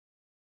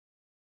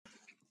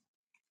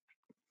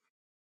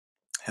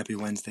Happy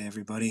Wednesday,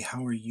 everybody.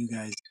 How are you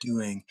guys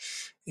doing?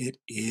 It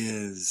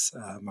is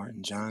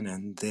Martin John,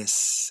 and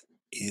this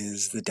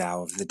is the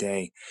Tao of the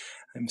Day.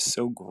 I'm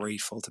so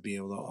grateful to be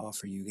able to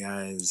offer you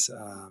guys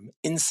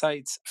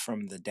insights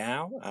from the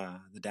Tao.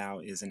 The Tao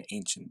is an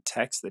ancient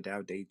text. The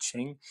Tao Te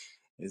Ching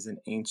is an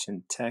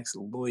ancient text.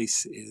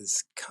 Lois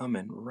is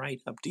coming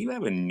right up. Do you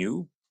have a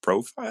new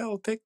profile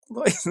pic,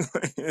 Lois?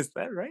 Is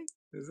that right?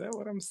 Is that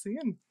what I'm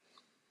seeing?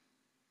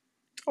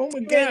 Oh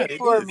my Made God, it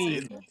it for is. me.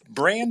 It's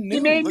brand She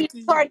new. made me Look a at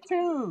you.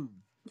 cartoon.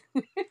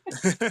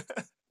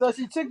 So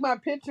she took my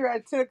picture I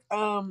took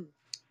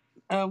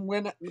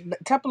when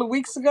a couple of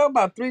weeks ago,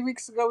 about 3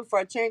 weeks ago, before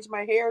I changed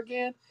my hair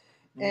again,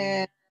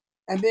 Mm.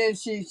 and then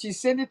she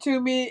sent it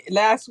to me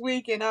last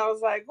week, and I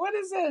was like, "What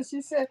is this?"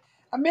 She said,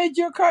 "I made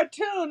you a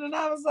cartoon," and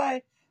I was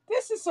like,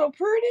 "This is so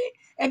pretty."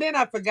 And then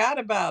I forgot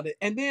about it,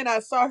 and then I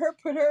saw her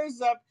put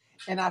hers up,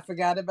 and I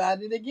forgot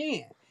about it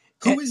again.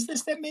 And Who is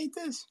this that made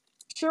this?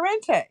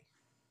 Sharente.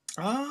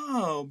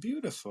 Oh,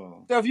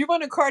 beautiful. So if you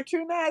want to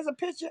cartoonize a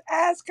picture,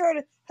 ask her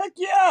to heck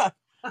yeah.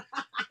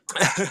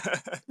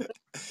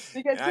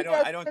 Because And she I don't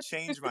does I don't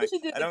change my she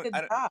did a good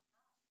I don't job.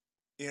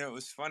 it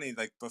was funny,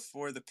 like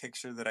before the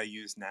picture that I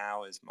use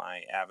now is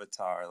my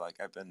avatar, like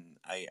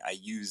I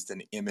used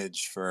an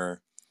image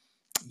for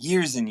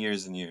years and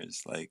years and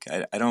years. Like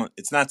I don't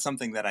it's not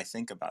something that I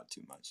think about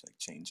too much, like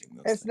changing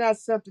those It's things. not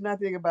something I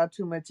think about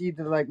too much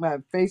either. Like my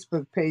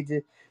Facebook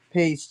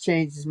page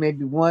changes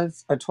maybe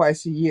once or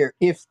twice a year,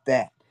 if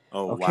that.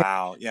 Oh Okay.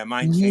 wow. Yeah,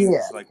 mine Yeah.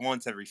 changes like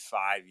once every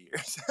 5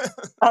 years.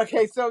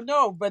 Okay, so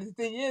no, but the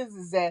thing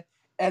is that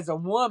as a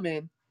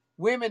woman,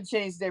 women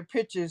change their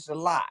pictures a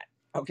lot.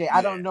 Okay,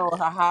 I don't Yeah. know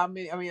how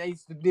many. I mean,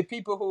 the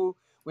people who,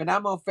 when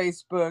I'm on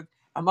Facebook,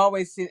 I'm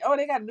always seeing, oh,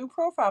 they got a new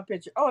profile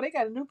picture. Oh, they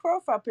got a new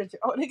profile picture.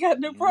 Oh, they got a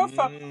new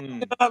profile.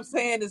 You Mm. know what I'm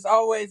saying? It's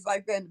always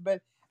like that.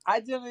 But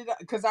I generally,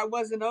 because I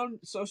wasn't on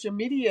social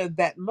media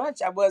that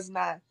much, I was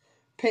not,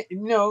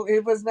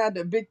 it was not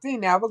a big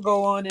thing. Now I would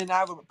go on and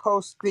I would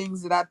post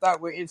things that I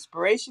thought were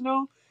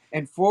inspirational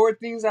and forward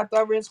things I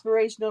thought were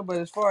inspirational. But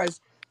as far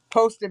as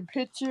posting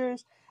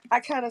pictures,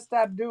 I kind of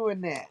stopped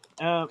doing that.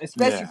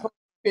 Especially Yeah. posting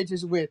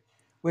pictures with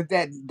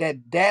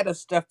that data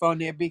stuff on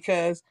there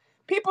because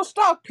people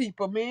stalk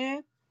people,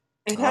 man,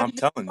 and Oh, I've I'm been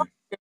telling you.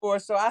 before,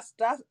 so I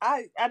stopped.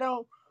 I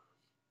don't.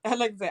 I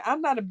like to say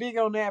I'm not a big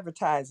on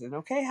advertising.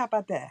 Okay, how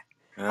about that?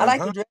 I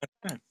like to Uh-huh. dress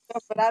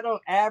stuff, but I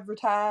don't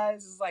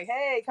advertise. It's like,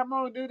 hey, come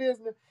on, do this.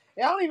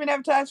 I don't even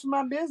advertise for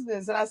my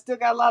business, and I still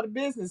got a lot of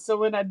business. So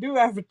when I do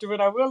advertise,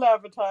 when I will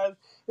advertise,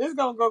 it's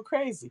gonna go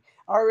crazy.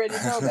 I already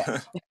know that.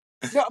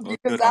 No, Well,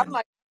 because good I'm on you.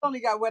 like, I only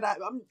got what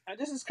I'm.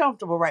 This is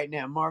comfortable right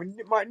now, Martin.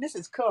 Martin, this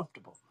is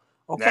comfortable.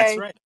 That's Okay,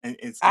 right. And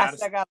it's I got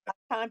still to. got a lot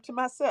of time to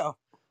myself.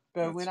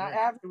 But That's right. when I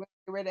get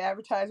ready to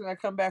advertise when I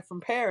come back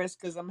from Paris,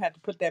 because I'm gonna have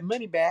to put that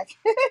money back.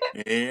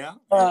 Yeah, yeah, yeah.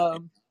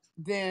 um,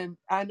 then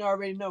I know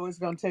already know it's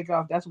gonna take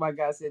off. That's why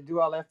God said do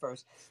all that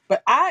first.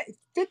 But I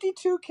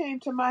 52 came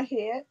to my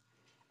head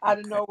out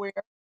of Okay. nowhere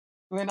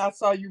when I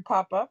saw you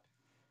pop up.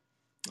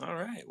 All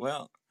right.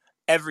 Well,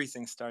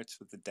 everything starts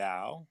with the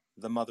Tao,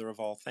 the mother of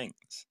all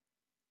things.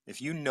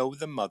 If you know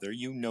the mother,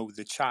 you know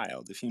the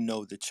child. If you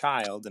know the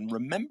child and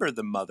remember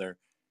the mother,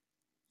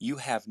 you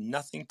have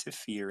nothing to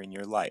fear in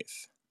your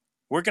life.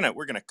 We're gonna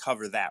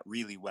cover that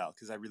really well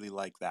because I really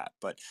like that.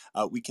 But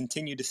we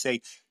continue to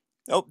say,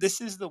 oh,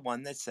 this is the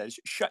one that says,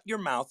 shut your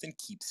mouth and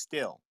keep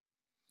still.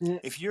 Yeah.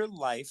 If your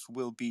life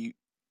will be,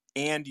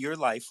 and your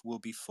life will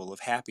be full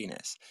of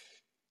happiness.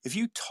 If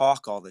you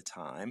talk all the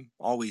time,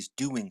 always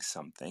doing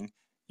something,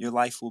 your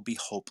life will be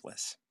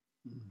hopeless.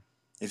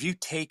 If you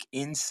take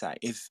insight,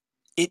 if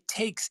it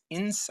takes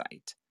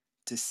insight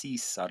to see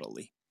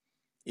subtly,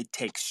 it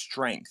takes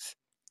strength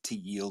to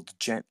yield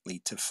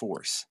gently to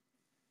force.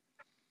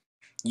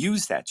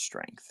 Use that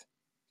strength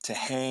to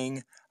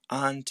hang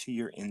on to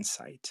your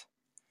insight,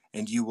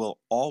 and you will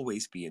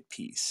always be at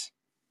peace.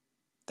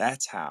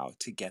 That's how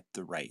to get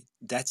the right.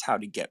 That's how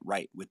to get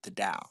right with the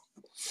Tao.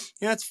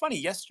 You know, it's funny.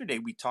 Yesterday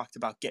we talked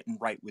about getting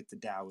right with the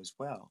Tao as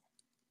well.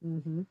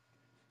 Mm-hmm.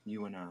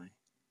 You and I.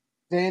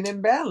 Staying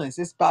in balance.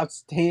 It's about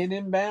staying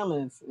in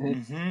balance. And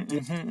Mm-hmm.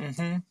 Mm-hmm.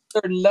 Mm-hmm.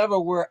 certain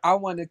level where I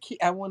want to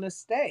keep, I want to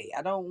stay.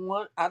 I don't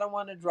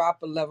want to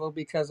drop a level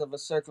because of a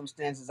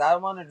circumstances. I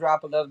don't want to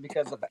drop a level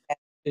because of an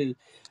attitude.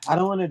 I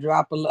don't want to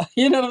drop a level.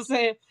 You know what I'm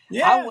saying?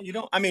 I Yeah, want. you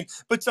don't. I mean,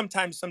 but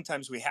sometimes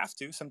we have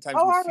to.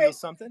 Sometimes Oh, we all feel right.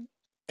 something,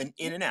 and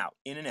Yeah, in and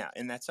out,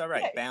 and that's all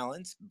right. yeah.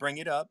 Balance, bring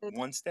it up.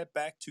 One step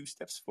back, two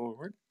steps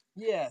forward.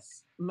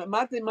 Yes.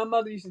 My thing, my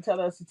mother used to tell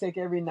us to take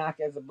every knock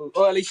as a boost,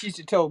 or at least she used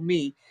to told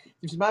me.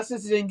 My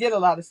sister didn't get a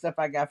lot of stuff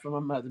I got from my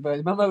mother,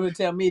 but my mother would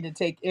tell me to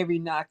take every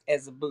knock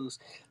as a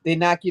boost. They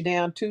knock you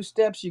down 2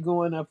 steps, you're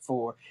going up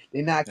 4.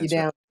 They knock you That's right.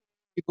 down,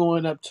 you're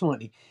going up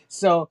 20.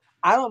 So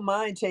I don't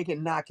mind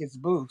taking knock as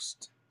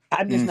boost.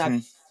 I'm just not. Mm-hmm.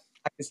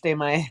 I can stay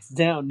my ass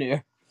down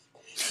there,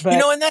 You but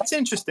know, and that's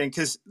interesting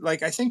because,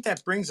 like, I think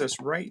that brings us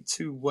right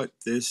to what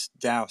this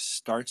Tao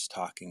starts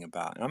talking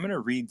about. And I'm going to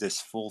read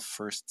this full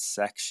first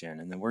section,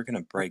 and then we're going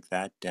to break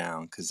that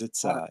down because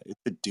it's uh,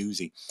 it's a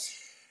doozy.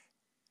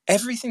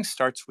 Everything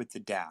starts with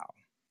the Tao.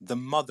 the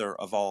mother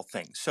of all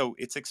things. So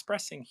it's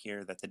expressing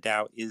here that the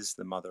Tao is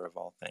the mother of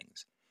all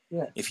things.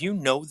 Yes. If you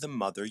know the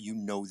mother, you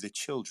know the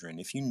children.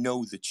 If you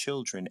know the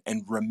children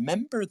and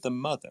remember the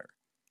mother,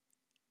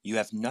 you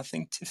have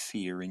nothing to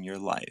fear in your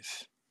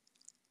life.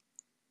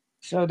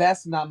 So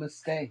that's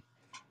namaste.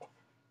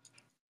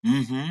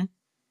 Mm-hmm.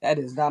 That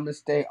is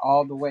namaste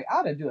all the way. I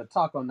ought to do a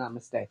talk on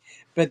namaste,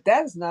 but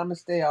that is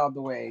namaste all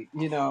the way.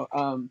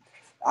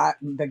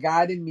 The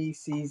God in me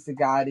sees the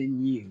God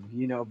in you.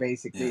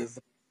 Basically Yeah. is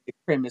the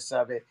premise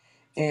of it.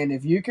 And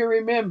if you can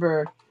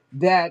remember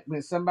that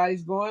when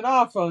somebody's going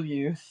off on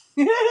you,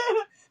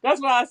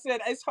 that's why I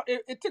said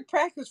it took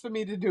practice for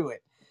me to do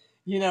it.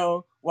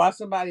 While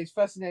somebody's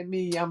fussing at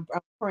me, I'm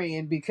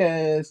praying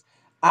because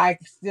I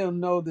still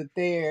know that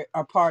they're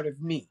a part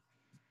of me.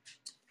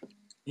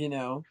 You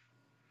know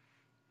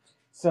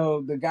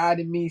So the God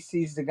in me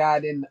sees the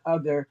God in the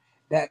other,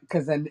 that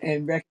because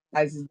and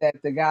recognizes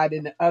that the God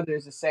in the other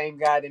is the same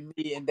God in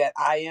me, and that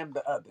I am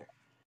the other.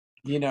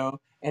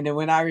 And then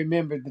when I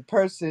remember the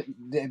person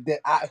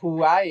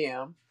who I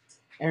am,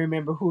 and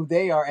remember who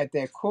they are at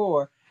their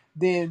core,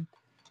 then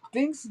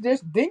things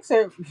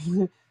are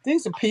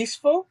things are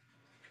peaceful,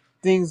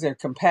 things are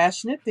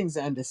compassionate, things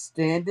are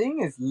understanding,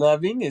 it's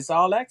loving, it's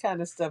all that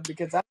kind of stuff,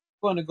 because I'm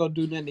going to go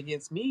do nothing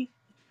against me.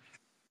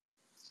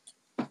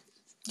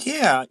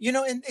 Yeah,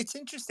 and it's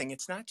interesting.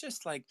 It's not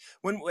just like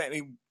I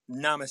mean,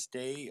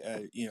 Namaste,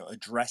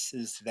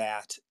 addresses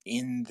that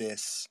in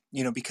this,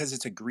 because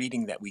it's a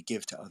greeting that we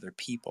give to other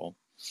people.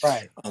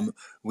 Right.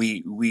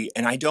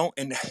 And I don't,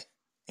 and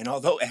and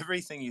although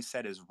everything you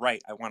said is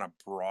right, I want to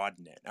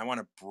broaden it. I want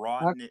to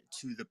broaden it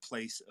to the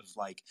place of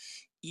like,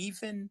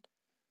 even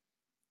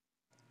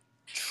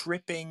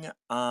tripping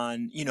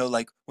on,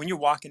 like when you're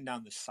walking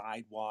down the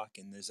sidewalk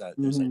and there's a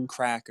Mm-hmm.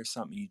 crack or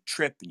something, you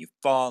trip and you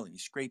fall and you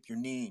scrape your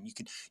knee, and you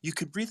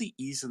could really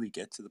easily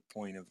get to the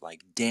point of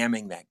like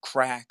damning that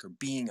crack or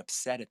being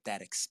upset at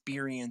that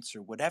experience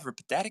or whatever.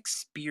 But that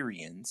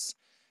experience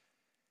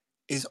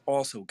is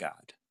also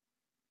God.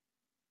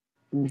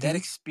 That Mm-hmm.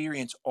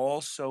 experience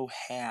also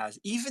has,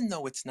 even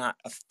though it's not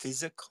a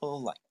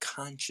physical, like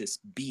conscious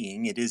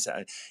being, it is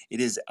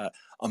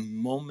a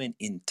moment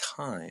in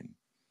time,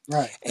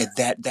 Right. and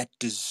that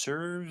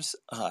deserves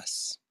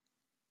us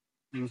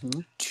Mm-hmm.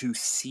 to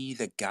see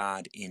the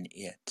God in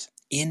it,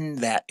 in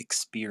that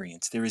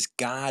experience. There is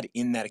God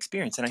in that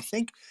experience. And I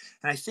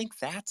think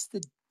that's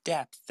the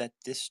depth that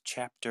this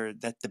chapter,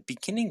 that the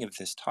beginning of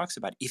this talks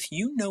about. If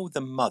you know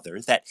the mother,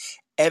 that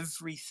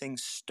everything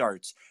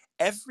starts,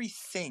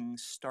 everything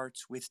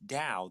starts with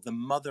Tao, the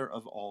mother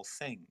of all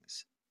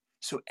things.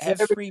 So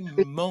every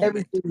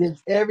moment,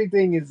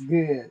 Everything is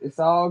good. It's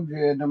all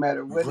good, no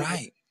matter what it is.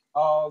 right.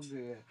 All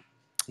good.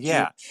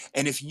 Yeah. Yeah.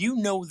 And if you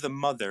know the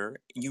mother,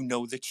 you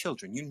know the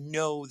children. You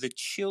know the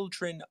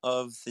children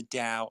of the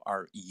Tao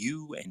are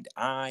you and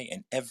I,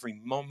 and every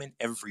moment,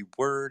 every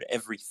word,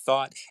 every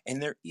thought.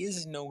 And there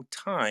is no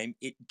time.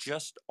 It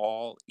just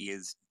all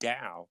is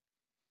Tao.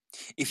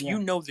 If you Yeah.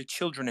 know the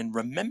children and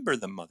remember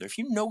the mother, if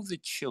you know the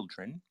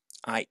children,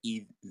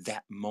 i.e.,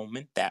 that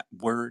moment, that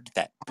word,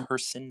 that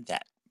person,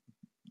 that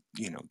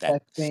that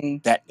That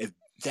thing. that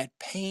that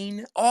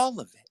pain, all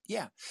of it,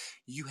 yeah,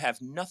 you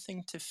have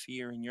nothing to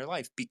fear in your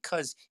life,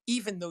 because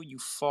even though you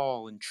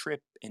fall and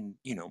trip and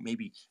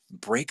maybe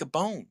break a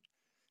bone,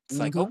 it's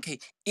like, Mm-hmm. okay,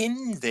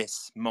 in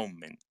this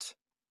moment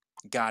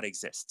God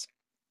exists.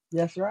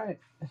 That's right.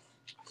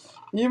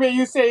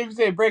 You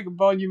say break a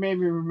bone. You made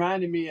me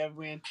reminded me of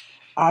when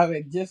I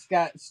had just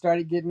got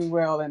started getting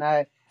well, and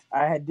I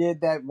had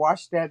did that,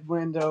 washed that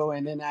window,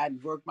 and then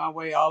I'd worked my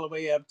way all the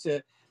way up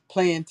to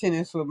playing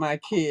tennis with my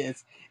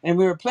kids, and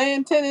we were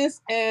playing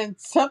tennis, and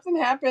something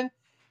happened,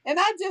 and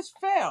I just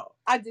fell.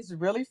 I just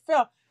really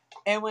fell,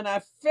 and when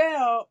I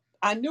fell,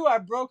 I knew I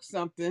broke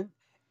something,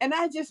 and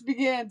I just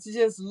began to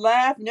just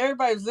laugh, and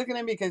everybody was looking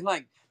at me because,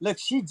 like, look,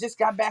 she just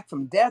got back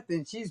from death,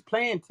 and she's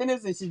playing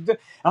tennis, and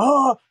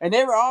and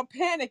they were all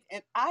panicked,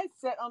 and I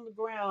sat on the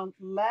ground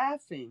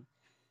laughing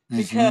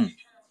because Hmm.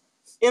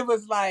 it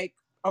was like,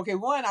 okay,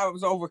 one, I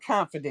was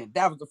overconfident.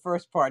 That was the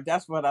first part.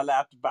 That's what I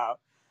laughed about.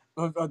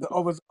 I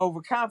was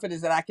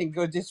overconfident that I can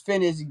go just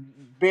finish,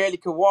 barely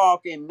could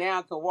walk, and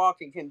now can walk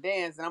and can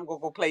dance, and I'm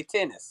gonna go play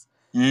tennis.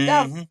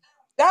 That Hmm.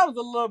 that was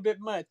a little bit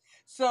much.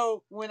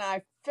 So when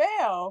I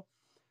fell,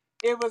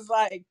 it was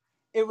like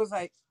it was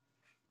like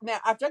now,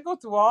 after I go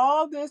through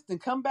all this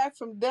and come back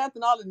from death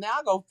and all that, now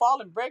I go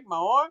fall and break my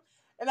arm.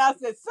 And I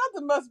said,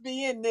 something must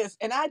be in this.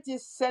 And I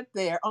just sat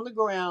there on the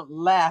ground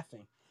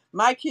laughing.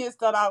 My kids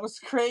thought I was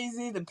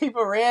crazy. The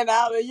people ran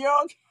out. Are you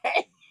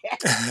okay?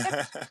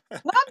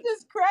 And I'm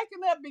just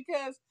cracking up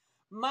because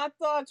my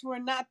thoughts were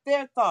not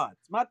their thoughts.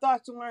 My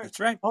thoughts weren't, That's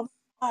right. oh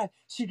my God,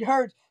 she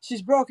hurt.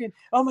 She's broken.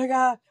 Oh my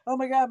God. Oh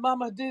my God.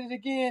 Mama did it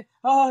again.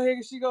 Oh,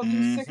 here she go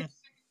be sick. Hmm.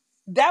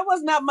 That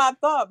was not my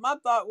thought. My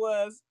thought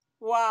was,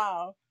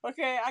 wow,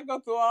 okay, I go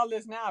through all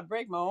this now. I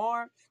break my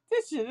arm.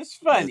 This shit is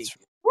funny. That's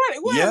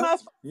What am Yep. I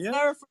supposed to Yep.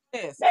 learn from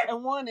this?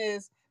 And one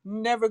is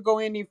never go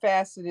any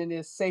faster than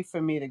it's safe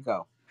for me to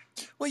go.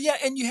 Well, yeah,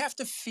 and you have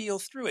to feel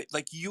through it.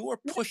 Like, you're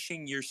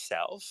pushing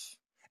yourself,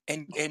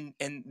 and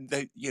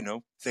the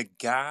the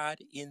God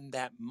in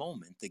that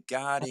moment, the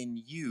God in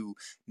you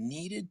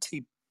needed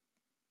to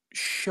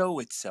show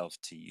itself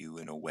to you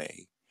in a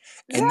way,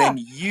 and Yeah. then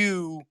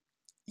you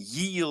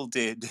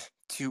yielded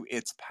to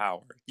its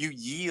power. You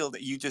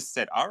just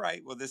said, all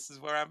right, well, this is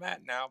where I'm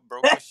at now.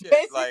 Broke my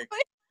shit. Like, Basically.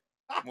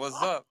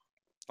 what's up?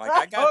 Like,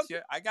 I got Okay.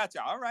 you. I got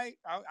you. All right.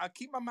 I'll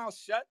keep my mouth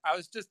shut.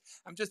 I'm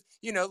just,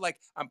 like,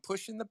 I'm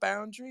pushing the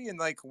boundary. And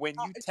like, when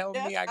you tell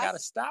Yes, me I got to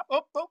stop,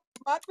 oh, oh,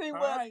 my thing all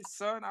was, right,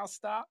 son, I'll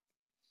stop.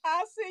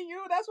 I see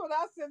you. That's what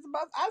I said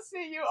about. I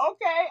see you.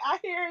 Okay, I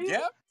hear you.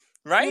 Yep.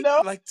 You Right.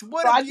 know. Like,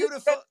 what So a I just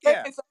beautiful,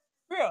 yeah. it's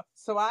real.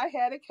 So I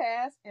had a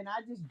cast and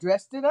I just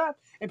dressed it up,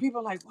 and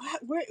people are like,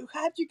 "What? Where?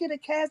 How'd you get a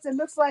cast that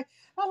looks like?"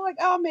 I'm like,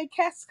 "Oh, I made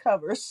cast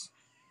covers."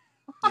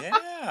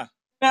 Yeah.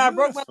 Now I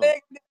broke my Beautiful.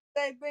 leg, did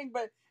the same thing,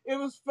 but it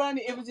was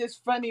funny. It was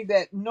just funny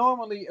that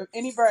normally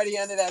anybody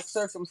under that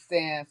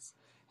circumstance,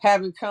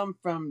 having come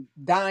from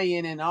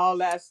dying and all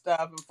that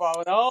stuff and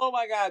falling, oh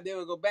my God, they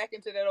would go back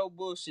into that old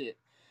bullshit.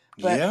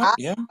 But Yeah. I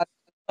Yeah. thought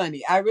it was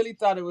funny. I really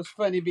thought it was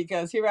funny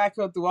because here I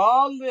go through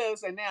all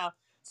this and now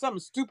something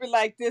stupid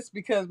like this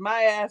because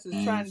my ass is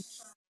Mm, trying to.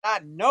 I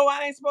know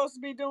I ain't supposed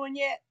to be doing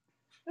yet.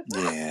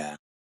 yeah.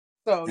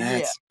 So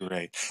yeah. That's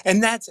great.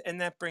 And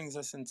that brings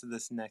us into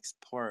this next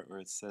part where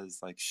it says,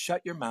 like,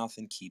 shut your mouth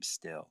and keep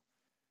still,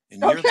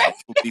 and your Okay.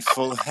 life will be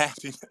full of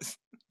happiness.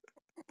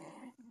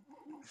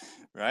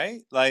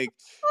 Right? Like,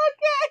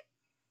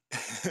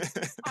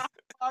 I'm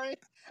sorry.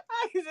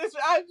 I can just,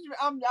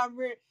 I'm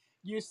re-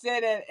 You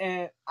said it,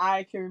 and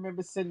I can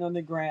remember sitting on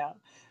the ground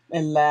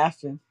and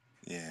laughing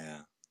yeah.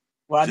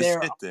 while Just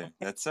they're, sit there.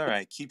 That's all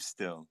right. Keep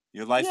still.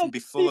 Your life yeah, will be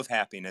full of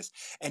happiness.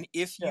 And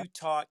yeah.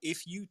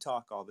 if you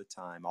talk all the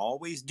time,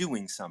 always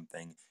doing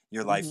something,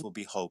 your Hmm. life will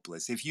be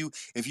hopeless. If you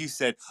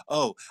said,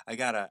 "Oh, I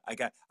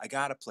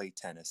gotta play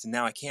tennis, and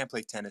now I can't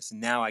play tennis,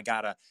 and now I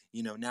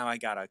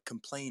gotta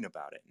complain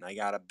about it, and I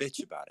gotta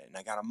bitch about it, and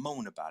I gotta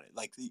moan about it,"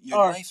 like, your Or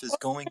life is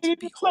going I to can't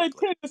be even play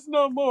hopeless. tennis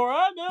no more.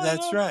 I know,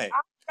 That's right.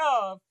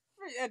 oh,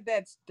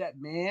 that's that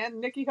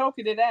man. Nikki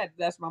Hokey did that.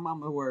 That's my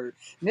mama's word.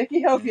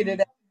 Nikki Hokey did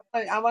Mm, that.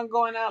 I wasn't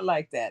going out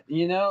like that.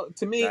 You know,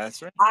 to me,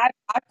 that's right. I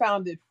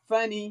found it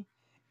funny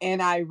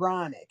and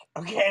ironic.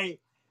 Okay,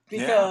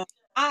 Yeah. because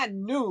I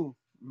knew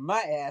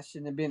my ass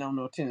shouldn't have been on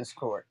no tennis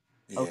court.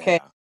 Okay,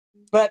 Yeah.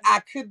 but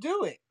I could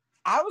do it.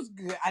 I was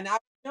good, and I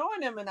was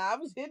showing them, and I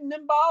was hitting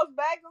them balls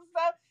back and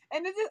stuff.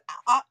 And it just,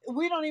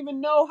 we don't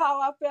even know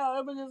how I felt.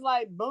 It was just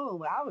like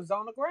boom. I was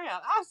on the ground.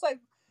 I was like,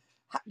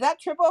 that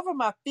trip over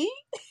my feet.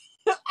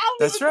 I don't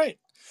That's even think right.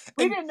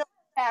 we And didn't know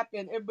what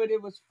happened, but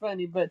it was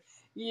funny. But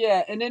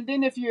yeah, and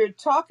then if you're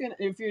talking,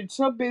 if you're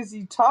so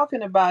busy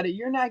talking about it,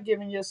 you're not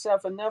giving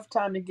yourself enough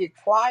time to get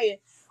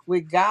quiet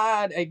with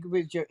God,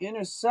 with your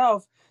inner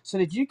self, so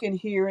that you can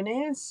hear an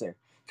answer.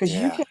 Because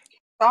you yeah. can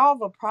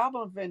solve a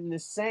problem in the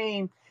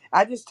same.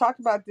 I just talked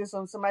about this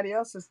on somebody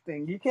else's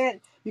thing. You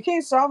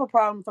can't solve a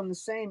problem from the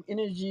same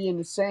energy and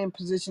the same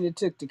position it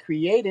took to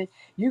create it.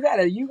 You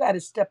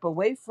gotta step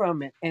away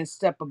from it and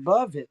step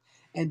above it,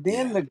 and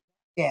then Yeah. look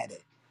at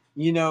it,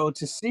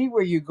 to see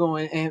where you're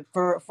going. And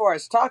for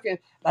us talking,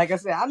 like I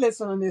said, I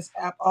listen on this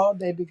app all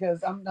day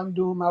because I'm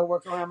doing my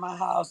work around my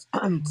house,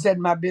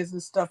 setting my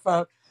business stuff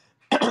up.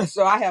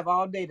 So I have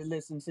all day to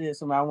listen to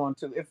this when I want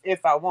to,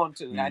 if I want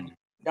to. I Mm.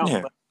 don't,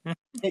 Yeah. but Mm.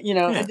 and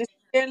Yeah. just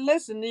sit and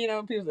listen.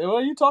 People say, "Oh,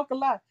 you talk a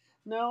lot."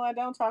 No, I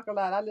don't talk a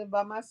lot. I live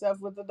by myself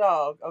with the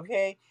dog.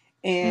 Okay,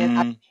 and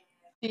I Mm.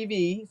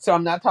 TV, so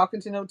I'm not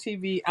talking to no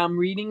TV. I'm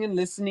reading and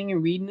listening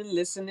and reading and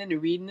listening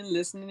and reading and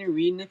listening and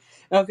reading.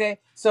 Okay,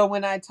 so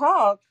when I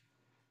talk,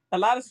 a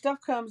lot of stuff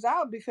comes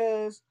out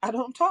because I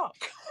don't talk.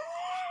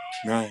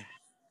 Right.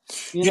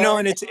 You know,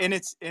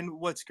 And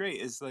what's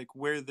great is, like,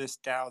 where this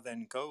Tao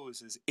then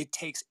goes is, it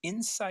takes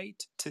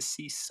insight to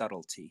see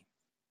subtlety.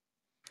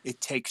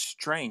 It takes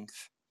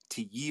strength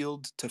to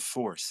yield to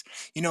force.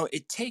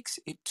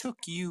 It took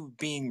you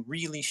being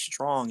really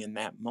strong in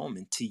that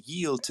moment to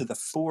yield to the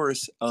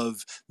force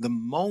of the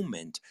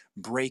moment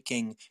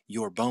breaking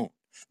your bone.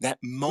 That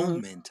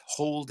mhm, moment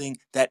holding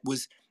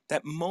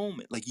that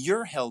moment, like,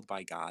 you're held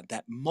by God.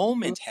 That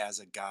mhm, moment has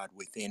a God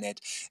within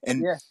it,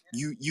 and yeah,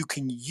 you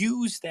can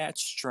use that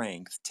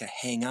strength to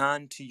hang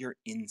on to your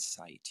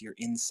insight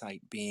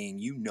being,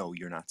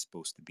 you're not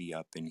supposed to be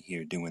up in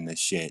here doing this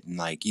shit, and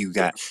like, you're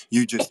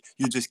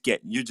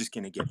just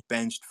gonna get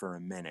benched for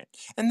a minute,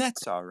 and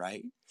that's all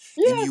right,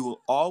 and you yes,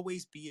 will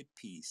always be at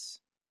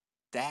peace.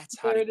 That's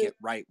how there to it is. get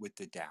right with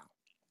the Tao.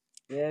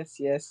 Yes,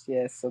 yes,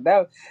 yes. So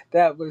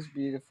that was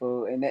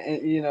beautiful, and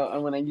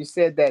when you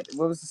said that,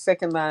 what was the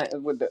second line?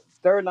 With the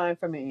third line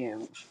from the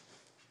end?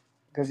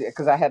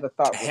 Because I had a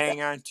thought with that.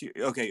 Hang on to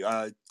Okay.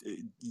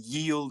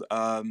 Yield.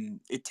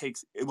 It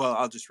takes, well,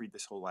 I'll just read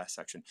this whole last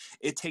section.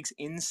 It takes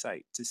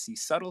insight to see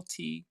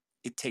subtlety.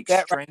 It takes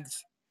That right,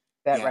 strength.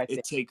 that Yeah, right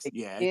there. it takes Take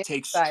yeah, it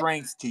takes insight.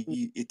 strength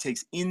it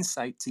takes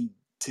insight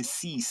to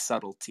see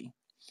subtlety.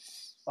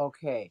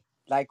 Okay.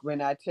 Like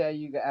when I tell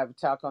you, I would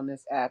talk on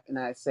this app and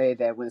I say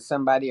that when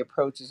somebody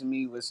approaches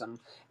me with some,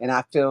 and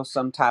I feel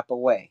some type of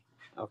way,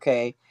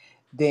 okay?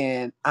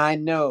 then I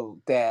know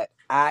that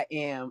I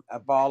am a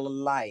ball of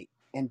light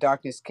and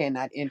darkness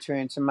cannot enter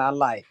into my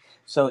light.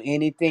 So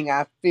anything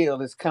I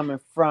feel is coming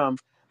from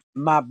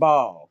my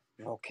ball,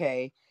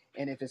 okay?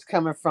 And if it's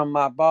coming from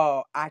my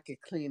ball, I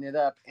could clean it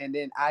up and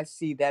then I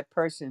see that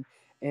person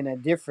in a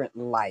different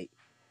light. Yeah.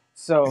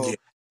 So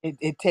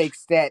it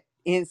takes that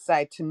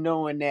insight to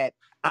knowing that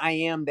I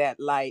am that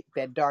light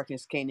that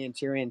darkness can't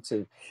enter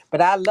into.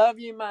 But I love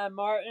you, my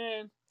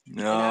Martin.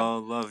 And I No,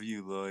 love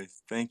you, Lloyd.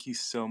 Thank you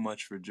so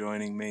much for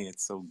joining me.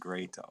 It's so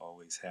great to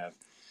always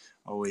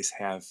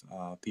have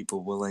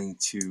people willing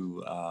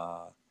to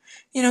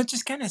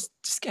just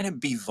kind of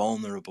be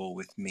vulnerable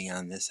with me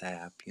on this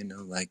app.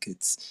 Like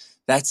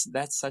that's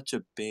such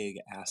a big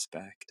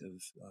aspect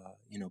of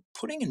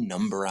putting a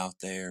number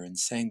out there and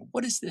saying,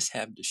 what does this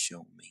have to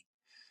show me?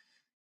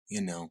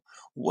 you know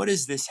what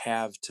does this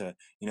have to,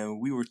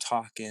 we were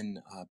talking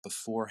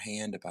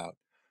beforehand about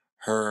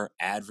her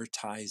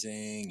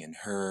advertising and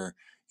her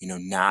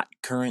not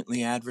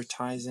currently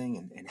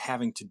advertising, and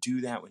having to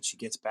do that when she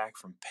gets back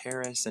from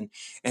Paris, and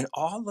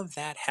all of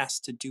that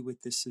has to do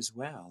with this as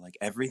well. Like,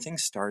 everything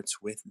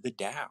starts with the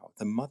Tao,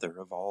 the mother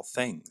of all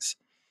things.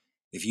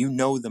 If you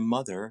know the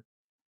mother,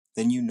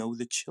 then you know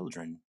the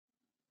children.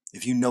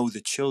 If you know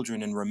the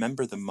children and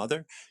remember the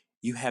mother,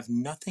 you have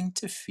nothing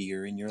to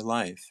fear in your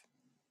life.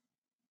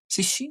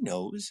 See, she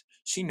knows.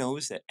 She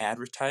knows that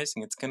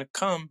advertising, it's going to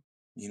come.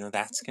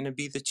 That's going to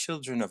be the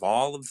children of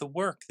all of the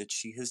work that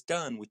she has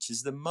done, which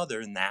is the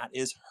mother, and that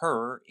is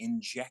her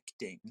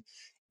injecting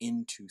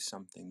into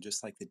something,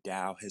 just like the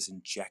Tao has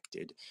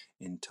injected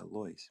into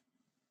Lois.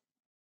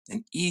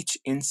 And each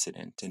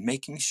incident, and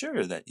making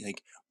sure that,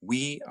 like,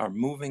 we are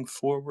moving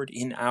forward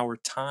in our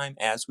time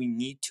as we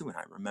need to. And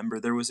I remember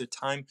there was a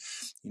time,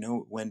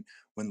 when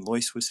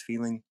Lois was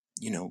feeling,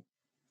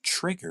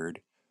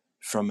 triggered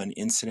from an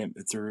incident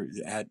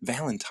at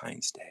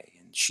Valentine's Day,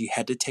 and she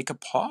had to take a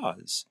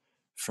pause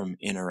from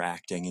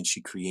interacting, and she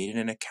created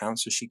an account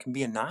so she can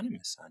be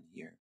anonymous on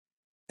here.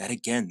 That,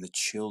 again, the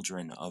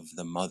children of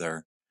the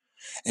mother,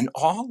 and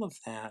all of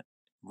that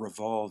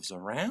revolves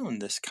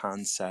around this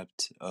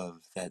concept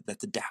of that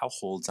the Tao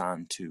holds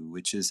on to,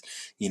 which is,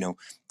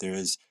 there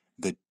is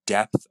the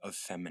depth of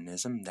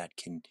feminism that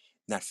can,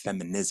 not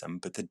feminism,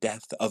 but the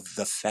depth of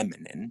the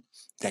feminine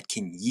that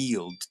can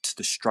yield to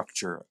the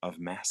structure of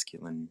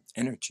masculine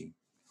energy.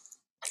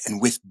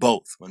 And with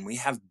both, when we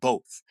have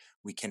both,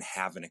 we can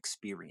have an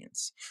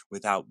experience.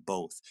 Without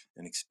both,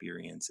 an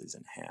experience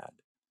isn't had.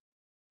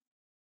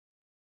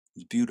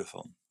 It's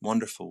beautiful,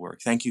 wonderful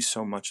work. Thank you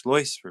so much,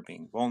 Lois, for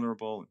being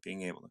vulnerable and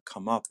being able to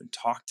come up and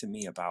talk to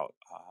me about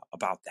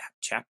that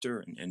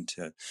chapter, and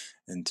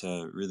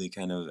to really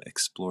kind of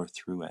explore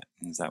through it.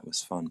 And that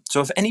was fun. So,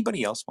 if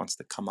anybody else wants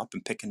to come up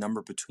and pick a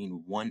number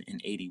between 1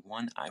 and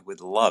 81, I would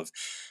love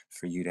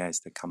for you guys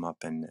to come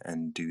up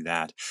and do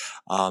that.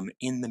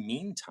 In the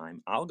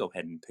meantime, I'll go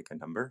ahead and pick a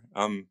number.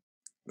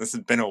 This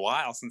has been a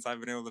while since I've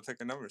been able to pick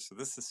a number, so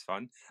this is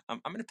fun. I'm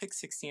going to pick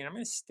 16. I'm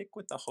going to stick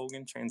with the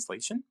Hogan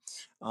translation,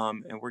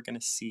 and we're gonna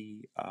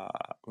see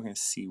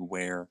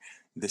where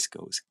this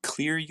goes.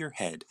 Clear your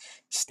head,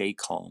 stay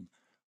calm,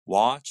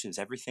 watch as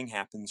everything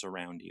happens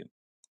around you.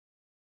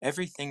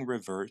 Everything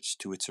reverts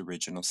to its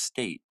original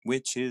state,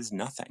 which is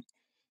nothing.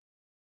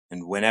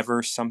 And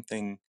whenever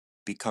something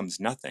becomes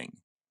nothing,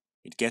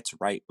 it gets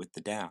right with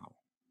the Tao.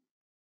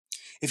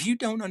 If you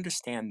don't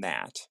understand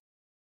that,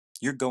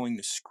 you're going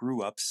to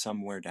screw up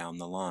somewhere down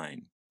the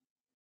line.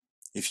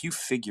 If you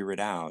figure it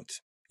out,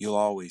 you'll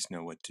always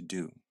know what to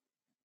do.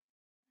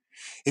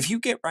 If you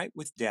get right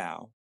with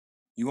Tao,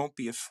 you won't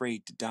be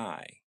afraid to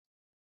die,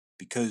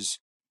 because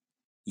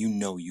you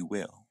know you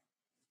will.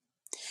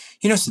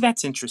 So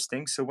that's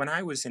interesting. So when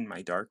I was in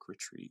my dark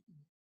retreat,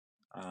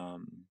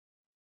 um,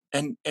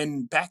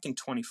 and back in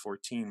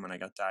 2014 when I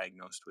got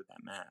diagnosed with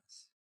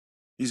MS,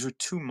 these were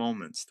two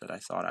moments that I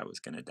thought I was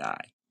going to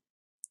die,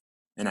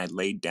 and I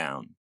laid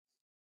down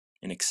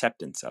in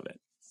acceptance of it.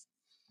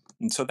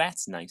 And so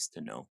that's nice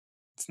to know.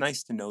 It's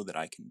nice to know that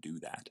I can do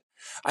that.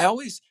 I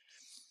always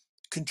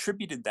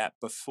contributed that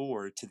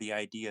before to the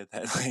idea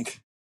that,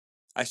 like,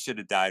 I should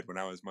have died when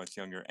I was much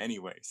younger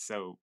anyway.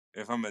 So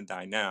if I'm gonna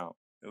die now,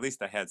 at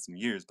least I had some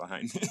years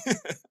behind me.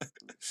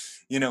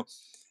 you know,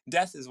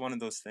 Death is one of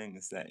those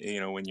things that,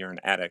 when you're an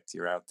addict,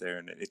 you're out there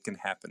and it can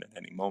happen at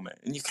any moment,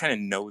 and you kind of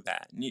know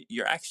that, and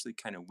you're actually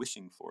kind of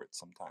wishing for it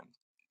sometimes.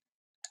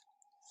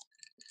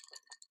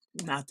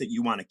 Not that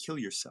you want to kill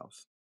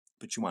yourself,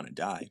 but you want to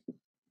die.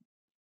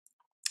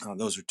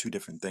 Those are two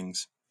different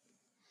things.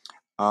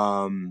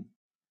 Um,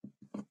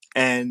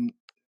 and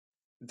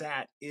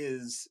that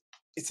is,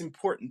 it's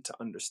important to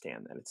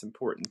understand that. It's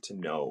important to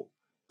know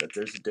that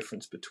there's a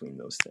difference between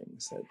those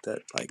things,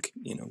 that like,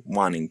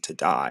 wanting to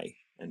die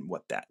and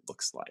what that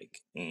looks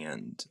like,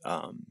 and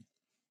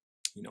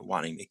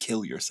wanting to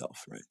kill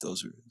yourself, right?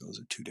 Those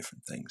are two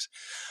different things.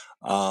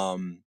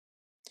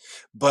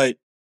 But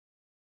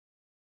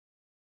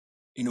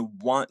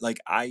like,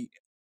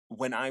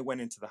 when I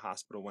went into the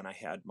hospital, when I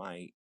had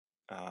my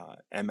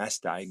MS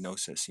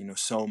diagnosis,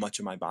 so much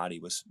of my body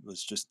was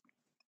just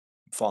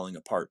falling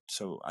apart.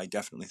 So I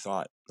definitely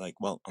thought like,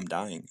 well, I'm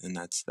dying, and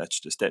that's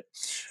just it.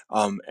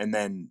 And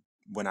then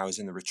when I was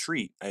in the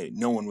retreat,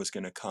 no one was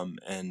going to come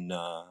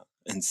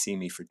and see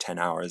me for 10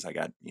 hours. I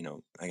got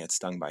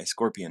stung by a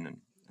scorpion,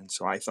 and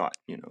so I thought,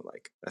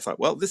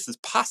 well, this is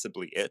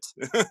possibly it,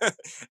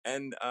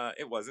 and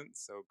it wasn't.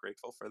 So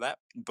grateful for that.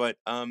 But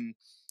on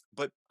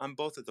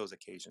both of those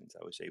occasions,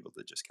 I was able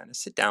to just kind of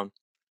sit down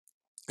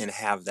and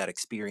have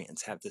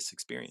this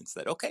experience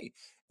that, okay,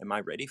 am I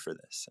ready for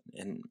this?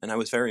 And I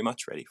was very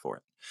much ready for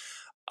it.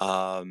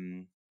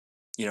 And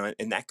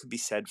that could be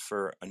said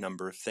for a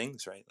number of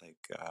things, right? Like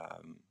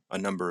a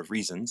number of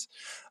reasons.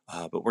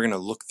 But we're going to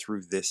look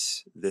through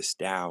this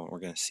Tao, and we're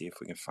going to see if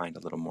we can find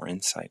a little more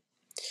insight.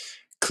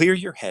 Clear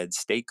your head,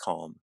 stay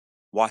calm,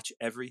 watch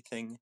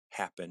everything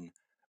happen.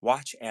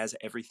 Watch as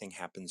everything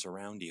happens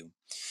around you.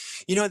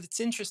 It's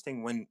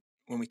interesting when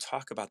we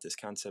talk about this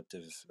concept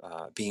of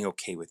being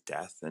okay with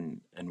death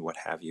and what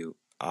have you.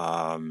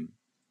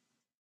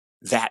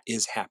 That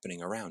is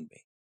happening around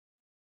me,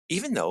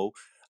 even though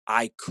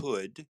I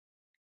could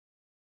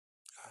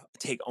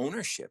take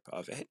ownership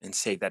of it and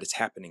say that it's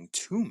happening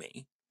to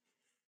me.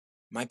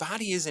 My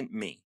body isn't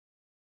me.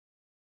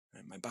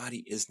 Right? My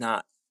body is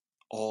not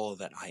all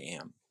that I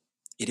am.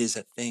 It is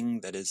a thing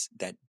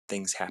that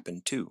things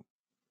happen to.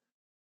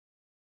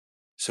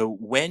 So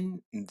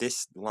when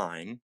this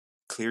line,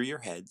 clear your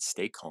head,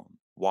 stay calm,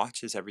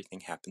 watch as everything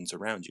happens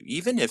around you.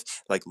 Even if,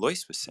 like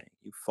Lois was saying,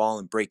 you fall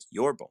and break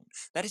your bone,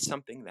 that is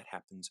something that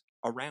happens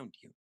around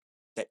you.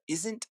 That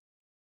isn't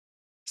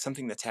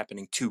something that's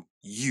happening to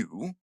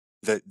you,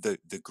 the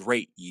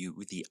great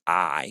you, the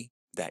I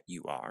that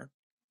you are.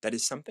 That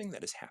is something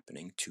that is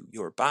happening to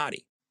your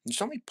body.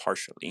 It's only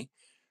partially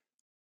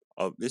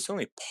it's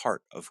only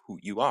part of who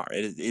you are.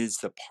 It is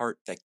the part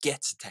that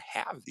gets to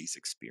have these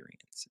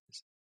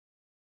experiences.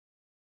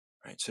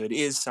 Right? So it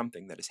is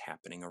something that is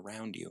happening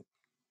around you.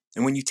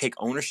 And when you take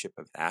ownership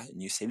of that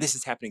and you say, this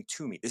is happening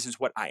to me, this is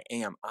what I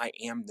am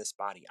this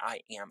body,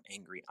 I am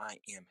angry, I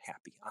am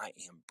happy, I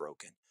am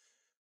broken.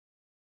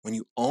 When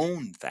you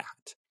own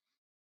that,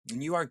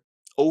 and you are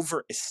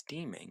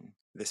overesteeming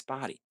this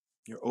body,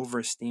 you're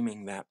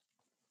overesteeming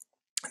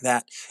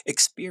that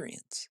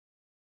experience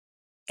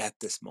at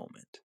this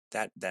moment.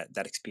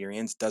 That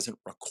experience doesn't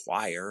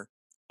require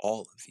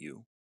all of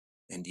you,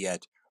 and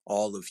yet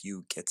all of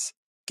you gets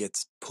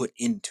put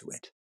into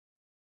it.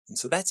 And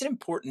so it's an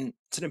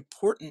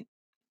important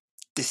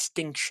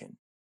distinction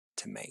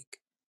to make.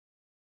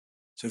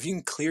 So if you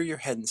can clear your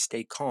head and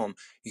stay calm,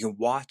 you can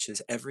watch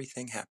as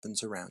everything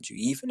happens around you,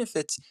 even if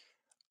it's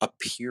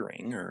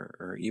appearing,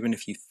 or even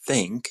if you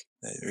think,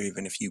 or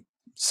even if you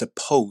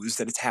suppose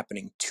that it's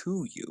happening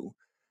to you,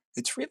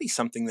 it's really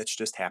something that's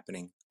just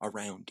happening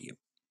around you.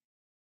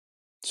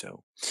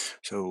 So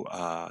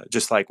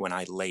just like when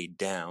I laid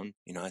down,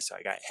 so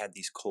had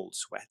these cold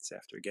sweats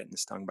after getting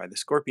stung by the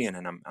scorpion,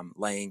 and I'm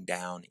laying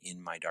down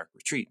in my dark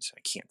retreat, so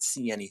I can't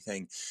see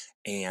anything,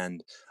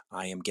 and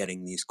I am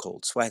getting these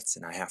cold sweats,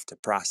 and I have to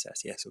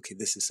process. Yes, okay,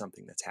 this is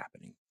something that's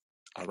happening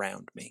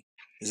around me.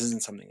 This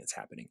isn't something that's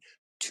happening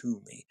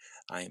to me.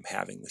 I am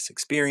having this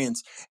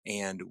experience,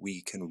 and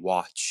we can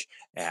watch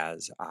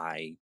as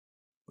I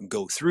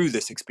go through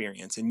this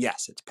experience. And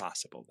yes, it's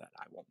possible that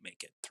I won't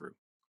make it through,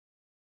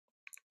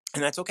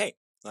 and that's okay.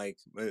 Like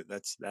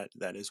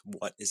that is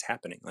what is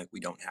happening. Like, we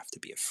don't have to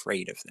be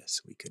afraid of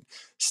this. We could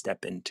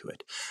step into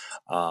it.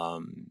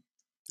 um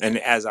and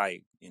as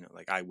like,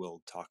 I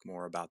will talk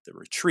more about the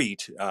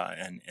retreat,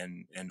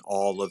 and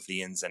all of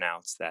the ins and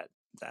outs, that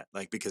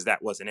like, because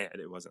that wasn't it.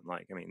 It wasn't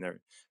like, I mean,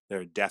 there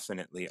are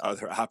definitely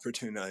other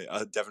opportunity,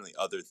 definitely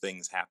other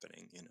things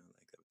happening, like,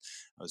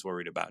 I was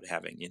worried about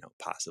having,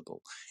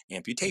 possible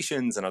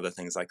amputations and other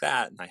things like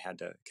that, and I had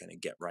to kind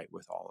of get right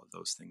with all of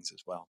those things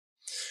as well.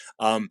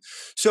 um,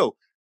 so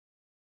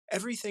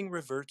everything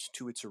reverts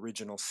to its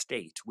original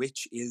state,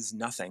 which is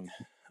nothing.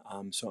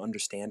 So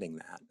understanding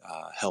that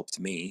helped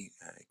me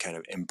kind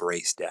of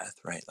embrace death,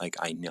 right? Like,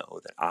 I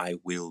know that I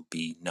will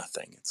be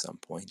nothing at some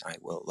point. I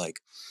will, like,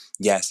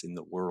 yes, in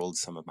the world,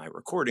 some of my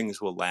recordings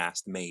will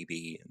last,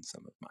 maybe, and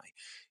some of my,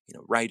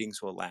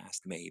 writings will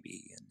last,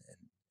 maybe, and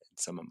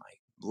some of my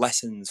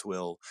lessons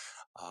will,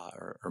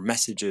 or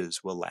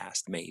messages will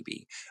last,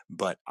 maybe,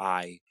 but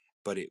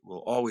but it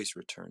will always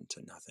return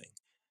to nothing.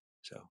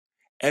 So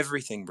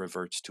everything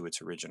reverts to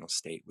its original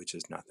state, which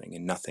is nothing,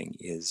 and nothing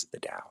is the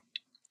Tao.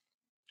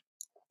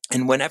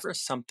 And whenever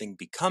something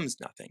becomes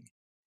nothing,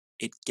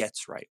 it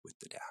gets right with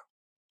the Tao.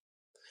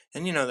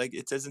 And like,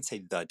 it doesn't say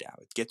the Tao,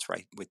 it gets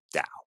right with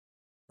Tao,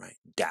 right?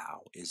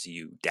 Tao is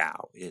you,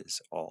 Tao is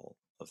all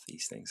of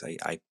these things.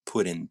 I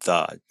put in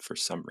the for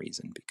some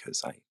reason,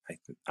 because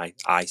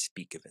I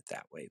speak of it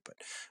that way,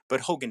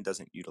 but Hogan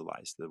doesn't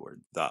utilize the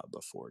word the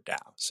before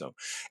Tao. So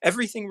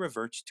everything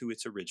reverts to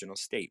its original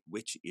state,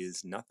 which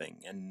is nothing.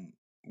 And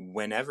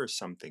whenever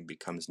something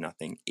becomes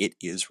nothing, it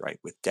is right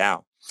with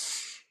Tao.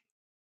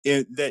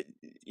 That,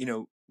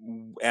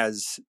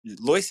 as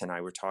Lois and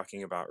I were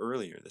talking about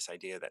earlier, this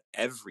idea that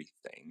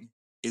everything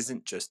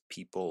isn't just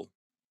people,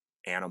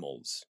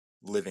 animals,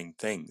 living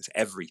things,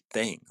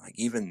 everything, like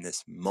even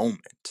this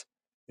moment,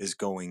 is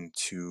going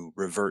to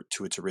revert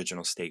to its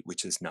original state,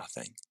 which is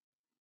nothing,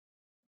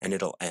 and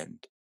it'll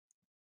end.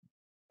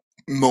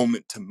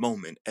 Moment to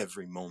moment,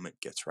 every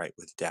moment gets right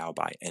with Tao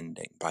by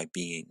ending, by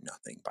being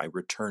nothing, by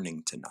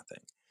returning to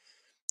nothing.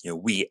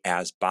 We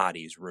as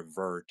bodies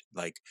revert,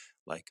 like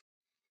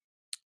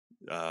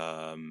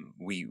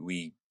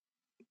we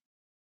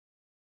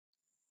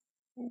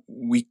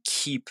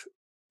keep,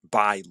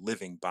 by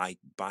living, by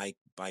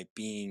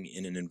being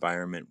in an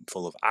environment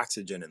full of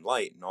oxygen and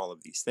light and all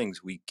of these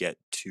things, we get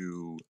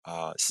to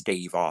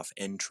stave off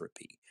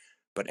entropy.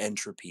 But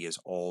entropy is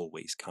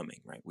always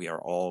coming, right? We are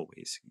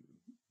always.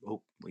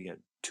 Oh, we got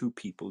two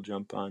people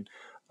jump on.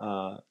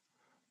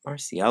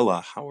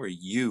 Marciella, how are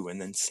you?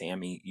 And then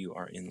Sammy, you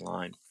are in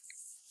line.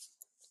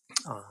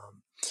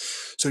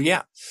 So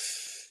yeah,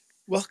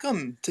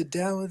 welcome to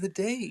Tao of the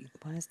Day.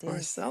 Buenos dias.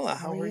 Marcella,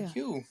 how are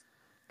you?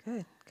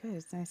 Good.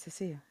 It's nice to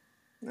see you.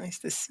 Nice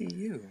to see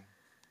you.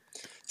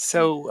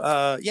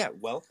 So yeah,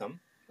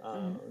 welcome.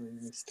 Let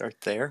me start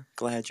there.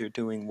 Glad you're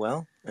doing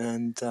well.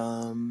 And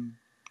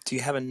do you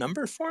have a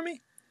number for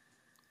me?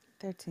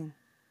 13.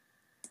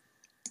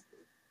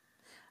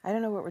 I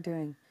don't know what we're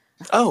doing.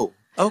 Oh,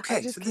 I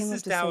okay. just So came this up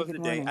is to Tao say of the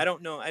good Day. morning. I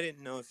don't know. I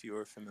didn't know if you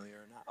were familiar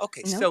or not.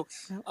 Okay, No, so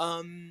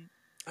no,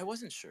 I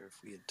wasn't sure if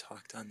we had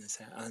talked on this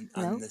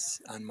no,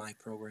 on my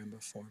program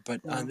before,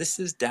 but no. this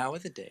is Tao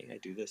of the Day. I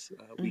do this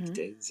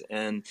weekdays,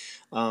 and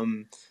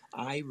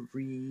I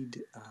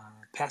read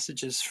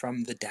passages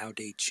from the Tao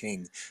Te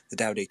Ching. The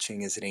Tao Te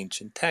Ching is an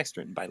ancient text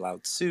written by Lao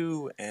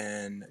Tzu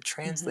and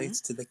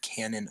translates to the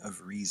canon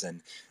of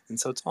reason, and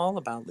so it's all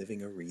about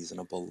living a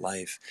reasonable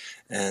life.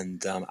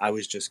 And I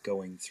was just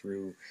going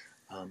through.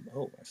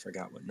 Oh, I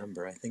forgot what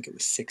number. I think it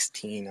was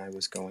 16 I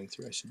was going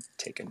through. I should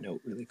take a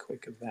note really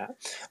quick of that.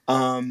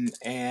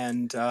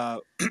 And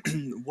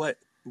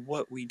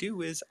what we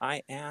do is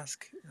I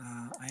ask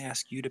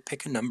you to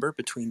pick a number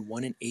between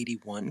 1 and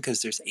 81,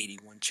 because there's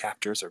 81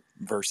 chapters or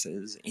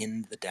verses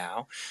in the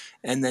Tao,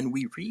 and then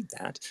we read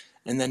that,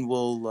 and then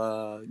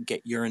we'll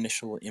get your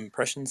initial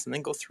impressions, and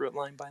then go through it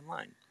line by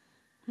line.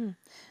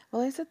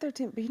 Well, I said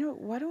 13, but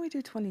why don't we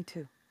do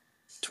 22?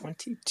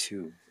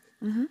 22.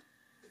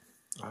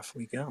 Off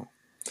we go.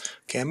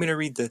 Okay, I'm going to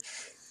read the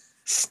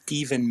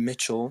Stephen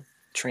Mitchell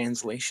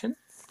translation.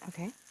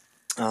 Okay.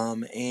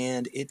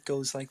 And it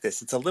goes like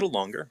this. It's a little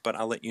longer, but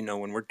I'll let you know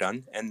when we're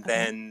done. And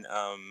then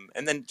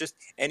just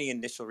any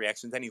initial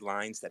reactions, any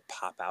lines that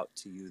pop out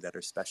to you that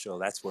are special,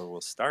 that's where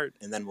we'll start.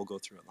 And then we'll go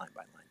through it line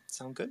by line.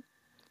 Sound good?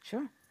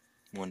 Sure.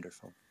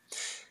 Wonderful.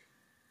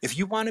 If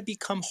you want to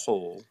become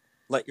whole,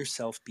 let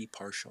yourself be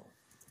partial.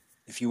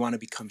 If you want to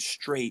become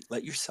straight,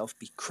 let yourself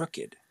be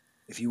crooked.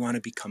 If you want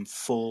to become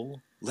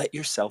full, let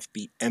yourself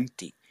be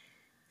empty.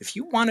 If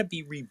you want to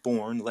be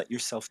reborn, let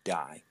yourself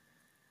die.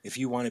 If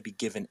you want to be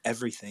given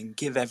everything,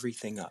 give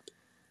everything up.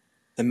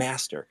 The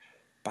Master,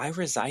 by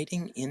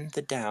residing in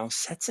the Tao,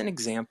 sets an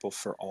example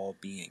for all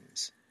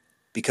beings.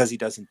 Because he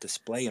doesn't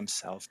display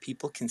himself,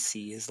 people can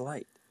see his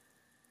light.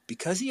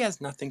 Because he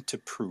has nothing to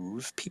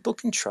prove, people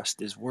can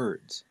trust his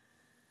words.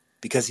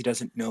 Because he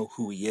doesn't know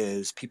who he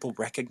is, people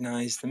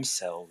recognize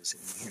themselves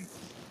in him.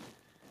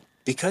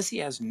 Because he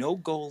has no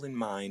goal in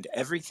mind,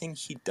 everything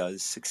he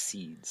does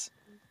succeeds.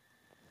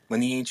 When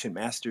the ancient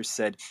masters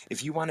said,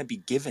 if you want to be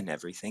given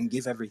everything,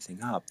 give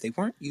everything up, they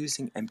weren't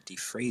using empty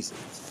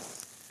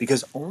phrases.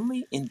 Because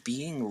only in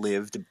being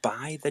lived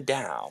by the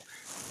Tao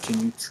can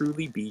you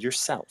truly be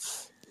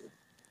yourself.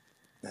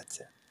 That's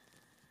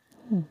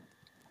it.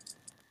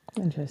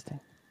 Interesting.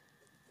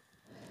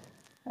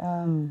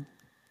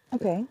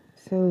 Okay,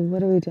 so what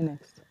do we do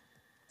next?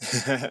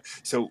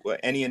 So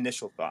any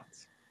initial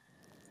thoughts?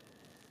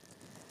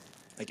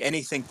 Like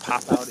anything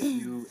pop out at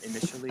you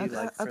initially?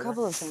 A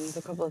couple of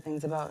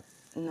things about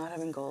not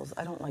having goals.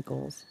 I don't like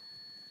goals.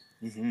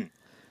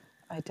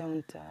 I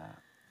don't,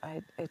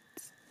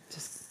 it's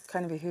just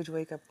kind of a huge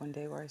wake up one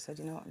day where I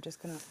said, I'm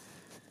just going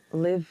to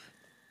live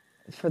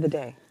for the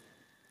day.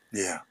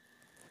 Yeah.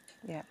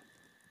 Yeah.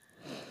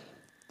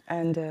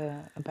 And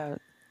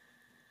about,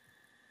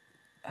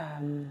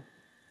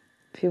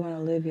 if you want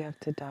to live, you have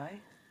to die.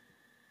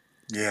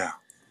 Yeah.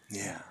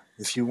 Yeah.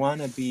 If you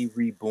want to be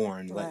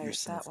reborn, let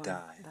yourself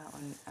die. That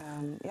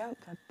one. Yeah,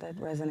 that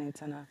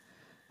resonates on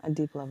a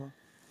deep level.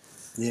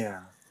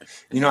 Yeah.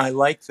 I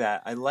like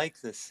that. I like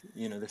this,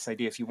 this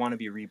idea. If you want to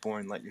be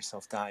reborn, let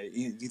yourself die.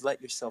 You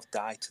let yourself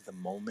die to the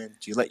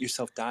moment. You let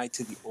yourself die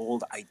to the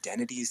old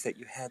identities that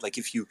you had. Like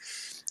if you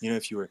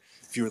were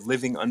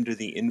living under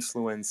the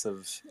influence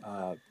of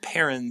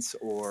parents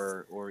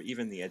or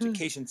even the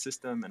education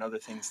system and other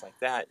things like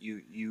that,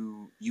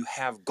 you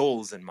have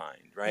goals in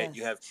mind, right?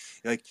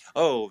 Yes. You're like,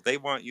 oh, they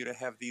want you to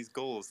have these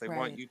goals. They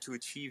want Right. you to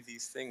achieve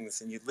these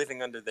things, and you're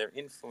living under their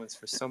influence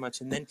for so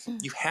much. And then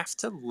you have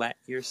to let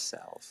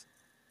yourself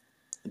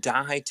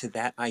die to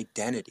that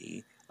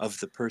identity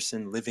of the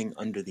person living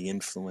under the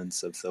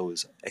influence of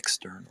those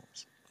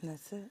externals.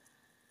 That's it.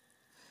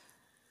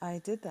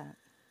 I did that.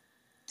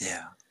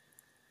 Yeah.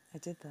 I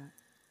did that.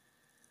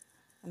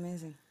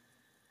 Amazing.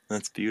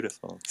 That's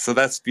beautiful. So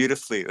that's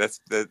beautifully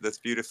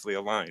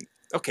aligned.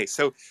 Okay,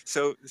 so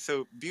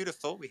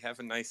beautiful. We have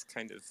a nice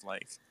kind of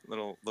like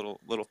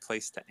little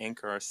place to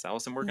anchor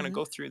ourselves, and we're going to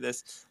go through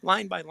this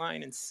line by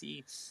line and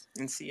see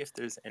if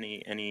there's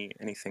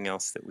anything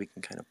else that we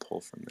can kind of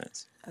pull from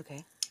this.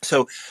 Okay.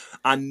 So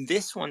on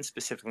this one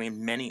specifically, and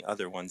many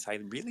other ones, I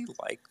really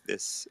like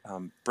this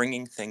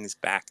bringing things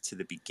back to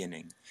the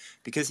beginning,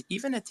 because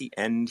even at the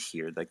end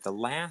here, like the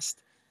last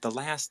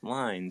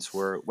lines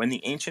were when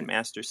the ancient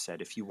master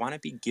said, if you want to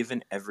be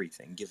given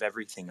everything, give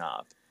everything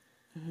up.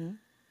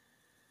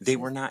 They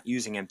were not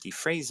using empty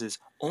phrases.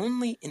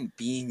 Only in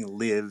being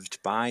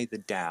lived by the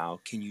Tao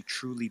can you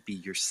truly be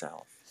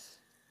yourself.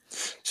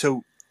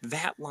 So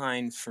that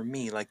line for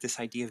me, like this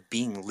idea of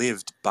being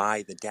lived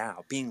by the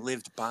Tao, being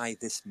lived by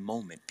this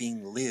moment,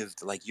 being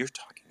lived like you're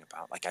talking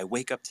about. Like I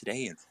wake up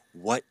today and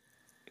what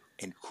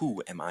and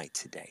who am I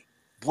today?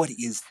 What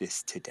is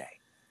this today?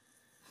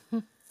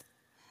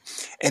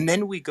 And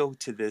then we go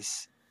to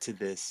this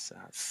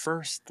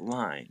first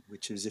line,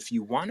 which is, if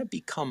you want to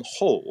become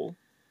whole,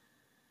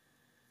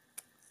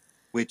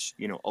 which,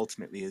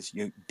 ultimately is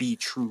be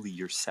truly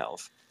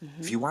yourself.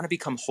 If you want to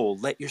become whole,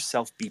 let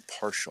yourself be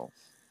partial.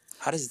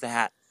 How do you see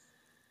that?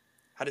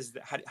 How does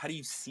that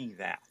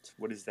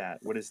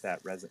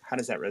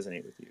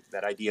resonate with you?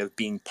 That idea of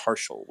being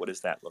partial, what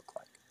does that look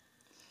like?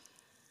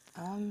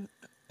 I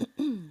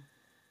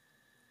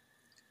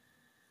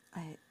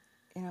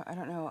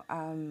don't know.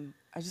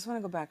 I just want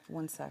to go back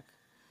one sec.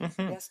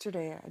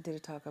 Yesterday, I did a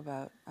talk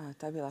about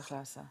tabula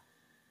rasa.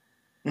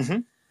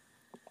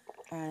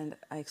 And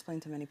I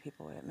explained to many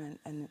people what it meant.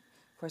 And of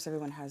course,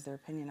 everyone has their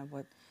opinion of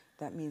what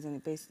that means.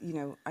 And do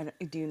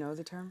you know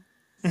the term?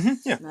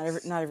 Yeah.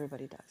 Not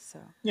everybody does. So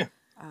yeah.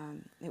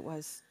 It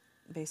was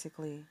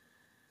basically,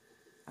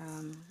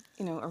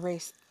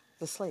 erase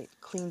the slate,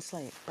 clean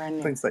slate, brand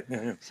new. Clean slate,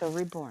 yeah. So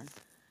reborn.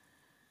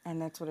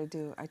 And that's what I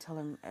do. I tell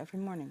them every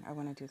morning I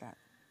want to do that.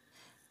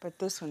 But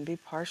this one, be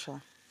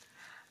partial.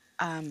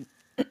 I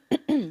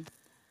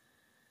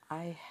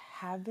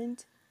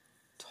haven't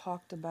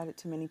talked about it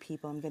to many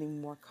people. I'm getting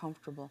more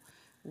comfortable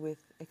with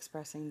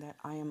expressing that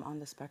I am on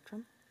the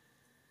spectrum.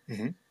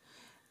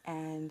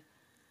 And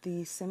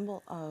the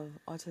symbol of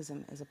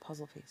autism is a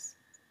puzzle piece.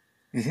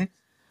 And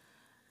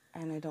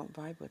I don't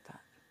vibe with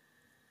that.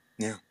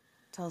 Yeah.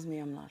 It tells me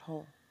I'm not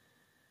whole.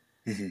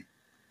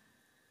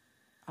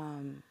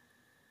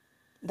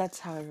 That's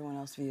how everyone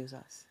else views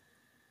us.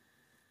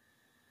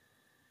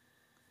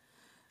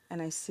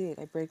 And I see it.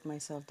 I break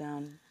myself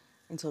down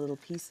into little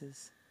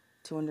pieces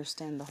to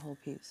understand the whole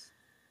piece.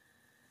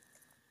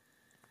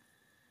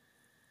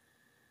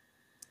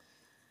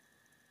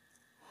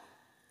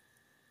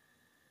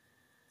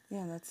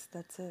 Yeah, that's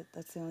it.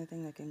 That's the only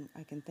thing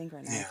I can think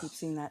right now. Yeah. I keep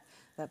seeing that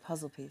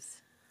puzzle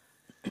piece.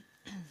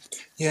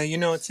 Yeah,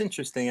 it's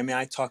interesting. I mean,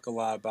 I talk a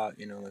lot about,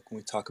 like when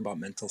we talk about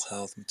mental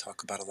health, we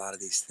talk about a lot of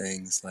these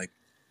things, like,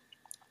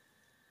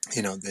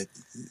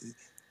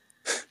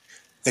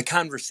 the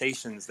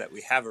conversations that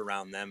we have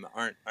around them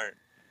are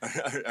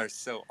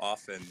so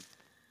often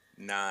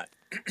not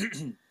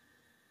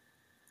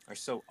are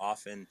so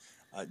often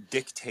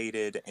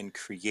dictated and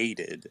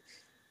created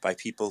by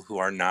people who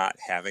are not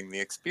having the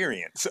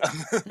experience.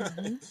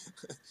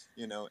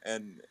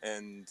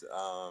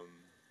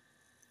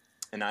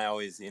 And I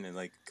always,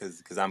 like,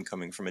 because I'm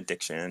coming from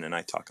addiction, and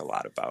I talk a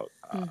lot about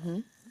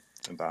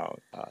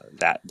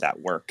that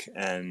work,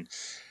 and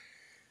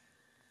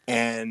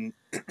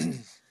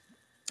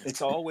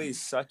it's always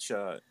such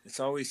a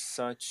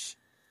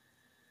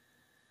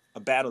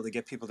battle to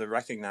get people to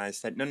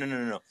recognize that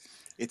no,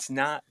 it's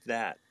not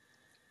that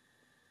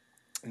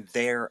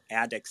they're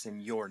addicts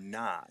and you're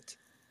not.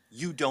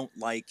 You don't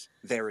like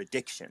their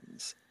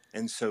addictions,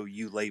 and so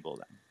you label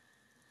them,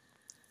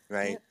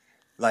 right? Yep.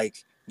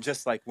 Like,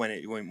 just like when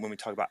we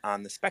talk about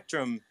on the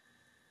spectrum,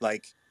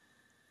 like,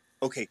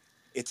 okay,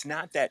 it's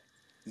not that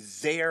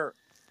they're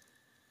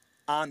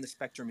on the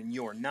spectrum and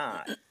you're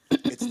not.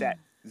 It's that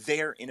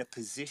they're in a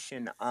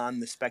position on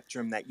the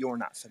spectrum that you're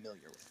not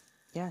familiar with.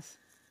 Yes.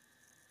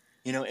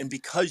 And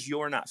because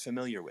you're not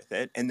familiar with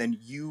it, and then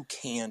you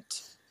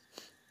can't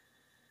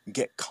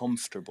get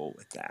comfortable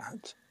with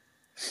that,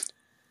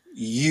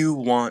 you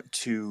want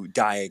to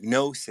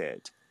diagnose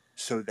it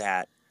so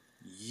that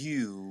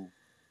you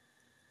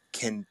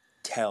can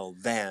tell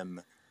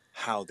them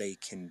how they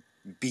can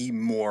be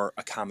more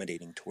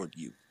accommodating toward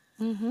you.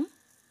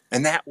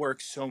 And that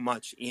works so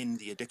much in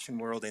the addiction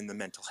world, in the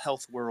mental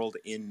health world,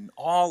 in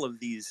all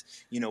of these,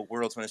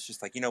 worlds, when it's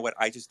just like, what,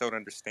 I just don't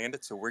understand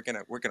it, so we're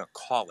gonna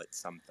call it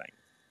something.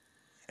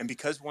 And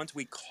because once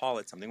we call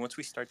it something, once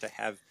we start to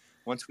have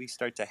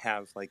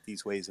like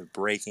these ways of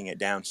breaking it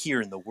down here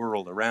in the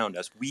world around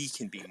us, we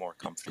can be more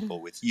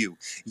comfortable with you.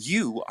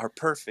 You are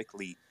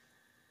perfectly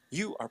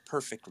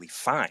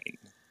fine.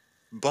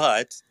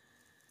 But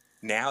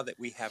now that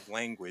we have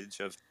language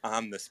of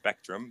on the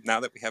spectrum, now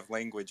that we have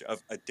language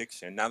of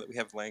addiction, now that we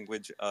have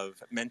language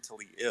of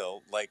mentally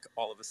ill, like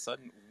all of a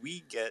sudden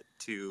we get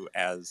to,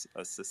 as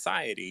a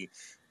society,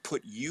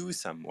 put you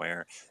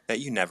somewhere that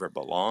you never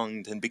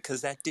belonged, and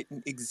because that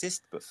didn't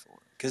exist before.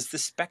 Because the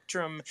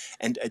spectrum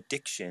and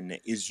addiction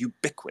is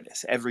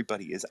ubiquitous.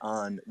 Everybody is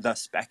on the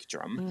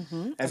spectrum.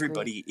 Agreed.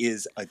 Everybody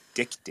is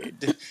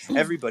addicted.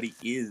 Everybody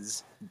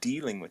is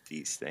dealing with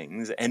these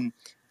things, and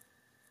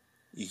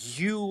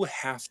you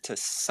have to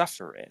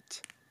suffer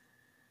it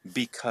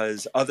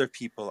because other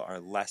people are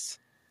less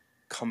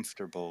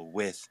comfortable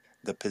with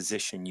the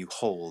position you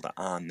hold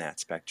on that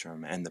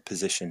spectrum and the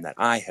position that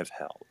I have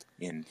held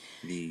in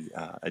the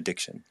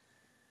addiction.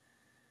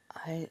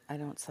 I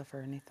don't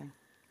suffer anything.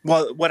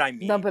 Well, what I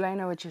mean. No, but I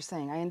know what you're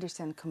saying. I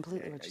understand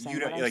completely what you're saying.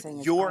 You don't, What I'm like, saying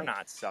is you're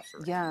not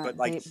suffering. yeah, but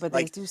like,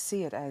 they do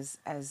see it as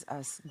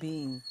us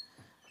being.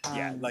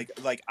 Yeah,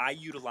 like I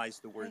utilize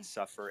the word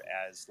suffer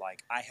as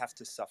like I have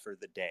to suffer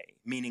the day,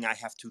 meaning I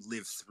have to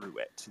live through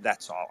it.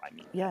 That's all I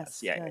mean.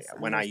 Yes, Yeah.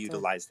 When I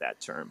utilize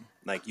that term,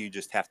 like you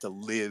just have to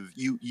live.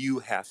 You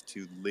have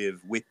to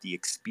live with the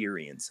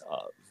experience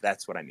of.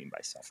 That's what I mean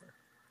by suffer.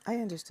 I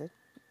understood.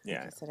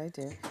 Yeah. Like I said, I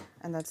do,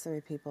 and that's the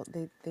way people.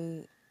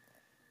 They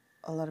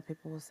a lot of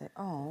people will say,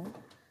 "Oh,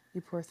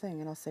 you poor thing,"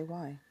 and I'll say,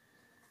 "Why?"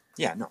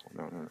 Yeah, no.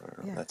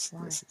 Yeah,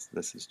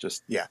 This is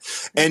just, yeah.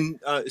 And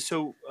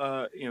so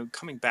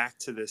coming back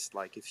to this,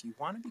 like, if you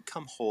want to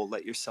become whole,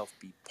 let yourself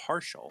be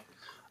partial.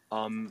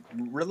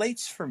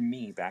 Relates for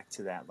me back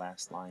to that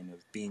last line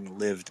of being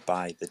lived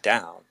by the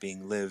Tao,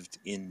 being lived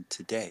in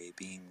today,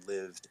 being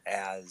lived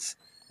as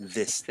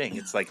this thing.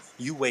 It's like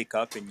you wake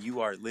up and you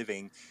are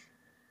living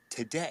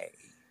today.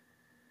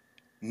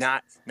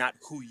 Not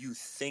who you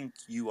think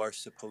you are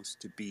supposed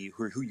to be,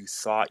 or who you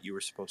thought you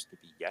were supposed to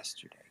be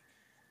yesterday.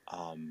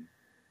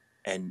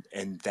 And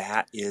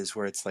that is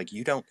where it's like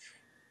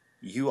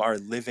you are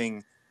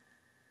living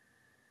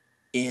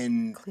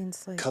in clean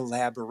slate,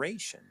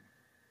 collaboration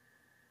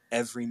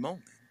every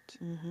moment.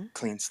 Mm-hmm.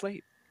 Clean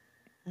slate.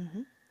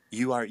 Mm-hmm.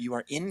 You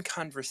are in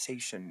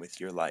conversation with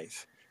your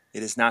life.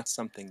 It is not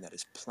something that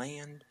is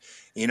planned,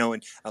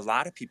 and a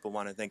lot of people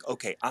want to think,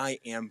 okay, I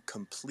am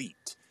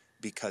complete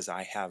because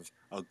I have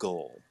a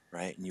goal,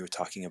 right? And you were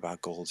talking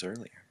about goals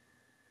earlier.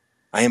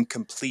 I am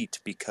complete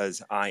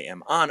because I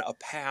am on a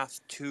path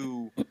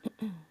to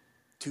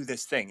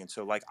this thing. And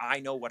so, like,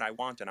 I know what I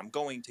want and I'm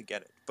going to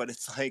get it. But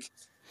it's like,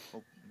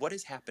 well, what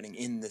is happening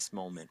in this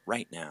moment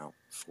right now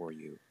for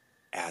you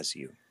as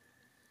you?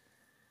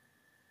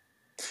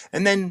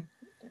 And then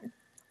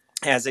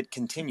as it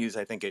continues,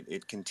 I think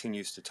it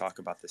continues to talk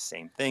about the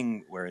same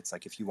thing, where it's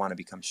like, if you want to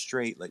become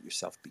straight, let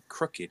yourself be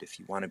crooked. If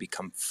you want to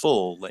become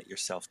full, let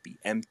yourself be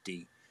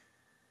empty.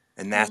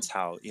 And that's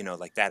how,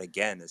 like, that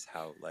again is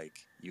how,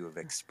 like, you have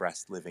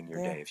expressed living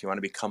your day. If you want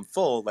to become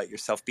full, let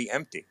yourself be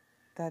empty.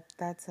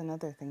 That's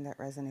another thing that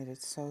resonated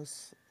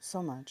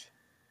so much.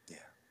 Yeah.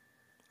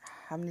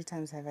 How many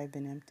times have I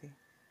been empty,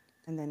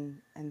 and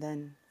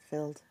then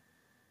filled?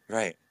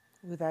 Right.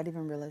 Without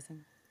even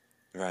realizing.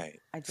 Right.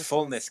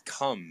 Fullness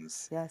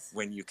comes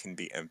when you can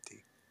be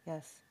empty.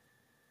 Yes.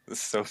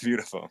 It's so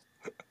beautiful.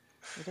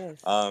 It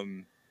is.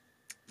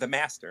 The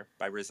master,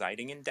 by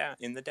residing in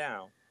the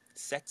Tao,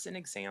 sets an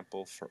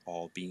example for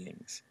all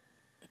beings.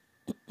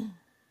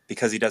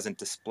 Because he doesn't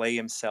display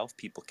himself,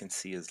 people can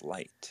see his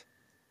light.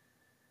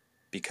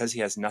 Because he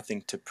has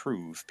nothing to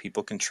prove,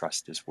 people can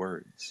trust his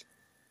words.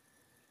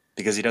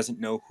 Because he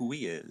doesn't know who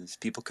he is,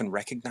 people can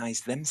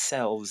recognize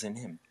themselves in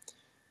him.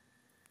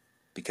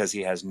 Because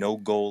he has no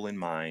goal in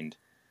mind,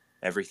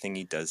 everything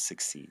he does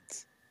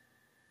succeeds.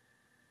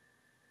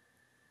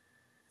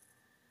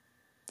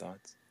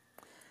 Thoughts?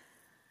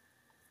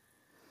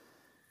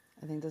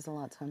 I think there's a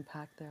lot to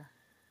unpack there.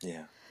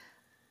 Yeah.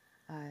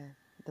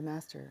 The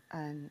master,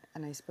 and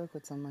I spoke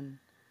with someone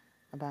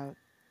about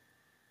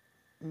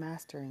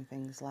mastering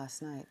things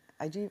last night.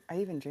 I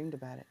even dreamed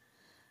about it.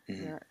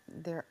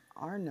 Mm-hmm. There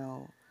are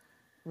no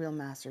real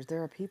masters.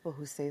 There are people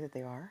who say that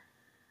they are,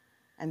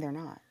 and they're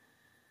not.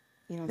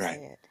 You don't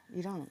say it.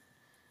 You don't.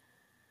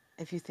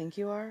 If you think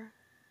you are,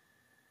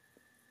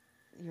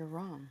 you're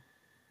wrong.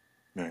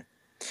 Right.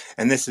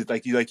 And this is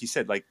like you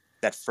said, like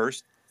that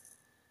first,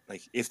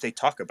 like, if they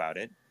talk about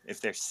it,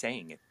 if they're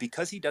saying it,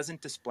 because he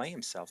doesn't display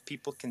himself,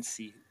 people can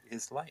see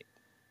his light.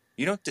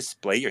 You don't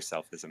display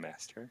yourself as a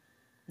master,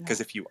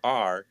 because if you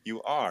are,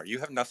 you are. You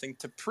have nothing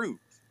to prove.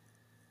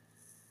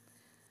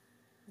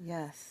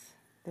 Yes.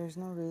 There's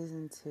no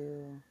reason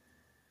to.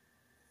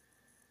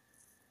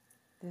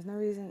 There's no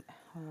reason.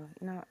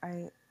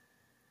 I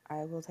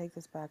will take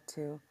this back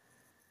to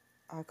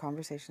a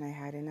conversation I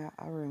had in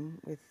a room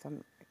with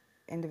some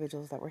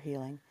individuals that were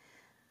healing,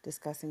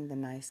 discussing the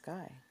nice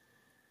guy.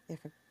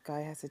 If a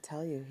guy has to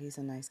tell you he's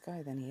a nice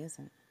guy, then he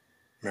isn't.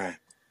 Right.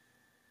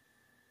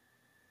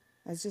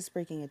 It's just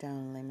breaking it down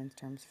in layman's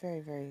terms. Very,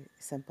 very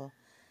simple.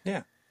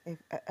 Yeah. If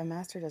a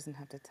master doesn't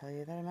have to tell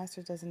you that, a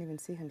master doesn't even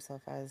see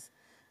himself as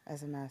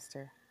a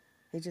master.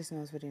 He just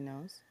knows what he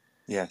knows.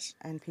 Yes.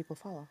 And people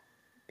follow.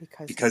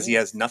 Because he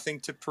has nothing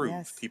to prove.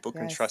 Yes. People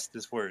can trust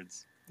his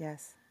words.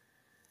 Yes.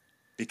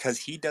 Because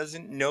he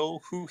doesn't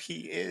know who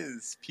he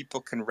is. People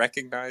can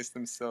recognize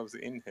themselves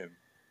in him.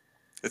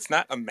 It's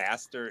not a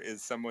master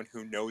is someone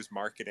who knows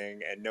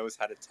marketing and knows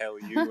how to tell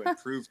you and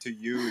prove to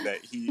you that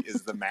he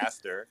is the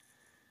master.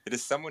 It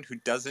is someone who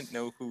doesn't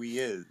know who he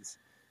is.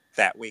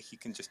 That way he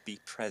can just be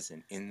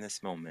present in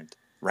this moment,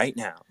 right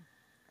now.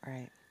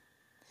 Right.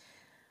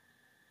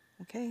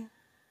 Okay.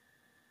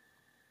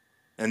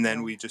 And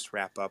then we just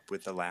wrap up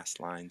with the last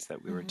lines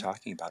that we were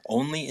talking about.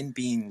 Only in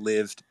being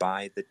lived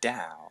by the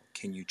Tao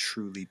can you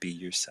truly be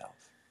yourself.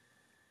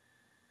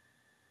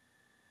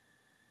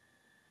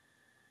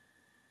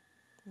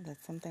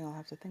 That's something I'll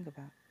have to think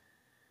about.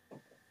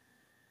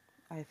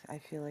 I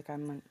feel like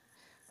I'm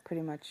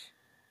pretty much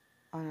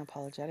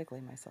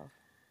unapologetically myself.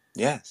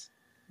 Yes.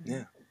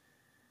 Yeah.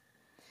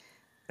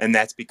 And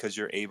that's because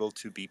you're able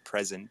to be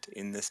present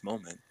in this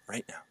moment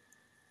right now.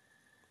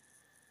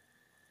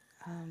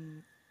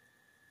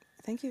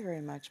 Thank you very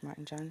much,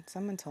 Martin John.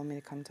 Someone told me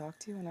to come talk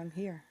to you, and I'm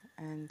here.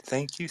 And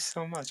thank you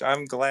so much.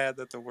 I'm glad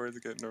that the word's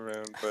getting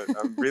around, but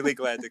I'm really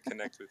glad to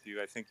connect with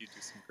you. I think you do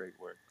some great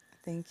work.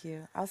 Thank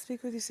you. I'll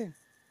speak with you soon.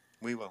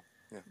 We will.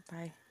 Yeah.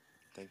 Bye.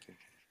 Thank you.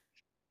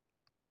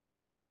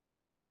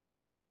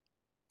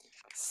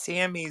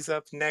 Sammy's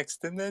up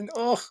next, and then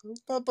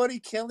my buddy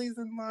Kelly's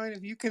in line.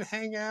 If you can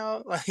hang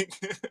out, like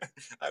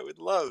I would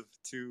love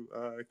to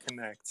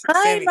connect.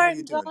 Hi, Sammy, how you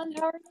Martin doing?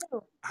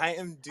 John. How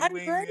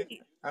are you?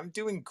 I'm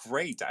doing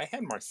great. I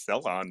had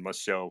Marcella on my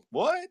show.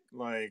 What?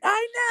 Like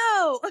I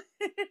know.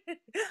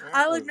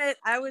 I'll was... admit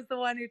I was the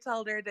one who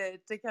told her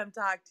to come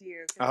talk to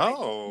you because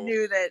I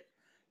knew that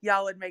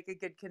y'all would make a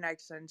good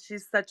connection.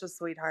 She's such a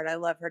sweetheart. I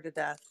love her to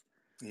death.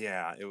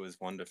 Yeah, it was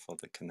wonderful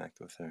to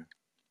connect with her.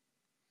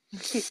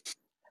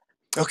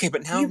 Okay,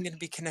 but now I'm going to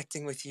be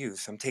connecting with you.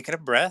 So I'm taking a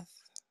breath.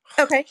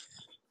 Okay.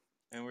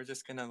 And we're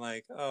just going to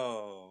like,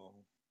 oh,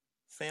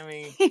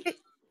 Sammy,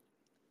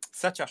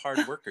 such a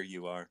hard worker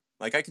you are.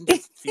 Like I can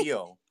just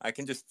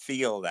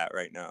feel that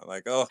right now.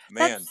 Like, oh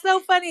man. That's so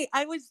funny.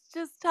 I was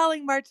just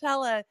telling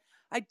Marcella,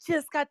 I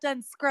just got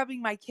done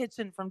scrubbing my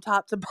kitchen from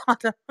top to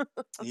bottom.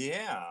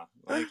 Yeah.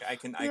 Like I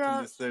can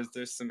just,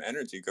 there's some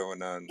energy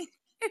going on.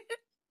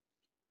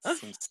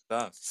 Some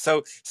stuff.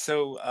 So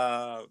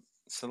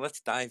let's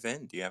dive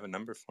in. Do you have a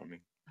number for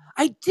me?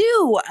 I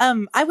do.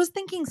 I was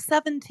thinking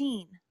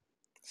 17.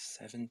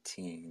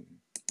 17.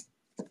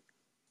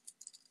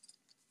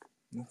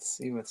 Let's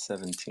see what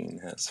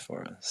 17 has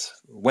for us.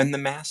 When the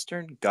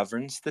master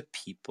governs, the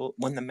people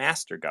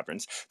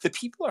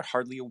are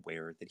hardly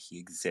aware that he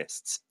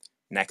exists.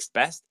 Next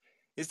best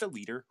is the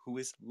leader who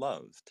is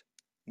loved.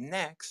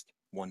 Next,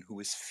 one who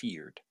is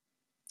feared.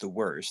 The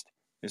worst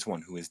is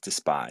one who is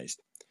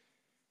despised.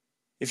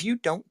 If you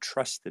don't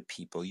trust the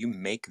people, you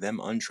make them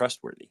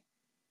untrustworthy.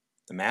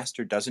 The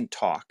master doesn't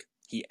talk,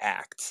 he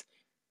acts.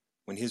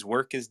 When his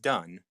work is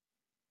done,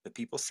 the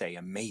people say,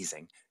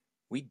 amazing,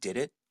 we did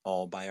it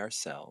all by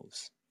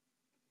ourselves.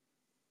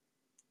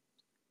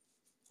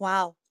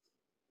 Wow.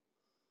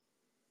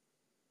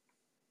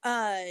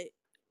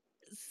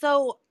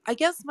 So I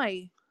guess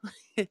my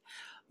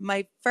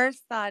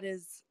first thought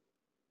is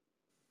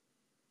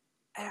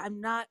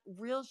I'm not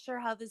real sure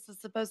how this is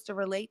supposed to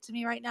relate to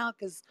me right now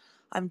because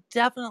I'm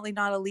definitely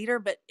not a leader,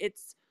 but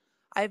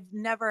I've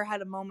never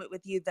had a moment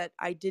with you that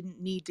I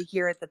didn't need to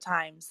hear at the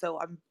time. So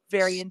I'm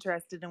very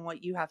interested in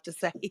what you have to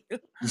say.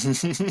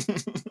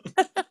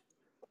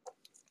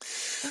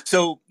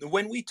 So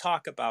when we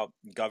talk about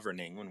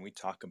governing, when we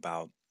talk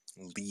about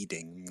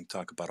leading, we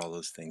talk about all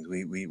those things,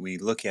 we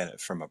look at it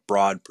from a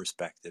broad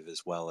perspective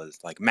as well as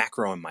like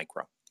macro and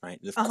micro, right?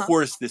 Of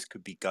course, this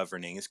could be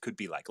governing. This could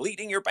be like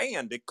leading your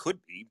band. It could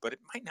be, but it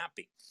might not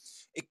be.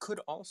 It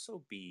could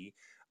also be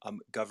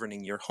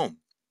governing your home.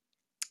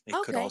 It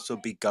could also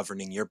be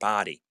governing your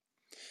body.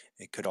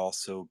 It could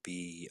also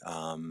be,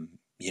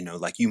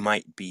 like you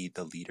might be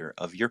the leader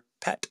of your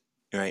pet,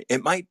 right?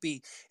 It might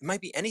be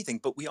anything,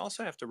 but we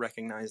also have to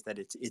recognize that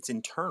it's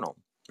internal,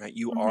 right?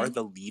 You are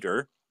the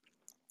leader.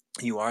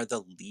 You are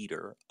the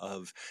leader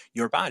of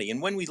your body.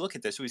 And when we look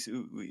at this,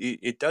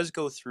 it does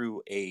go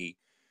through a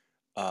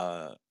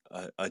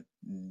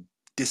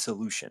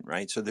dissolution,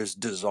 right? So there's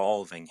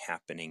dissolving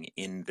happening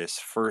in these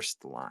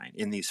first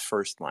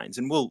lines,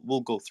 and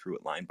we'll go through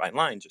it line by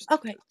line, just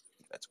because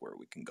that's where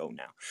we can go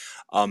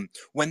now.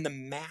 When the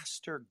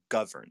master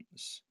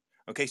governs,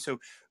 okay, so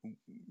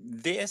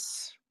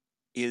this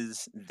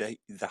is the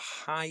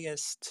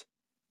highest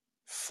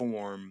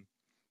form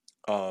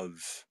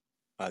of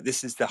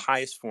this is the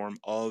highest form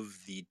of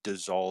the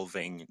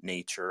dissolving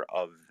nature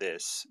of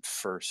this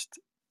first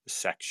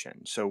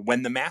section. So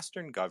when the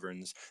master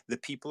governs, the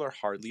people are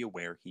hardly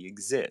aware he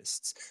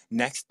exists.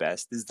 Next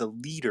best is the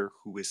leader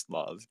who is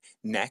loved.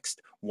 Next,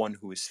 one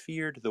who is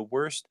feared. The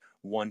worst,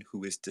 one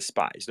who is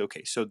despised.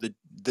 Okay, so the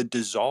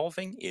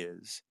dissolving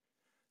is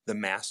the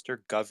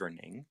master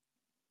governing,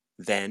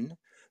 then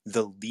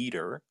the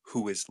leader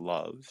who is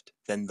loved,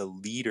 then the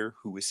leader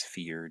who is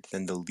feared,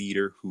 then the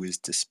leader who is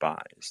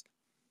despised.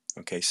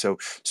 Okay, so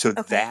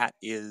that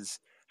is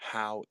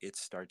how it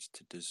starts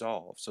to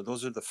dissolve. So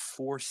those are the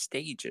 4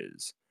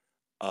 stages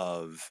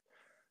of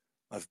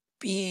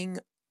being.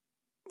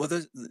 Well,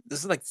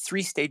 there's like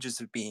 3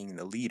 stages of being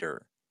the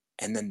leader,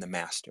 and then the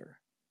master.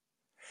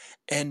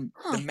 And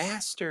the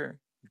master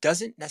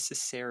doesn't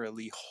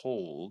necessarily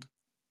hold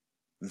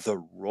the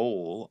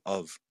role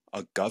of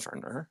a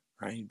governor,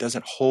 right? He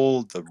doesn't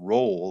hold the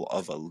role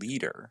of a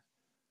leader,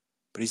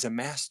 but he's a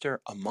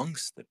master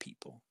amongst the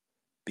people.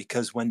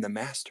 Because when the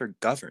master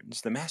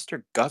governs,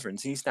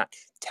 he's not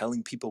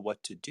telling people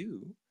what to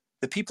do.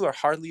 The people are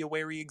hardly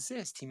aware he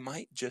exists. He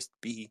might just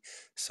be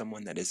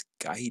someone that is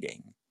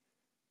guiding,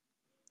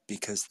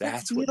 because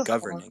that's what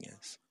governing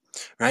is,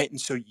 right? And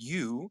so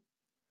you,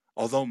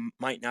 although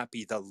might not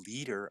be the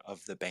leader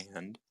of the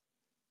band,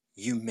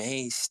 you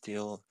may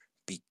still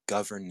be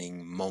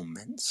governing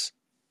moments.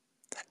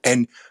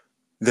 And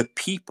the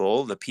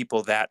people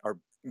that are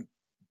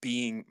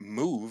being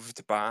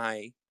moved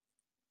by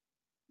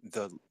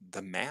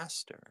the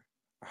master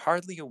are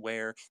hardly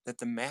aware that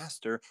the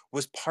master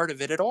was part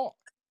of it at all.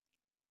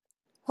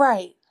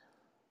 Right.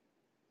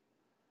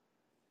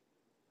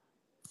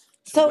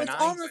 So when it's I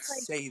almost like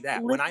say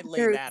that, when I living lay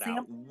through that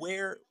out,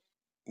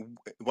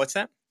 what's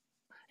that?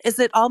 Is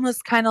it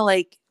almost kind of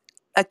like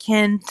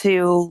akin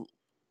to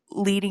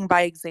leading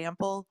by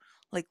example,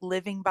 like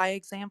living by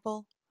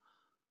example?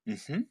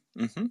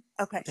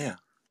 Okay.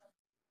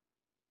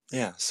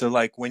 Yeah. So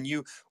like when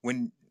you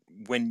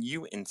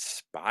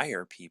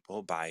inspire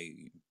people by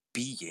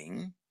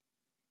being,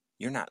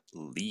 you're not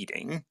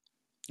leading,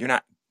 you're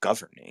not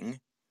governing,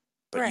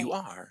 but you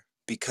Right. are,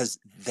 because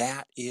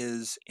that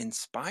is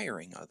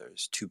inspiring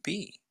others to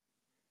be.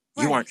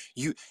 You Right.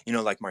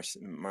 aren't, like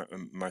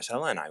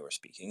Marcella and I were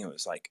speaking, it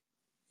was like,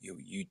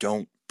 you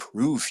don't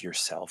prove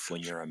yourself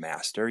when you're a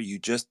master, you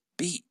just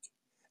be.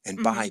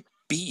 And by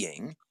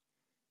being,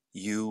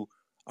 you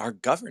are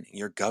governing.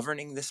 You're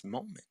governing this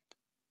moment.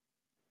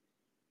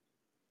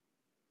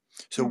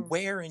 So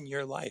where in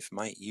your life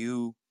might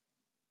you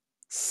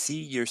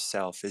see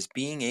yourself as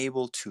being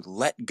able to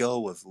let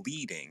go of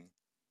leading,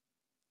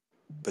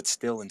 but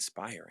still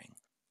inspiring?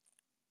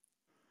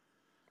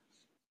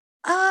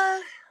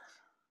 I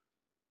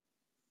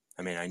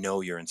mean, I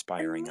know you're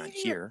inspiring on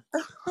here.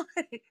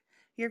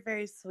 You're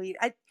very sweet.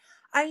 I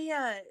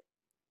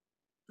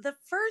the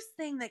first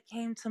thing that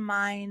came to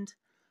mind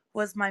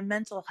was my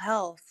mental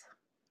health,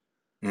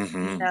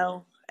 Mm-hmm.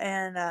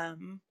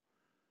 and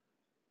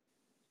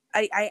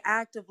I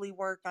actively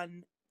work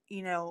on,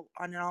 on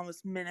an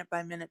almost minute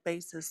by minute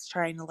basis,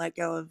 trying to let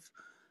go of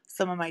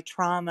some of my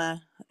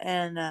trauma.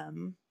 And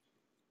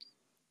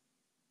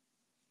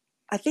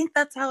I think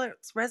that's how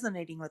it's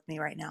resonating with me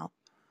right now.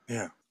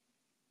 Yeah.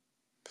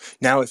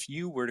 Now, if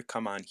you were to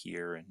come on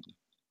here and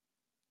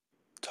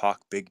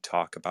talk big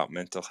talk about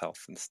mental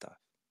health and stuff,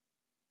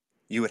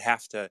 you would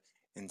have to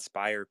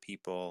inspire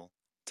people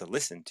to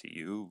listen to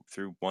you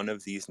through one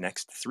of these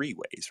next three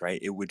ways, right?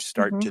 It would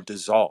start to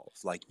dissolve,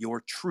 like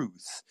your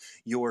truth,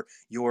 your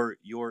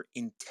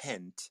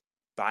intent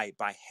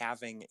by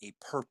having a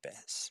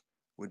purpose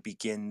would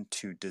begin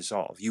to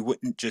dissolve. You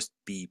wouldn't just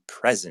be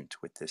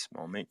present with this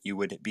moment. You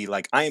would be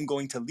like, I am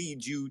going to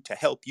lead you, to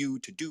help you,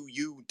 to do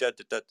you, da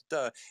da da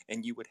da,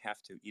 and you would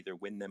have to either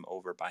win them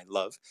over by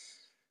love,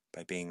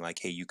 by being like,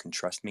 hey, you can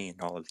trust me,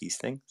 and all of these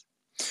things.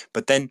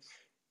 But then,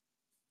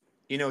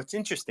 it's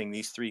interesting,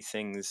 these three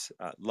things,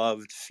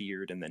 loved,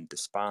 feared, and then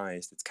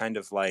despised. It's kind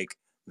of like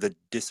the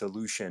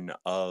dissolution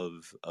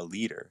of a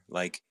leader.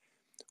 Like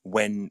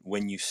when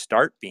you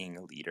start being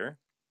a leader,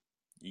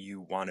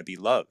 you want to be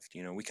loved.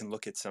 We can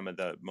look at some of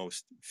the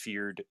most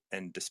feared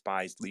and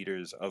despised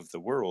leaders of the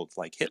world,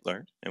 like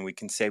Hitler, and we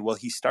can say, well,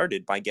 he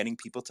started by getting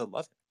people to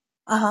love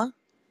him.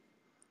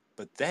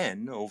 But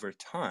then over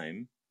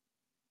time,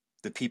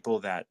 the people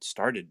that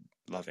started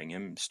loving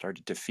him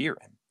started to fear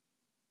him.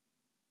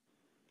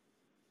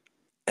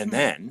 And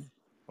then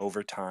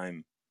over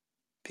time,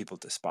 people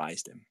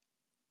despised him.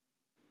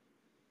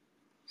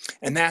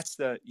 And that's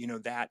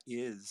that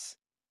is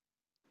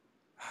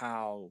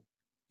how,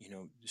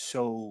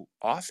 so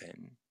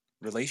often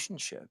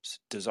relationships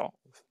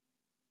dissolve,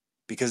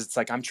 because it's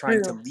like, I'm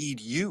trying to lead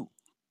you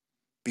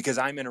because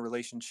I'm in a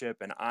relationship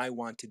and I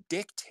want to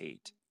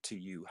dictate to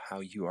you how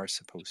you are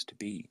supposed to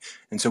be.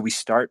 And so we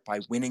start by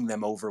winning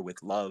them over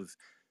with love.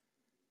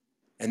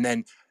 And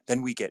then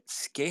we get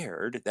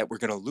scared that we're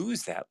going to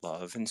lose that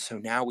love. And so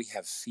now we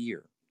have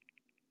fear.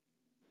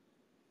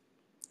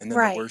 And then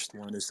the worst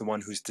one is the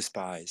one who's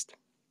despised.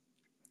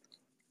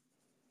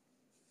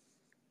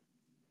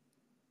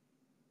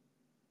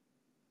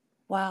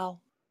 Wow.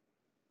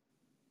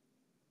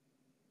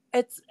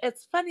 It's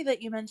funny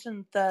that you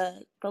mentioned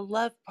the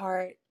love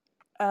part,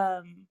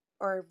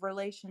 or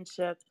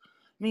relationship.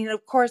 I mean,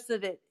 of course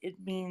it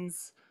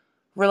means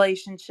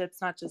relationships,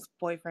 not just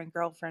boyfriend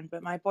girlfriend,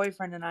 but my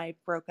boyfriend and I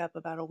broke up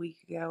about a week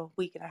and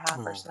a half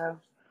or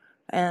so.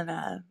 And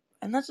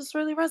that just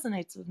really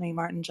resonates with me,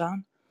 Martin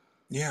John.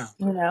 Yeah.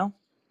 The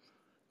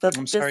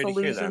I'm sorry to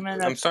hear that.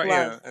 disillusionment I'm of sorry.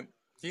 love.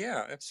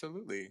 Yeah,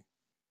 absolutely.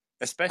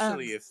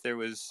 Especially if there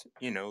was,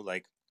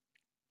 like,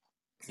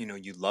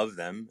 you love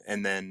them,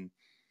 and then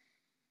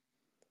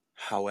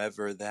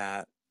however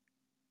that,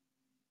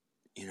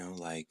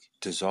 like,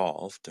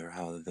 dissolved, or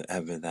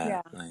however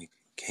that like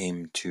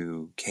came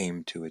to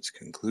its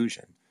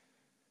conclusion.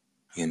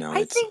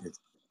 I think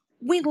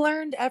we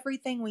learned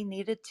everything we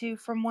needed to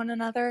from one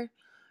another,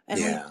 and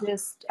we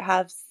just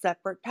have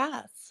separate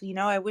paths. You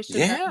know, I wish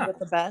him nothing but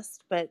the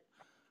best, but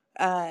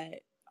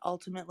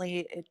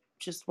ultimately it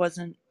just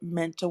wasn't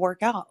meant to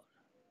work out.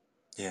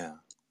 Yeah.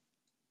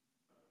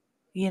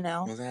 You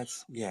know? Well,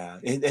 that's,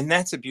 and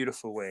that's a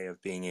beautiful way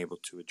of being able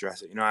to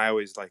address it. You know, I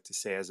always like to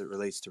say, as it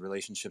relates to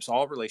relationships,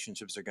 all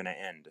relationships are going to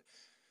end.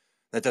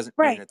 That doesn't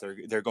mean that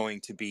they're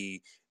going to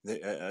be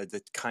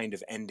the kind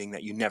of ending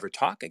that you never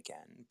talk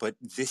again, but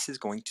this is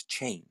going to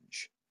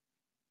change.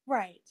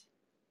 Right.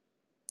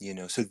 You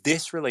know, so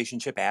this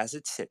relationship as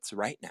it sits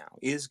right now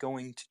is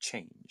going to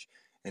change.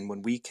 And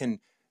when we can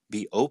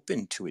be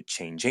open to it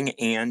changing,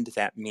 and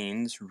that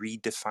means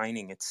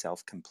redefining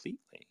itself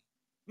completely,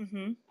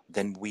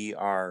 then we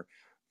are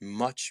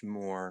much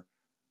more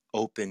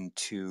open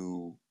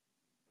to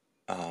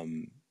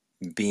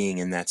being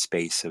in that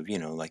space of, you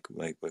know, like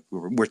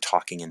we're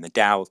talking in the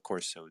Tao, of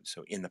course,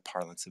 so in the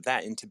parlance of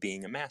that, into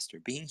being a master,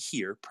 being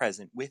here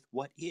present with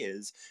what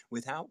is,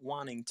 without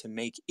wanting to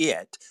make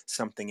it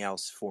something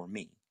else for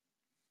me.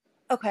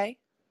 Okay.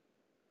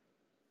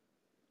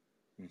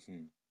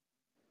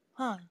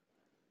 Huh.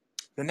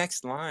 The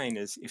next line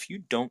is, if you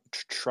don't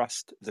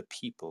trust the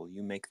people,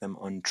 you make them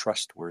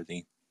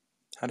untrustworthy.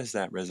 How does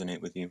that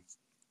resonate with you?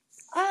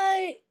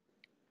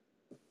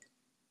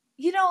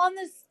 You know, on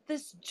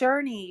this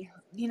journey,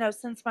 you know,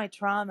 since my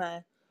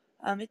trauma,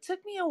 it took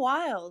me a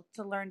while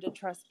to learn to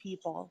trust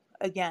people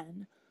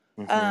again.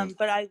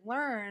 But I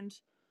learned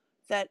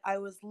that I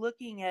was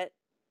looking at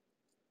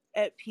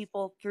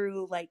people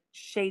through like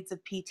shades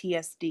of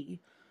PTSD,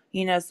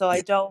 you know, so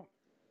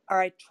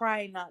I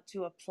try not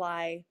to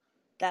apply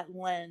that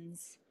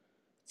lens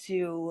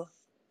to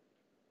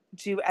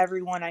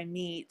everyone I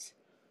meet.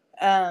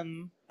 I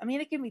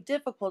mean, it can be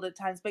difficult at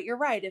times, but you're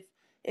right.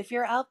 If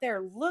you're out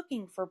there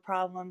looking for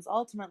problems,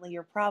 ultimately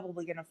you're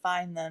probably going to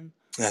find them.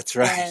 That's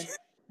right.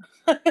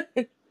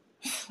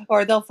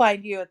 Or they'll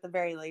find you at the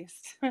very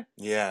least.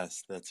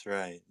 Yes, that's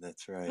right.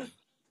 That's right.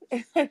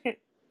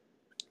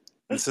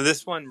 And so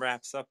this one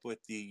wraps up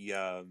with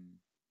the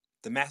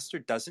master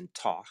doesn't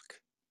talk,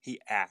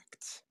 he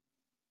acts.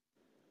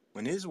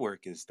 When his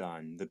work is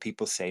done, the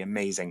people say,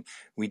 amazing,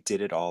 we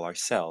did it all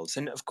ourselves.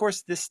 And of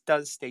course, this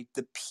does state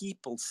the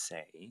people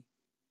say,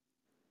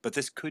 but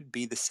this could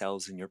be the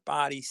cells in your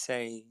body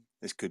say,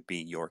 this could be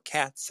your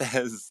cat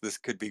says, this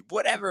could be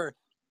whatever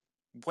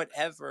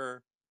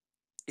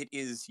it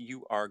is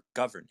you are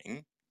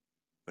governing,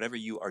 whatever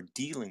you are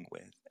dealing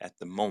with at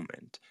the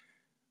moment.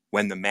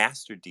 When the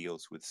master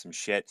deals with some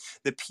shit,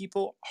 the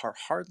people are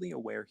hardly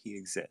aware he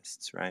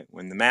exists, right?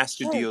 When the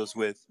master deals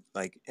with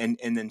and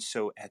then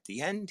so at the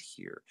end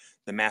here,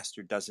 the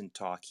master doesn't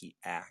talk, he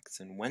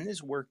acts. And when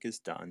his work is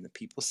done, the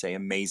people say,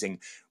 amazing,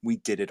 we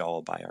did it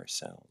all by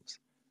ourselves,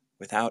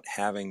 without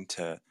having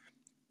to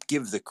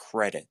give the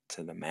credit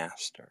to the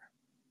master.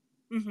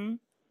 You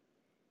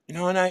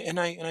know, and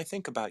I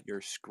think about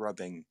your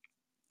scrubbing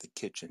the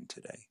kitchen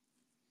today.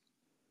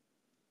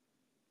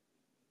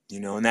 You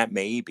know, and that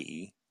may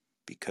be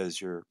because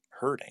you're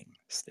hurting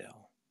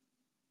still.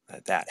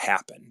 That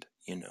happened,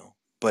 you know.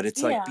 But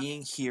it's like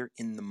being here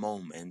in the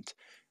moment.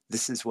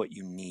 This is what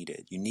you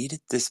needed. You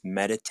needed this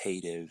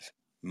meditative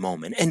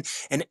moment.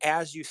 And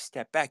as you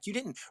step back, you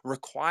didn't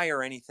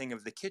require anything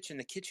of the kitchen.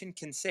 The kitchen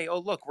can say, oh,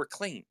 look, we're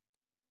clean.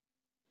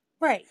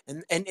 Right.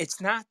 And it's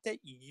not that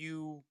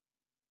you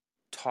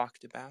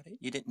talked about it.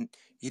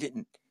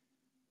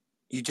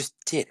 You just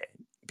did it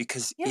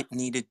because it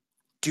needed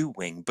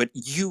doing, but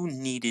you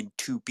needed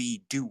to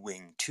be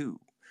doing too.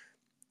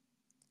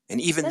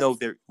 And even though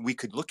we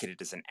could look at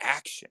it as an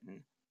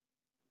action,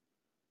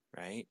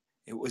 right?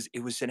 It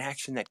was an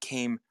action that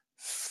came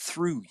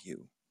through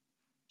you.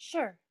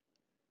 Sure.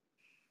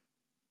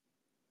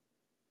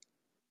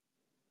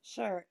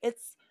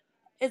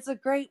 It's a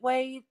great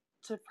way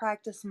to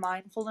practice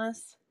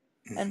mindfulness,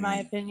 in my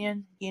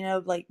opinion, you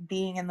know, like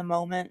being in the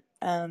moment.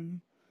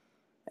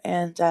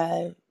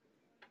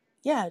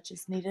 It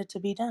just needed to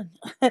be done.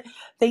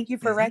 Thank you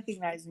for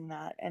recognizing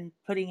that and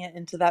putting it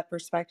into that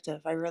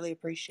perspective. I really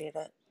appreciate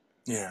it.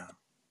 Yeah.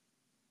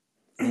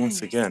 And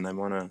once again, I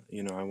want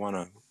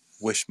to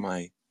wish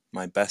my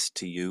best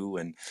to you,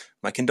 and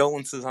my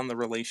condolences on the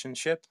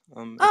relationship.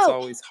 It's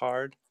always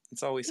hard.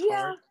 It's always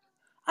hard.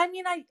 I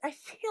mean, I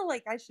feel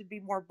like I should be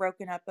more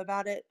broken up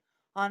about it,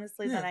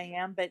 honestly, than I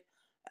am. But,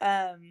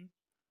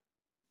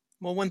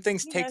 well, when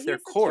things take their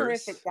he's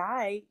course, a terrific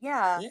guy.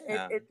 Yeah.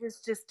 It was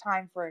just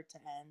time for it to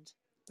end.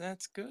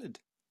 That's good.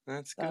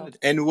 That's good.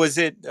 And was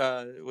it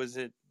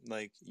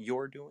like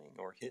your doing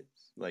or his?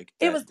 Like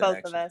it was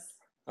both of us.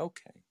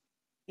 Okay.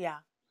 Yeah.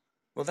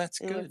 Well, that's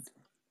good.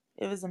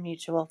 It was a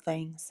mutual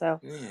thing. So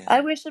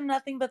I wish him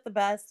nothing but the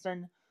best,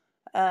 and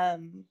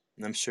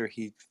I'm sure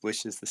he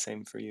wishes the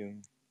same for you.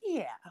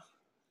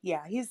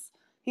 Yeah,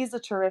 he's a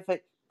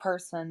terrific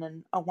person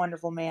and a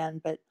wonderful man,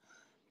 but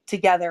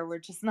together we're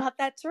just not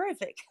that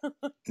terrific.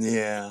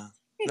 Yeah.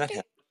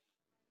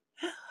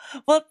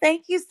 Well,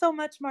 thank you so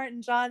much,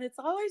 Martin John. It's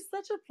always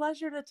such a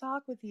pleasure to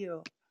talk with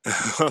you.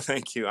 Well,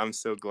 thank you. I'm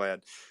so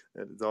glad.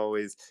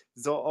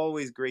 It's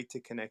always great to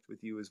connect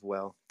with you as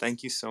well.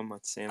 Thank you so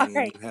much, All Sammy,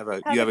 and right. you have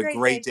a Have a great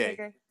great day, day.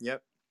 Sugar.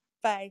 Yep.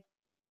 Bye.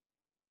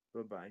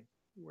 Bye-bye.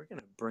 We're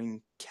gonna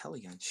bring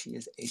Kelly on.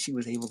 She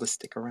was able to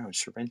stick around.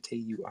 Sharente,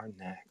 you are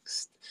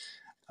next.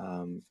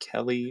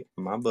 Kelly,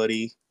 my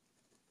buddy,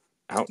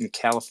 out in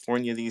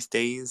California these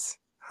days.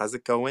 How's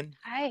it going?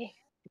 Hi.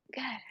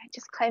 Good. I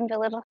just climbed a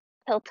little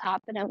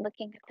hilltop and I'm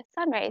looking at the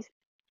sunrise.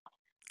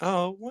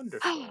 Oh,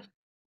 wonderful.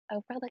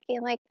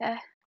 Overlooking like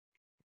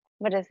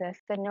what is this?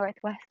 The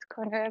northwest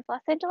corner of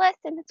Los Angeles,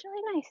 and it's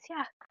really nice.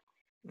 Yeah.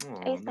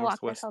 I Oh, used to walk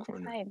this northwest all the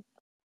corner. time.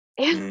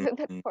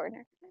 The Mhm.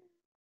 corner.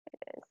 It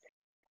is.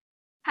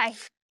 Hi.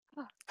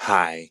 Oh,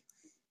 Hi.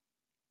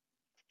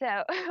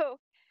 so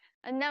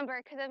a number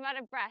because I'm out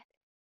of breath.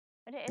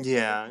 But it is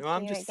good to Yeah, talk well, to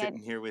I'm you just again. sitting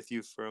here with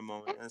you for a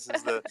moment. This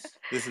is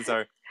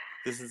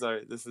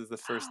the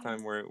first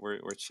time we're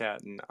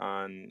chatting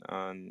on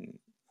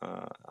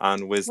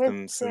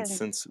wisdom since Wisdom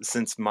since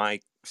since my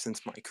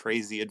since my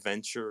crazy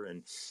adventure,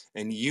 and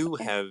you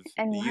have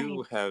and you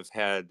mine. have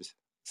had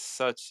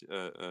such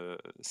a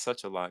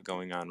lot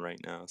going on right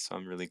now. So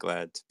I'm really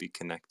glad to be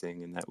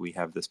connecting and that we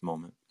have this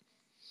moment.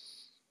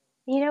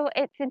 You know,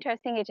 it's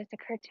interesting. It just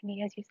occurred to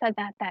me as you said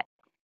that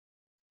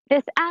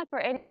this app or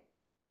any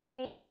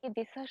of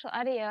these social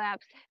audio apps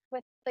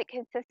with like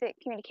consistent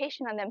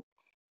communication on them,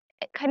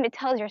 it kind of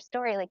tells your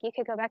story. Like you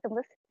could go back and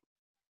listen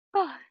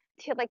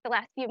to like the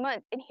last few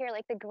months and hear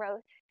like the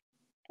growth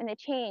and the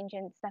change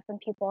and stuff in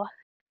people,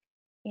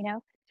 it's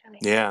really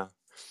Yeah.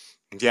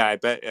 Yeah, I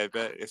bet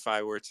if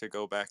I were to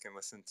go back and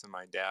listen to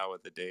my Tao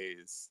of the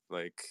days,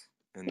 like,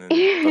 and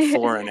then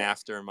before and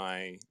after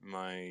my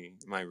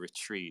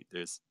retreat,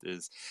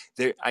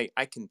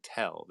 I can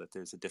tell that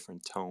there's a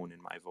different tone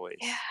in my voice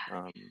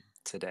yeah.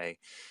 today,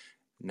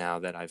 now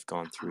that I've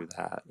gone through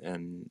that,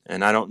 and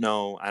I don't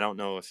know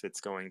if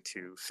it's going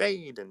to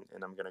fade, and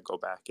I'm gonna go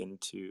back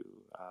into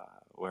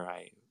where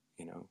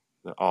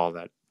all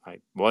that I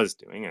was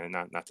doing, and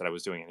not that I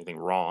was doing anything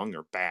wrong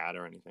or bad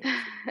or anything.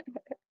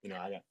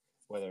 I don't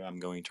whether I'm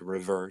going to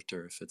revert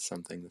or if it's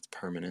something that's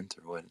permanent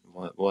or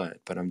what.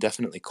 But I'm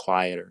definitely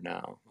quieter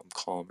now. I'm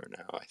calmer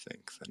now, I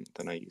think,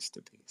 than I used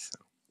to be. So.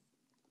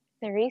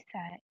 The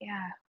reset,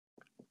 yeah.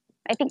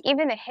 I think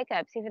even the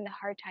hiccups, even the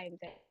hard times,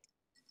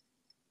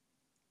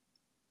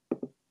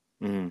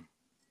 Mm.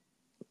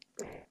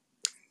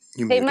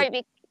 You they muted. might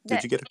be Did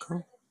the you get a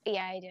call?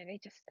 yeah, I did.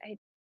 I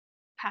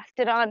passed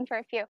it on for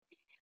a few.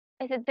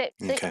 I said that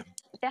Okay.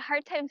 the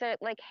hard times are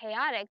like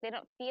chaotic. They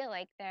don't feel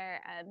like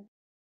they're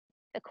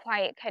the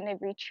quiet kind of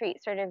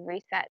retreat sort of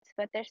resets,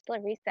 but they're still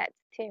resets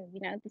too.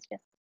 It's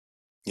just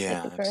like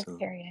Yeah, a growth absolutely.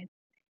 period.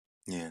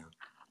 Yeah.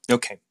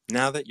 Okay.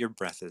 Now that your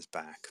breath is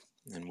back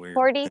and we're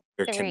 43.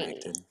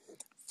 connected.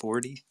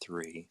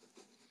 43.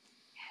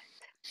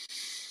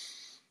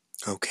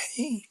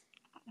 Okay.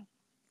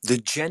 The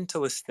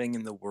gentlest thing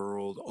in the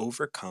world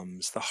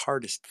overcomes the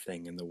hardest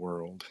thing in the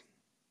world.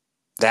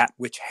 That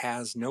which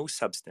has no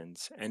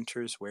substance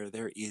enters where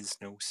there is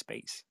no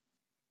space.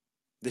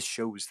 This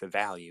shows the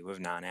value of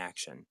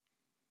non-action.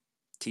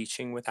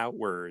 Teaching without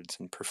words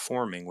and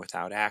performing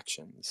without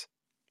actions.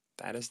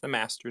 That is the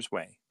master's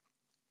way.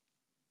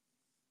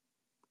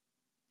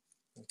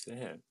 That's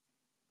it.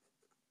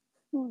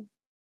 Can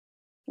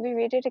we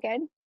read it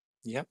again?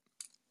 Yep.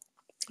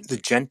 The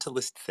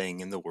gentlest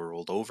thing in the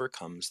world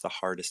overcomes the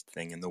hardest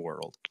thing in the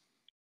world.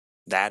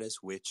 That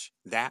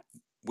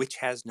which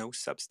has no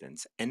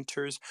substance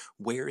enters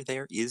where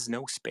there is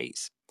no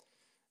space.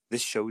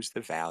 This shows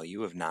the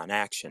value of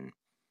non-action.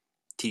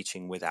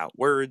 Teaching without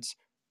words,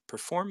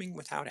 performing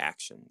without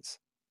actions.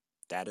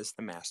 That is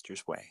the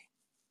master's way.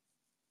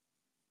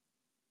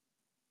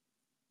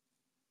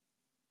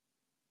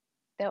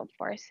 Don't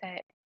force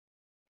it.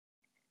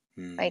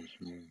 Like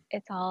Mm-hmm.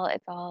 it's all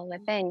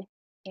within.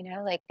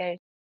 Like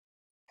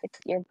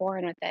you're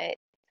born with it,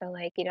 so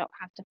like you don't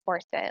have to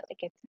force it.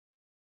 Like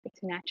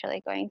it's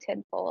naturally going to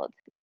unfold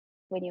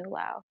when you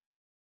allow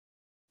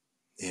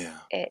Yeah.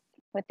 it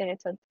within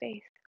its own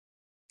space.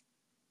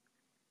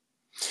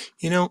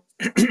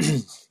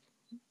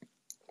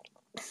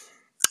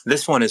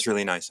 This one is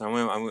really nice. I'm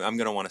going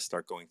to want to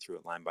start going through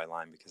it line by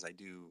line because I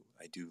do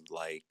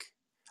like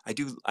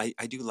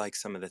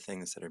some of the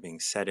things that are being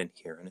said in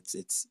here, and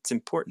it's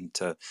important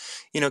to,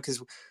 because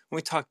when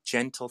we talk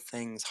gentle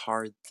things,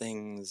 hard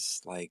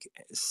things, like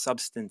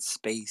substance,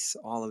 space,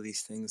 all of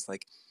these things,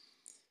 like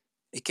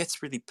it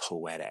gets really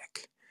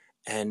poetic,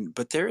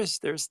 but there's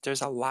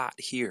a lot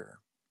here.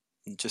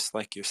 Just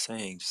like you're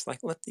saying, just like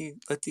let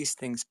these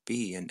things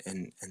be, and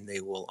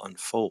they will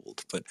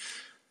unfold. But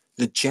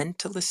the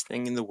gentlest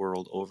thing in the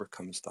world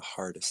overcomes the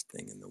hardest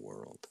thing in the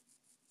world.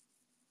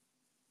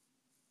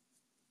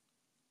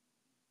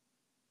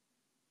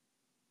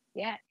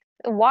 Yes,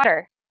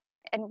 water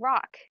and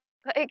rock,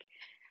 like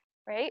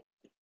right.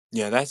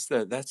 Yeah, that's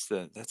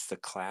the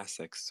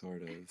classic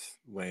sort of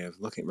way of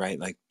looking, right?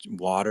 Like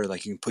water,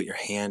 like you can put your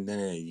hand in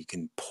it, you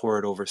can pour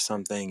it over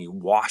something, you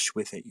wash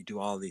with it, you do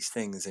all these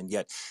things, and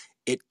yet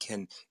it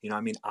can,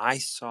 I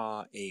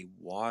saw a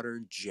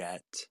water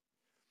jet,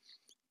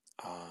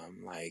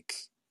 like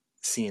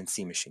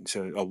CNC machine,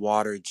 so a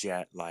water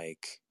jet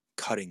like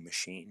cutting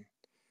machine,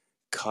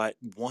 cut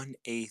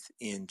 1/8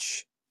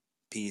 inch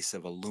piece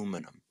of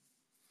aluminum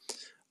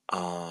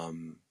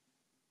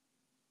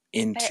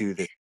But into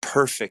the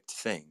perfect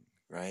thing,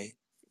 right?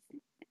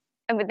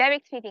 I mean, that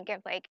makes me think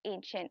of like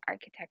ancient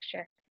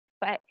architecture,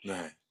 but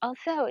Right.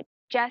 also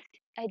just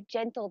a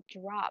gentle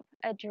drop.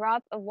 A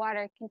drop of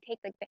water can take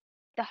like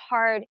the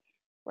hard,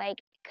 like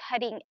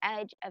cutting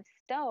edge of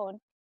stone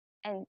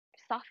and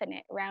soften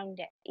it, round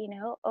it, you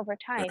know, over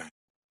time. Right.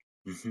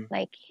 Mm-hmm.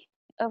 Like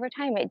over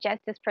time, it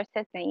just is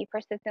persistent. You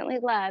persistently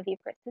love, you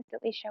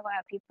persistently show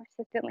up, you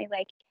persistently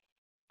like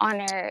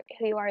honor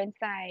who you are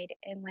inside.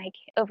 And like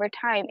over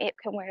time, it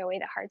can wear away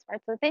the hard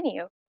parts within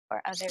you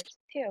or others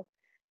too.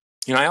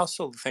 You know, I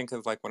also think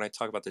of like when I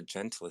talk about the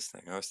gentlest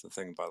thing, I also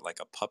think about like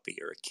a puppy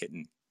or a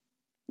kitten,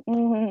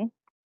 Hmm.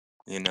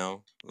 you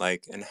know,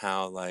 like, and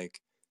how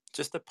like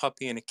just a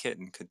puppy and a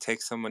kitten could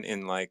take someone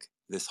in like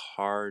this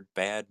hard,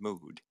 bad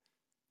mood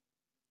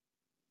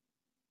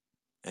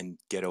and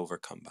get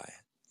overcome by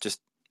it.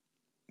 Just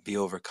be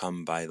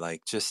overcome by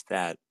like just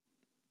that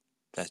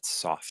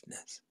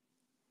softness,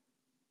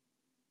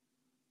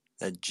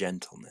 that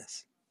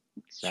gentleness,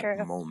 It's that true.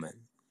 moment,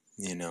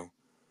 you know.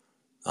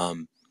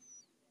 Um,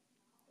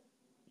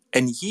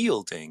 and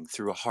yielding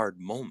through a hard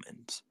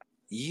moment,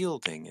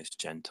 yielding is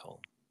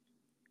gentle,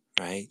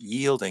 right?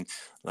 Yielding,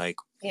 like,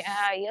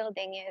 Yeah,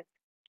 yielding is.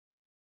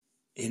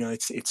 you know,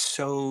 it's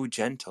so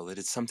gentle. It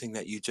is something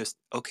that you just,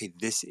 okay,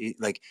 this is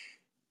like,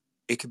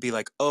 it could be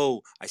like,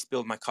 oh, I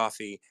spilled my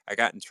coffee, I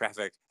got in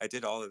traffic, I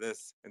did all of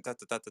this, and da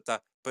da da da da.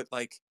 But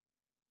like,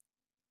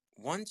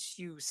 once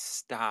you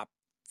stop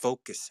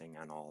focusing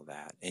on all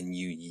that and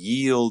you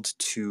yield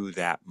to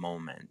that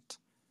moment,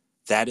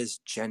 that is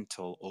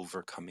gentle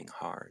overcoming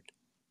hard.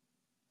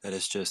 That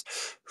is just,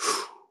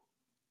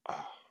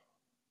 oh.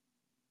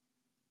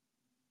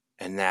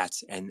 And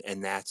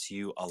that's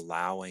you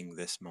allowing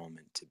this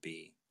moment to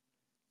be.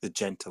 The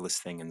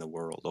gentlest thing in the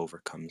world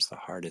overcomes the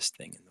hardest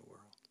thing in the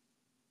world.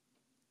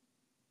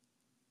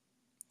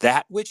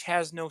 That which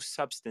has no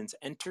substance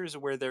enters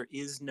where there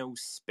is no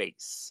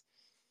space.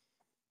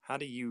 How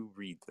do you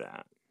read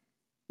that?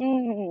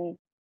 Mm.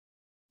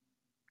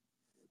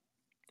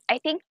 I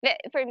think that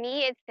for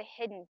me, it's the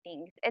hidden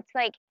things. It's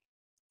like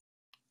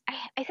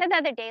I said the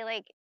other day,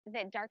 like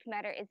that dark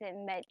matter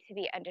isn't meant to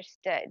be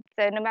understood.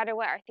 So no matter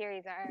what our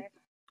theories are,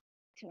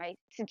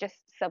 to just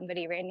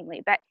somebody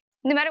randomly, but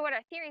no matter what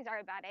our theories are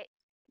about it,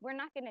 we're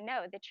not going to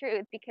know the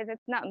truth because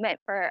it's not meant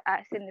for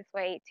us in this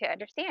way to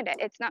understand it.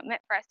 It's not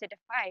meant for us to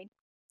define.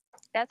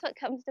 That's what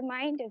comes to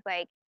mind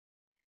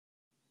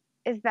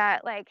is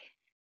that like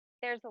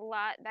there's a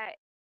lot that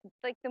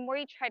like the more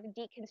you try to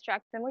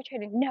deconstruct, the more you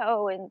try to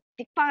know and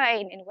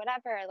define and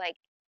whatever, like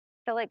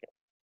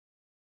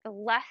the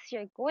less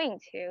you're going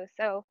to.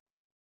 So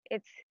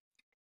it's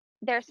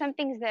there are some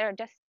things that are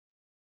just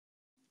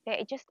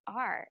they just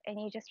are,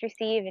 and you just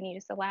receive and you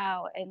just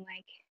allow, and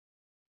like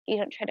you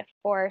don't try to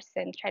force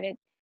and try to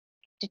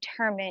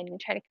determine and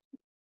try to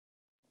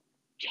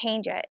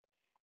change it.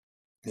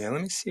 Yeah,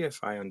 let me see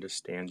if I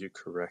understand you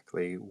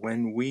correctly.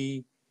 When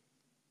we,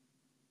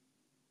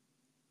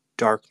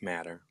 dark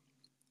matter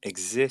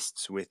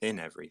exists within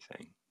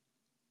everything.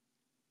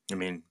 I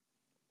mean,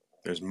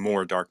 there's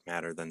more dark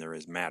matter than there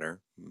is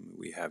matter.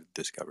 We have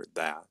discovered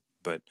that.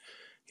 But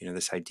you know,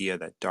 this idea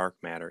that dark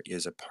matter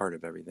is a part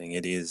of everything.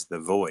 It is the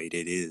void.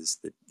 It is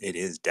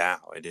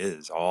Tao. It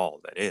is all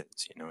that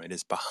is. You know, it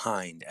is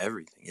behind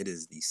everything. It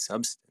is the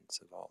substance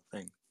of all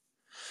things.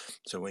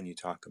 So when you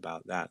talk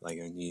about that, like,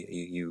 and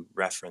you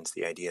reference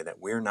the idea that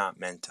we're not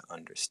meant to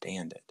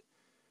understand it.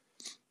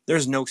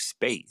 There's no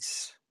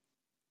space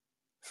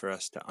for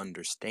us to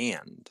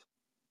understand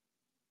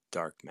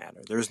dark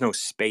matter. There's no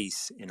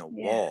space in a Yeah.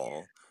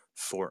 wall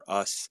for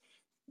us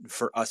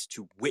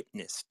to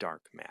witness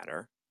dark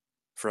matter,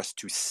 for us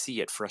to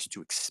see it, for us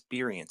to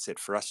experience it,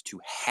 for us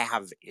to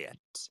have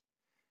it.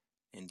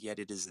 And yet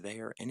it is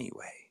there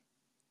anyway.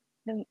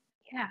 The,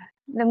 yeah.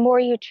 The more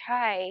you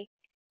try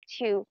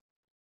to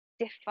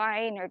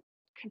define or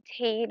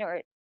contain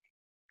or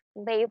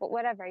label,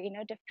 whatever,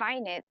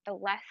 define it, the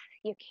less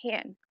you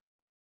can.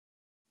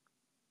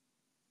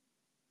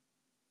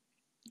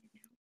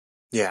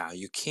 Yeah,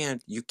 you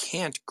can't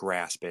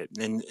grasp it.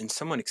 And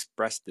someone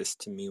expressed this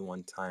to me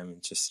one time,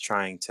 just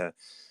trying to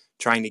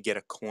get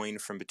a coin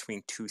from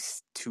between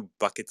two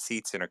bucket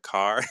seats in a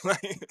car.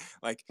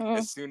 like Mm.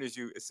 as soon as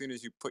you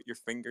put your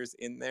fingers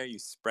in there, you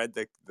spread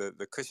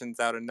the cushions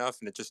out enough,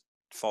 and it just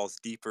falls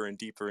deeper and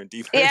deeper and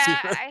deeper and Yeah,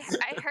 deeper.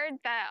 I heard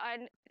that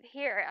on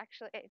here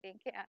actually. I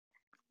think yeah,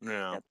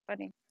 Yeah. that's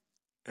funny.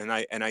 And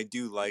I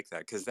do like that,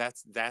 because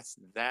that's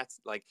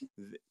like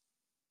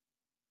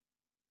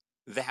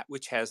that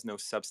which has no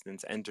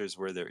substance enters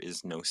where there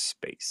is no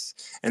space.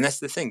 And that's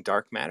the thing,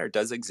 dark matter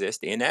does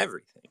exist in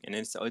everything, and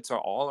it's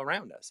all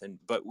around us, and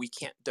but we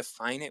can't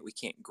define it, we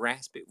can't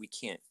grasp it,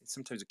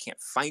 sometimes we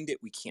can't find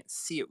it, we can't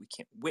see it, we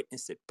can't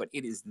witness it, but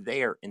it is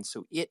there. And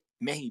so it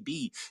may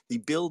be the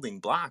building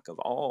block of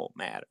all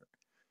matter.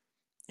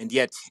 And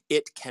yet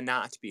it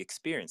cannot be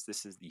experienced.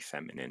 This is the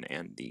feminine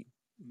and the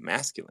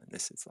masculine.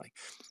 This is like,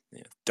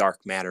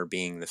 dark matter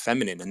being the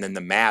feminine and then the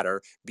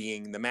matter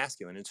being the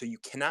masculine. And so you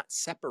cannot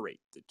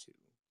separate the two.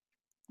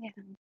 Yeah.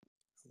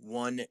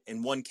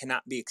 One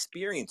cannot be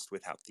experienced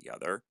without the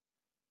other.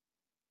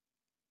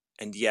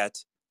 And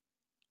yet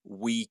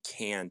we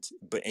can't,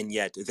 and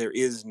yet there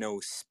is no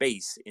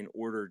space in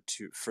order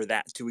for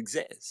that to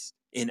exist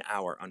in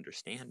our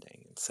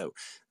understanding.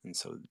 And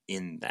so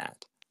in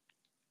that,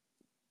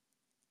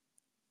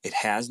 it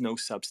has no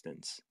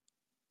substance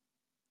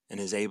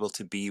and is able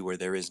to be where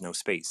there is no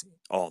space,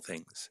 all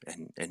things.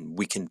 And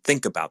we can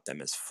think about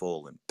them as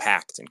full and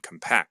packed and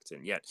compact,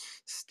 and yet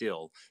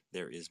still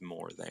there is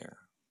more there.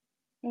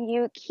 And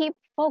you keep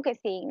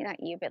focusing, not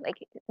you, but like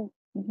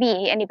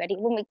me, anybody,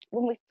 when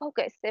we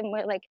focus and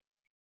we're like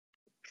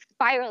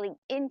spiraling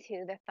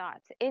into the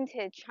thoughts,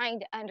 into trying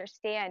to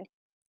understand,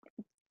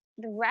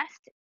 the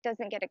rest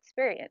doesn't get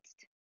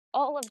experienced.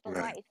 All of the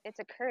Right. life that's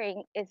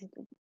occurring is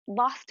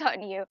lost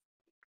on you.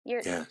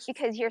 Yes.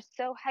 Because you're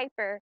so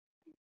hyper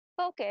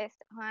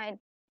focused on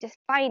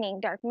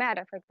defining dark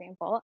matter, for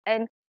example,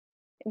 and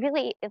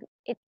really it's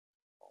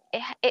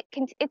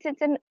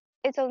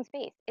its own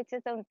space. It's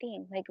its own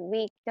thing. Like,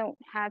 we don't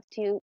have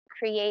to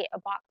create a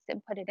box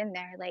and put it in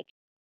there. Like,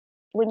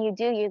 when you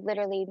do, you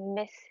literally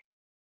miss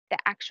the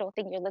actual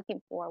thing you're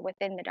looking for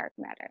within the dark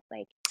matter.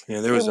 Like,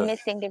 you're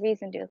missing the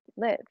reason to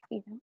live,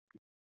 you know?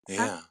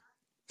 Yeah. Huh?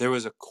 There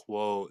was a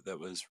quote that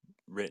was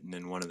written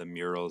in one of the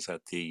murals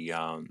at the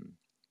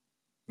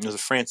it was a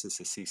Francis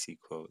Assisi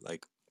quote,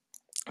 like,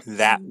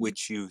 that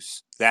which you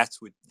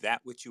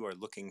are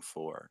looking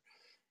for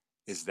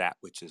is that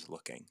which is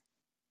looking.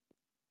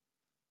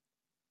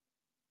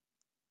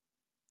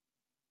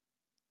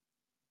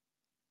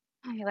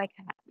 I like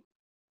that.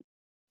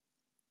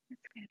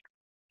 That's good.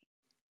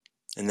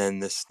 And then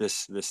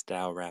this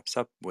Tao wraps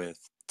up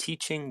with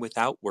teaching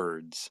without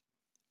words,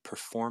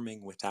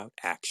 performing without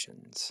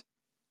actions.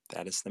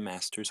 That is the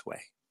master's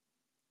way.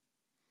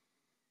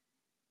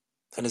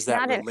 How does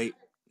that relate?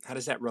 How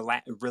does that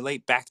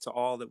relate back to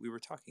all that we were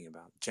talking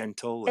about?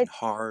 Gentle and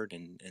hard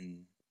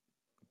and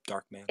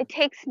dark matter. It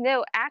takes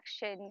no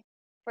action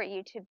for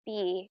you to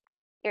be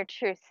your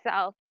true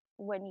self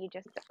when you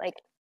just like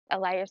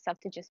allow yourself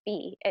to just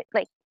be.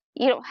 Like,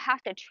 you don't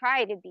have to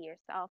try to be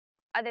yourself,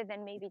 other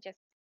than maybe just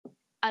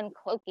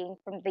uncloaking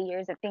from the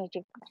years of things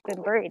you've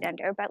been buried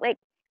under. But like,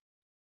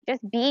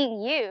 just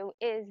being you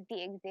is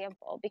the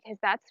example, because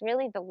that's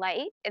really the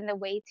light and the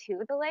way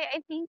to the light. I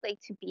think, like,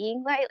 to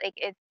being light, like,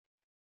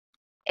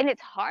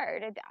 it's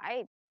hard. And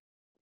I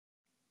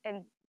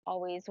am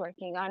always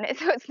working on it,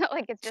 so it's not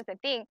like it's just a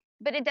thing.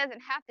 But it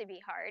doesn't have to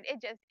be hard.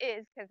 It just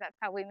is, because that's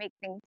how we make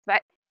things.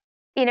 But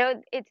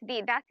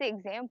that's the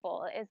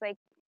example. Is like,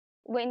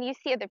 when you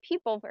see other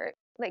people, for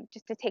like,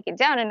 just to take it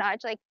down a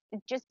notch, like,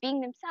 just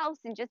being themselves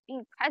and just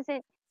being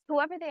present,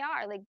 whoever they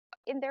are, like,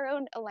 in their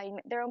own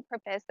alignment, their own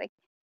purpose, like,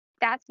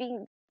 that's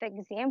being the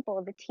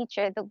example, the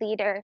teacher, the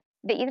leader.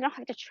 That you don't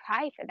have to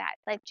try for that.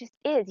 Like, just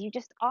is. You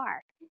just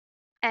are.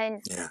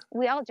 And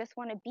we all just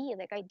want to be.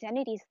 Like,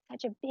 identity is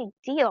such a big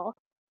deal,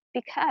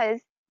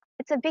 because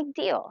it's a big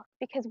deal,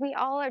 because we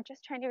all are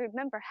just trying to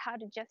remember how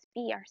to just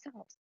be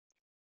ourselves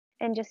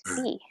and just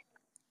be.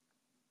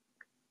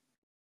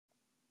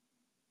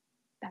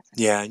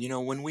 Yeah,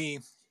 when we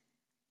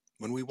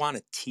want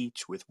to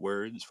teach with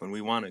words, when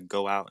we want to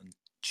go out and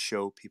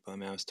show people. I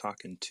mean, I was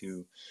talking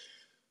to,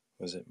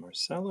 was it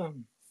Marcella?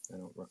 I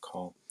don't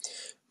recall.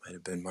 Might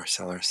have been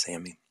Marcella or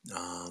Sammy.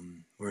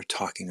 We were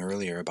talking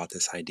earlier about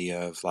this idea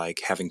of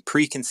like having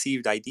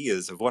preconceived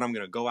ideas of what I'm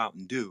going to go out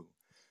and do.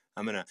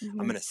 I'm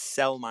gonna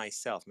sell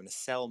myself. I'm gonna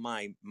sell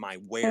my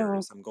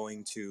wares. I'm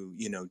going to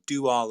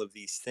do all of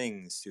these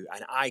things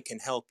and I can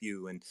help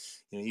you. And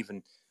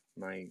even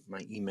my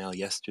email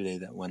yesterday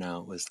that went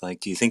out was like,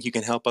 do you think you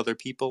can help other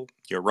people?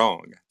 You're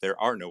wrong. There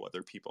are no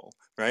other people,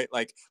 right?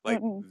 Like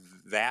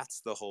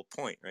that's the whole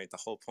point, right? The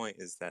whole point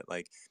is that,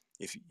 like,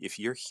 if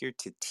you're here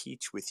to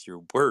teach with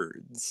your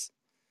words,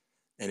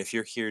 and if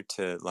you're here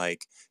to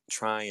like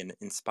try and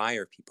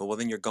inspire people, well,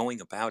 then you're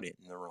going about it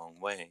in the wrong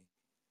way.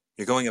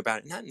 You're going about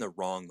it not in the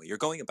wrong way. You're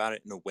going about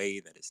it in a way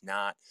that is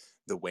not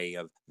the way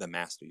of the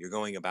master. You're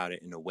going about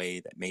it in a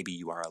way that maybe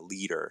you are a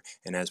leader.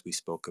 And as we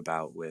spoke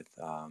about with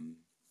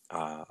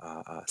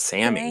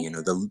Sammy,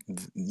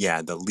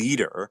 the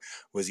leader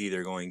was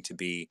either going to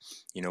be,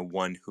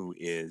 one who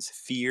is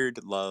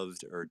feared,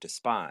 loved, or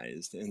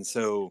despised. And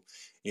so,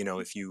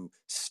 if you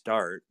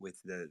start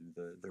with the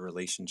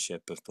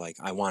relationship of like,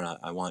 I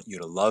want you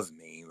to love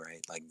me,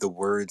 right? Like, the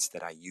words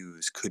that I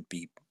use could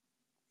be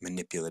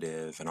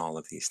manipulative and all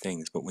of these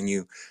things. But when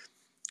you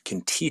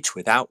can teach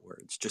without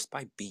words, just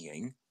by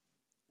being,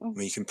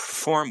 when you can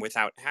perform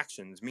without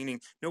actions, meaning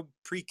no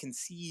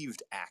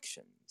preconceived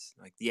actions,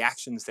 like the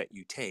actions that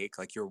you take,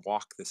 like your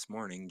walk this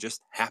morning, just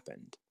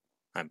happened.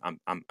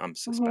 I'm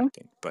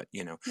suspecting, but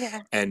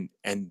and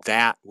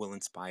that will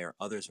inspire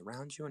others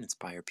around you and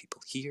inspire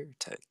people here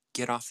to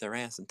get off their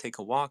ass and take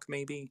a walk,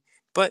 maybe.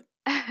 But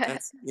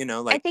that's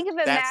like, I think of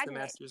a that's the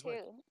magnet master's too.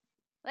 way.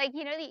 Like,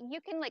 you know, you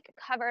can like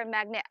cover a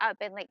magnet up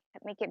and like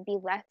make it be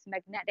less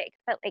magnetic,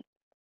 but like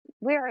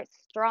we're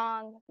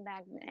strong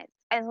magnets.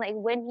 And like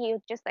when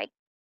you just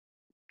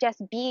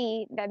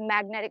be the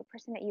magnetic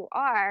person that you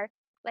are,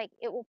 like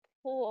it will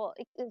pull,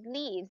 it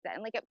leads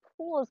them, like it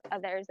pulls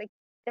others, like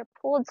they're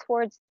pulled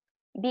towards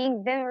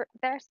being their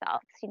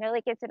selves, you know,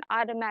 like it's an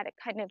automatic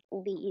kind of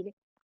lead.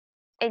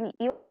 And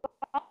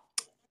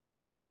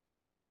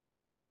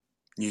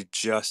You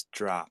just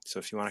dropped. So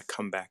if you want to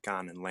come back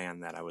on and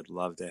land that, I would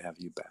love to have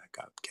you back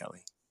up,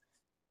 Kelly.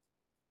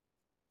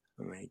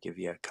 I'm going to give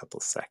you a couple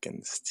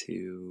seconds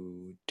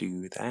to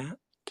do that.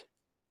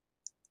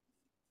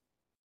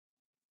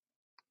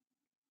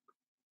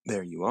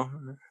 There you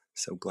are.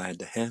 So glad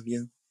to have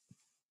you.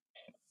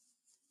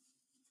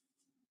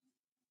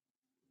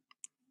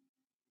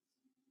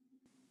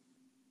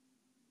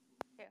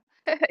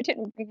 I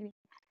didn't really,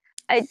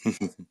 I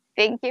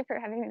thank you for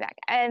having me back.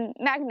 And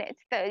magnets,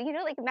 so you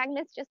know, like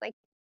magnets just like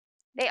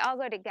they all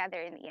go together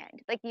in the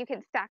end. Like you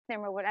can stack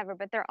them or whatever,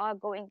 but they're all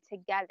going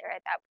together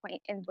at that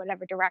point in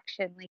whatever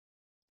direction. Like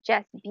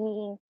just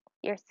being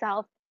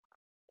yourself,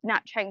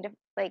 not trying to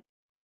like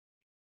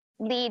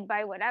lead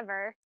by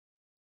whatever,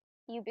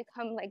 you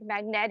become like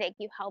magnetic.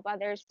 You help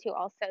others to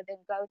also then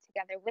go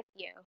together with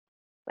you.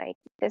 Like,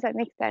 does that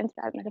make sense,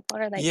 that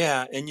metaphor? Like,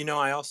 yeah. And, you know,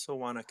 I also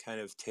want to kind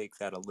of take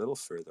that a little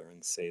further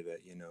and say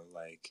that, you know,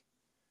 like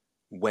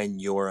when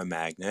you're a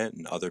magnet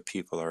and other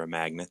people are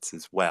magnets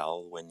as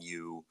well, when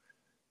you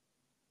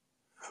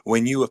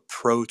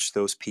approach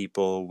those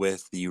people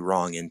with the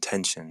wrong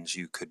intentions,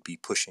 you could be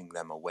pushing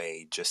them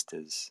away just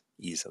as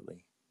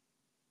easily.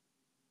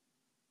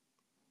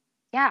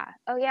 yeah,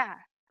 oh yeah,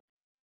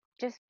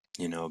 just,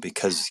 You know,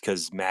 because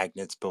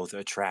magnets both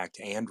attract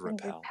and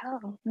repel,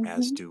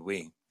 as do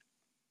we.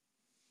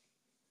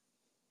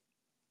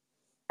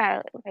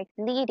 Like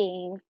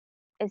leading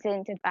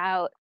isn't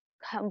about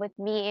come with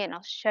me and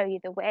I'll show you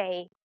the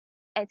way.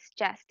 It's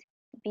just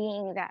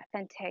being that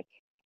authentic,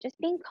 just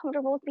being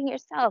comfortable with being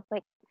yourself.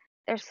 Like,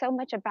 there's so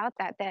much about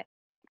that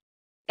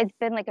it's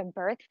been like a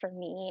birth for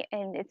me,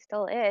 and it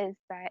still is,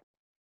 that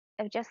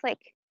of just like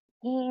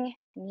being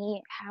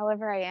me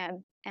however I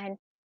am. And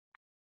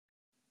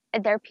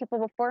there are people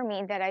before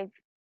me that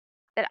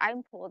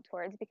I'm pulled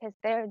towards because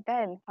they're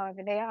them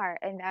however they are,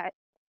 and that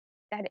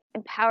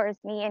empowers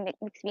me, and it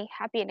makes me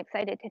happy and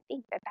excited to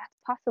think that that's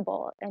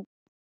possible. And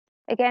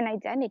again,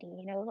 identity,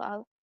 you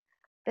know,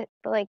 the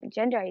like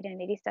gender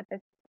identity stuff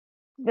is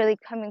really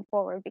coming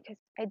forward because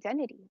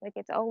identity, like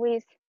it's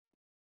always,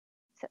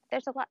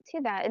 there's a lot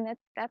to that, and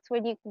that's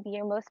when you can be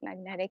your most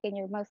magnetic and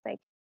your most like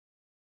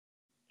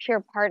pure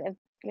part of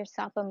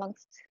yourself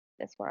amongst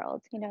this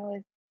world, you know,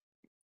 is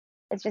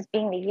it's just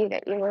being the you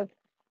that you were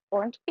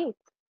born to be.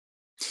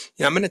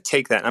 Yeah, I'm going to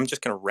take that. I'm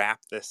just going to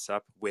wrap this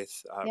up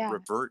with Yeah.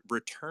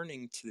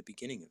 returning to the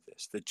beginning of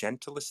this. The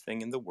gentlest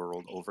thing in the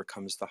world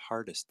overcomes the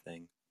hardest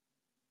thing.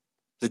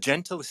 The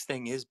gentlest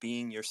thing is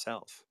being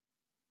yourself.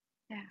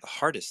 Yeah. The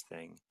hardest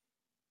thing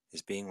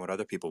is being what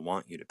other people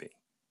want you to be.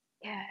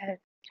 Yeah,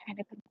 trying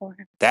to conform.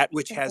 That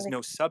which has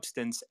no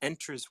substance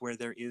enters where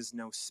there is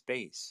no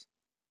space.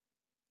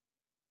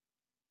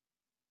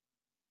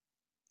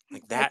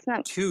 Like that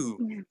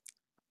too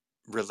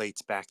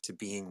relates back to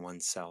being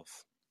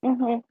oneself.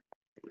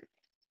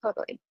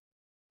 Totally.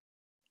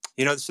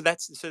 You know, so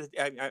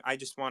I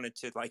just wanted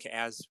to, like,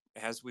 as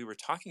we were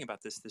talking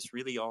about this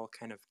really all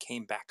kind of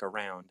came back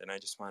around, and I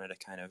just wanted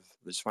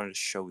to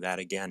show that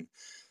again,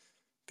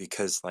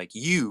 because like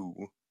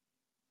you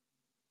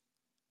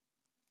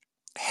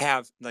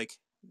have, like,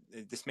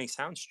 this may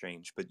sound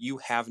strange, but you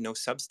have no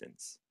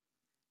substance.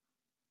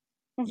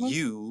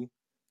 You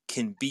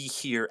can be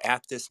here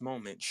at this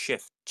moment,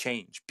 shift,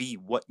 change, be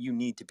what you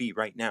need to be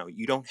right now.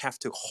 You don't have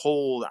to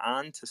hold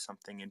on to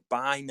something, and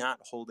by not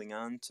holding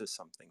on to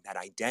something, that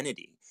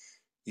identity,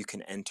 you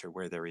can enter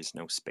where there is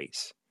no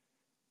space,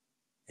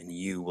 and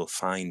you will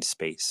find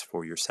space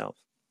for yourself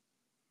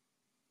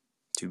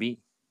to be.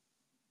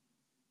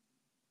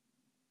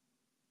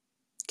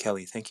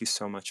 Kelly, thank you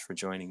so much for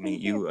joining me.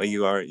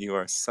 You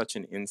are such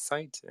an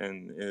insight,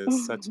 and it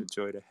is such a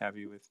joy to have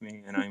you with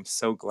me. And I'm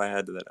so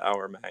glad that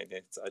our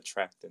magnets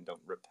attract and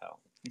don't repel.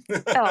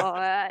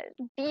 Oh,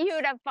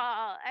 beautiful!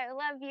 I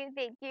love you.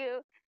 Thank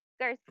you,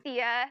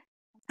 Garcia.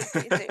 I'll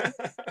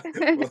talk to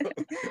you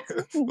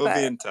soon. We'll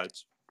be in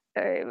touch.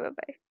 All right,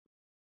 bye-bye.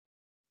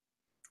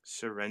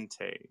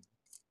 Sharente,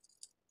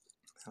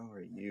 how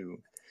are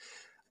you?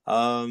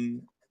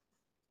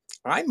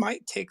 I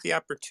might take the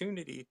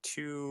opportunity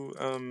to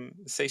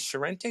say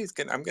Sharente's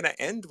gonna. I'm gonna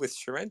end with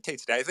Sharente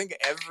today. I think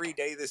every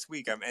day this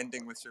week I'm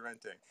ending with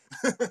Sharente.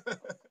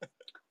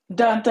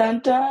 Dun dun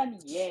dun!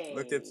 Yay!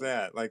 Look at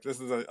that! Like, this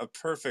is a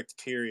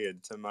perfect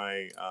period to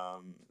my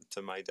Tao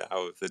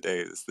of the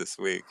days this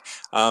week.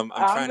 I'm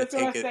trying to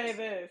take it. Say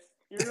this.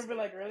 You're gonna be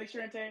like, really,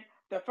 Sharente?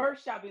 The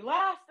first shall be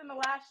last, and the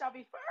last shall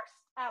be first.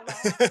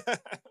 Hello.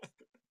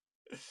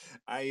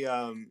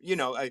 I'm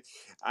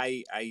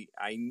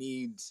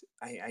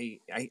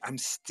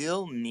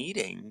still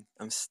needing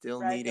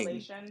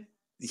Regulation.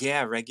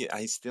 Yeah,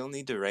 I still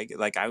need to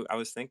like I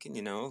was thinking,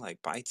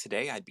 like by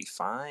today I'd be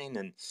fine,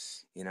 and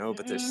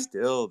but Mm-mm.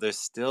 there's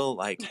still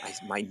like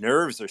my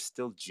nerves are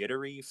still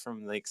jittery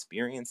from the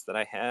experience that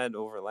I had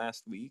over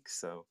last week.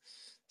 So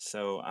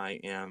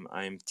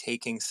I'm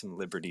taking some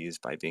liberties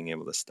by being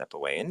able to step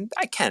away, and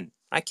I can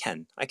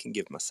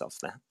give myself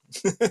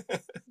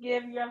that.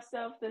 Give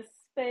yourself the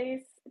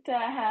space to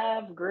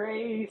have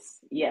grace.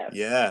 Yes.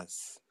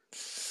 Yes.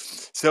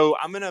 So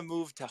I'm gonna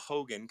move to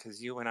Hogan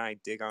because you and I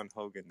dig on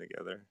Hogan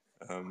together.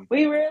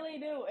 We really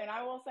do. And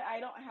I will say, I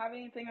don't have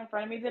anything in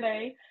front of me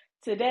today.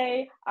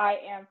 Today, I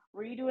am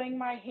redoing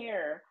my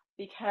hair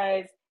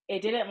because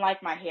it didn't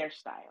like my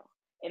hairstyle.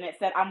 And it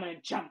said, I'm going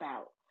to jump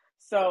out.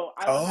 So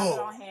I don't have it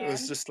on It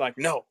was hand. just like,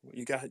 no,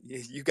 you got.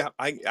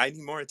 I need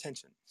more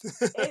attention.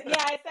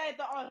 Yeah, it said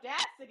the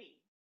audacity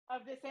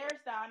of this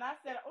hairstyle. And I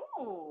said,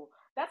 ooh,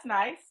 that's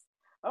nice.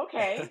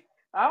 Okay.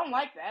 I don't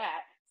like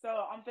that. So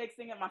I'm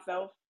fixing it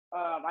myself.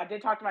 I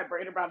did talk to my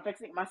braider, but I'm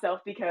fixing it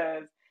myself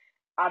because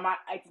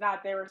it's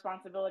not their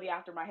responsibility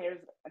after my hair's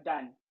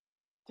done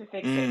to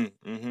fix it.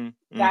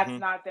 That's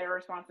not their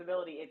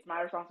responsibility. It's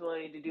my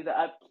responsibility to do the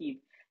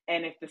upkeep.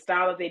 And if the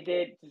style that they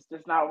did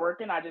just not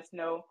working, I just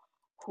know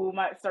who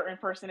my certain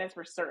person is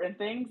for certain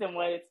things and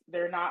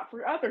they're not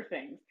for other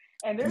things.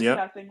 And there's Yep,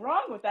 nothing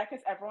wrong with that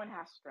because everyone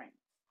has strengths.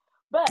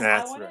 But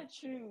I that's want right. to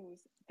choose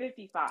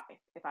 55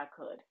 if I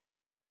could.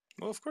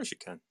 Well, of course you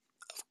can.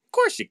 Of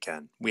course you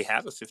can. We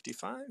have a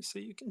 55, so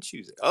you can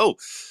choose it. Oh,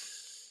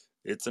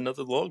 it's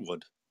another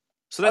logwood.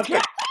 So that's Okay.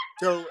 good.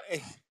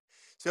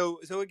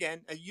 So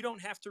again, you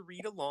don't have to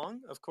read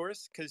along, of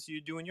course, because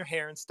you're doing your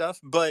hair and stuff.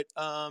 But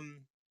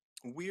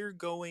we're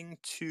going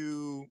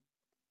to.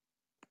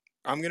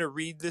 I'm going to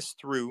read this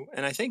through,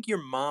 and I think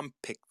your mom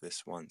picked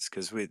this once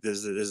because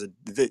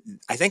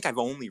I think I've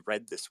only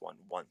read this one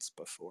once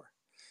before.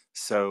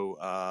 So,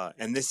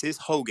 and this is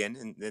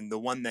Hogan, and the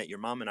one that your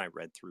mom and I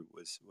read through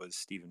was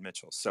Stephen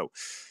Mitchell. So,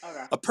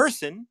 Okay. a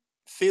person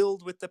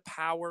filled with the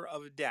power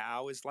of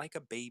Tao is like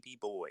a baby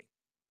boy.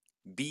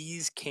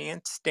 Bees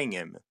can't sting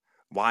him.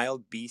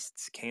 Wild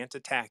beasts can't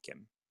attack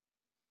him.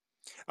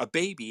 A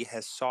baby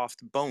has soft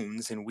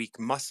bones and weak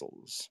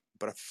muscles,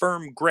 but a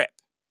firm grip.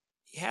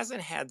 He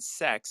hasn't had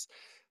sex,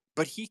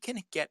 but he can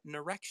get an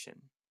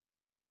erection.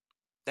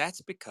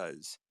 That's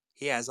because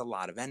he has a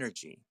lot of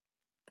energy.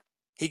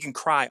 He can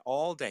cry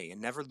all day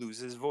and never lose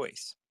his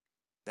voice.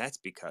 That's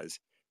because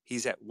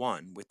he's at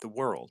one with the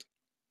world.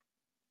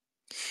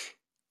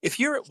 If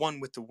you're at one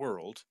with the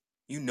world,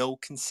 you know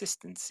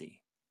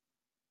consistency.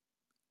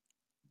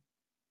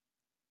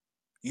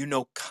 You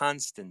know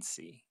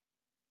constancy.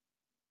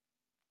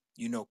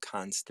 You know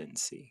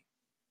constancy.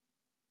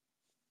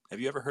 Have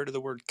you ever heard of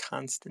the word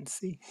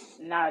constancy?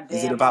 Not a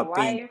Is day it in my about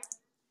being. life.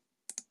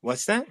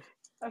 What's that?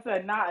 I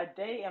said, not a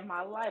day in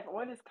my life.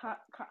 What is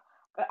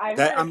I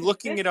heard a I'm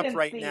looking it up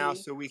right now consistency,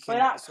 so we but can.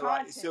 not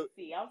So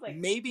constancy. I was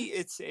like, maybe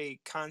it's a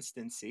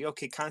constancy.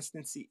 Okay,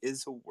 constancy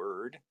is a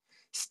word.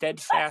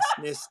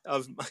 Steadfastness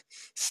of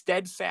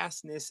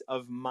steadfastness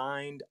of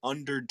mind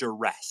under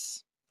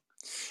duress.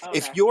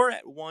 If okay. you're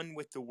at one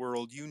with the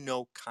world, you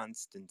know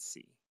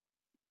constancy.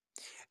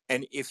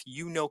 And if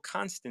you know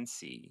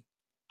constancy,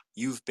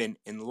 you've been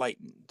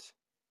enlightened.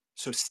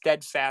 So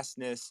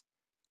steadfastness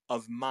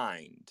of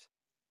mind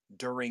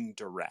during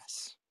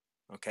duress.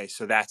 Okay,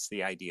 so that's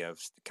the idea of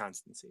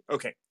constancy.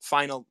 Okay,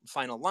 final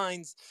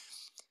lines.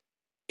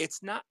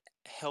 It's not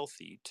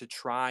healthy to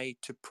try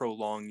to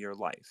prolong your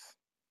life.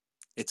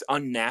 It's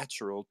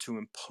unnatural to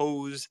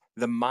impose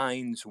the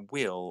mind's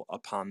will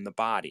upon the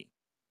body.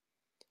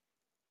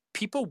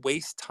 People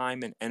waste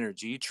time and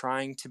energy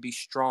trying to be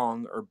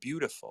strong or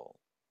beautiful,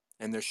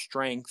 and their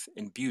strength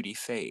and beauty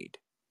fade.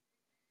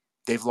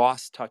 They've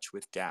lost touch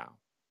with Tao.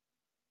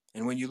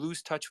 And when you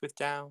lose touch with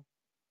Tao,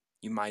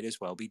 you might as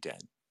well be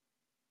dead.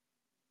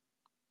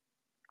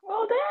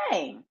 Well,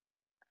 dang.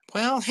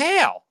 Well,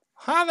 hell.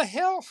 How the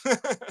hell?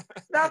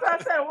 That's what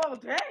I said. Well,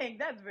 dang.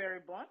 That's very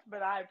blunt,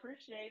 but I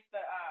appreciate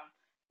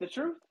the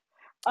truth.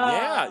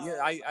 Yeah, Um,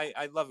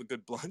 I love a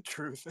good blunt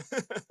truth.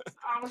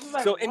 I was just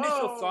like, So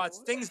initial whoa. thoughts,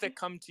 things that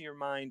come to your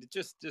mind,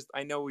 just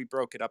I know we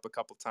broke it up a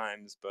couple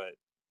times, but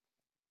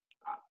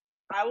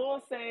I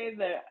will say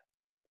that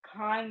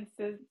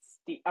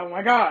consistency. Oh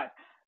my god.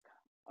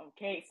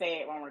 Okay,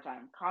 say it one more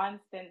time.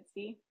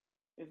 Constancy.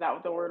 Is that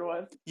what the word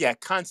was? yeah,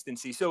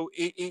 constancy. So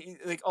it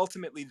like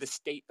ultimately the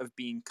state of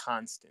being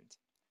constant.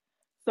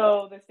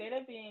 So the state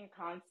of being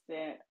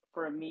constant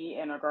for me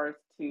in regards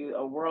to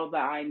a world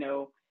that I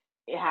know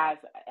it has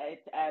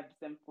its ebbs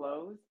and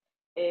flows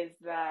is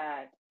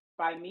that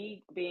by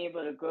me being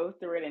able to go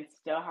through it and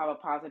still have a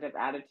positive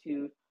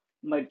attitude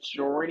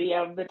majority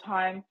of the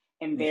time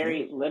and Mm-hmm.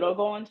 very little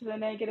go into the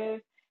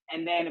negative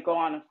and then go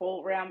on a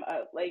full ram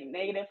like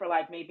negative for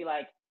like maybe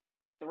like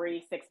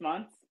 3 6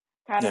 months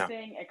kind of Yeah.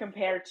 thing and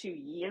compared to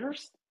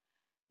years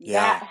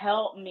that Yeah.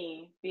 helped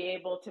me be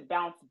able to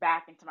bounce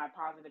back into my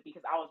positive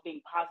because I was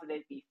being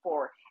positive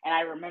before and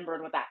I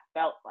remembered what that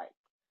felt like.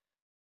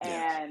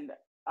 Yes.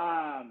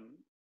 Um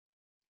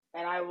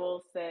and I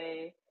will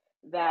say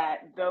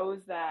that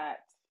those that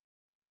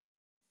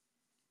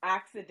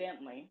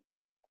accidentally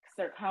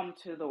succumb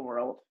to the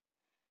world,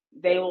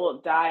 they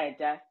will die a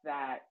death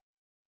that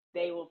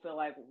they will feel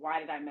like, why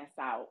did I miss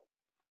out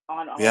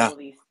on all Yeah. of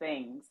these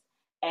things?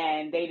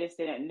 And they just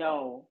didn't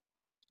know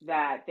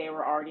that they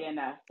were already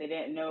enough. They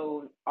didn't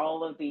know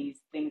all of these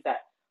things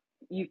that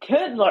you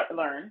could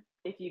learn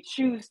if you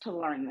choose to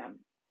learn them,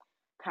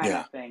 kind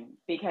Yeah. of thing,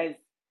 because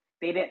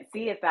they didn't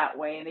see it that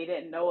way and they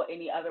didn't know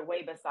any other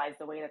way besides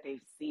the way that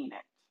they've seen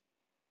it.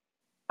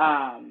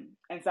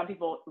 And some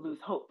people lose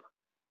hope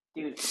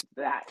due to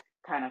that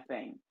kind of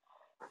thing.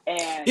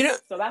 And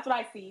so that's what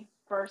I see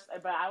first,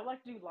 but I would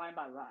like to do line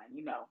by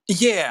line,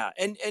 Yeah,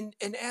 and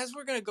as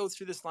we're gonna go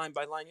through this line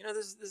by line,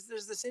 there's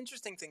this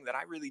interesting thing that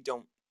I really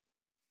don't.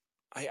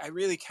 I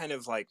really kind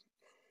of like.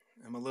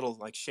 I'm a little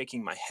like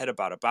shaking my head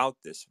about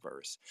this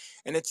verse,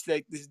 and it's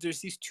like there's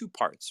these two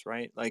parts,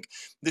 right? Like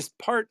this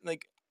part,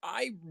 like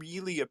I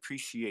really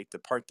appreciate the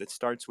part that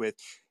starts with,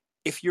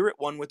 "If you're at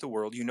one with the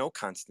world, you know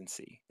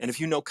constancy, and if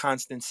you know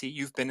constancy,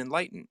 you've been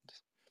enlightened."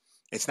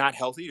 It's not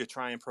healthy to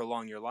try and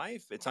prolong your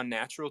life. It's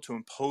unnatural to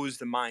impose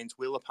the mind's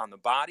will upon the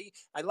body.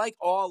 I like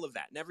all of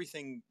that and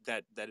everything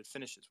that it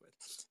finishes with.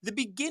 The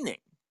beginning,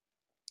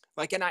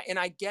 like, and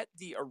I get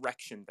the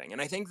erection thing,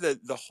 and I think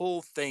the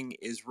whole thing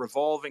is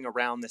revolving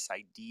around this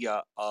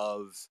idea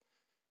of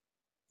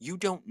you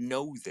don't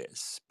know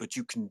this, but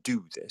you can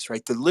do this,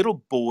 right? The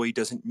little boy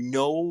doesn't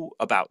know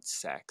about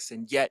sex,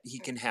 and yet he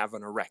can have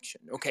an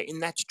erection. Okay,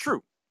 and that's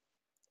true.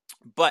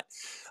 But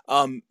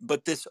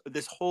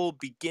this whole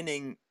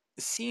beginning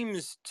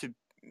seems to,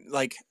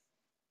 like,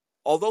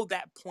 although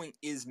that point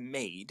is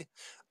made,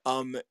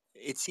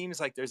 it seems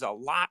like there's a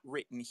lot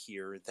written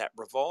here that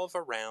revolve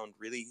around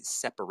really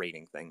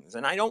separating things,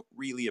 and I don't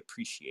really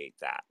appreciate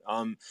that.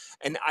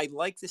 And I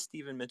like the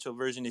Stephen Mitchell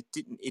version. It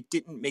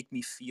didn't make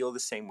me feel the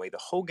same way the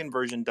Hogan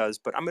version does.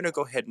 But I'm going to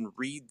go ahead and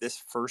read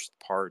this first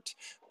part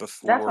That's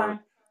before, fine.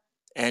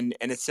 and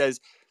it says.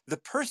 The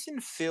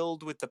person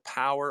filled with the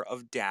power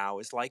of Tao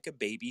is like a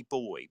baby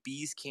boy.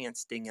 Bees can't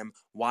sting him.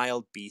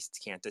 Wild beasts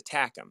can't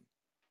attack him.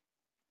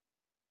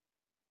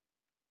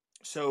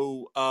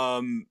 So,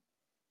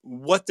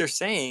 what they're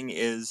saying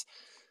is,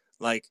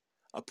 like,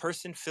 a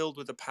person filled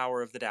with the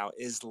power of the Tao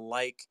is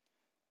like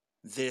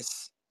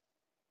this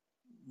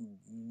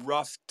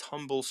rough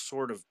tumble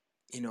sort of,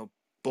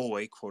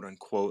 boy, quote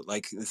unquote.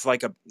 Like it's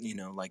like a,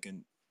 like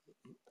an,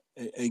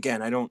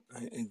 again, I don't,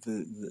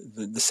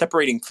 the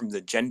separating from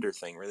the gender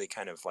thing really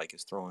kind of like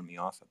is throwing me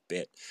off a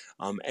bit.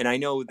 And I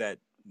know that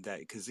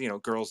because,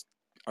 girls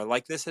are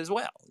like this as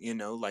well,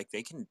 like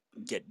they can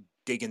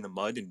dig in the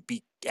mud and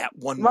be at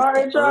one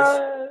with the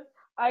earth.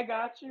 I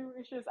got you.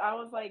 It's just I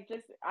was like,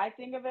 I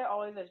think of it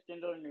always as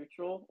gender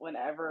neutral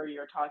whenever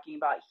you're talking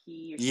about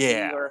he or she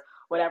Yeah. or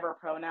whatever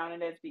pronoun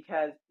it is,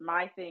 because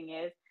my thing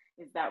is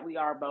that we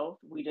are both.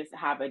 We just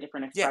have a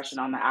different expression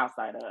Yes. on the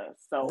outside of us.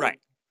 So Right.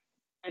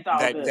 it's all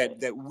good.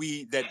 That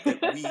we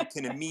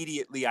can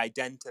immediately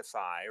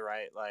identify,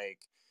 right? Like,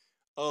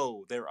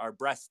 oh, there are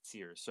breasts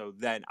here, so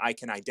then I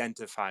can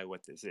identify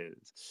what this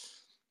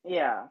is.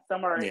 Yeah,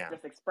 some are Yeah.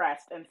 just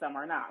expressed and some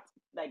are not.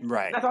 Like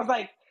Right. that's what I was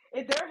like,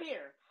 they're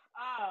here.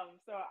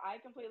 So I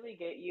completely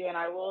get you, and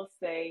I will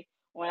say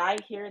when I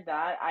hear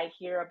that,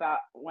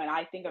 when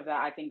I think of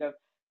that, I think of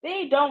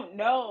they don't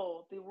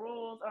know the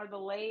rules or the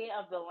lay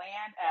of the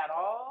land at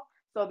all,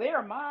 so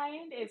their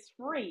mind is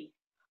free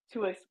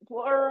to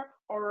explore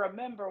or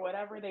remember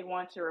whatever they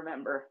want to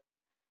remember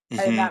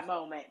in that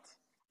moment,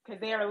 because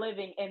they are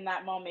living in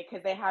that moment,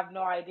 because they have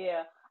no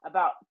idea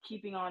about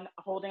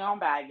holding on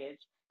baggage.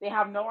 They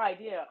have no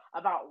idea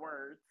about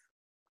words.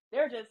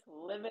 They're just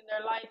living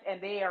their life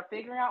and they are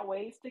figuring out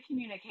ways to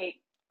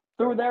communicate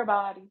through their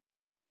body.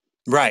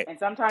 Right. And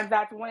sometimes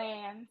that's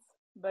WANs,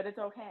 but it's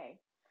okay.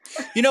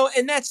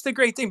 And that's the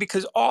great thing,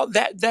 because all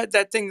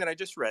that thing that I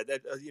just read,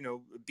 that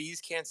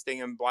bees can't sting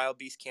him, wild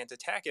beasts can't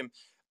attack him,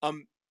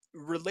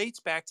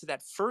 relates back to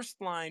that first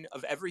line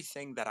of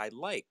everything that I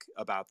like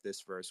about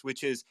this verse,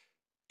 which is,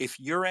 if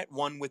you're at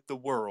one with the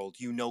world,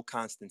 you know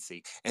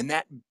constancy. And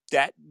that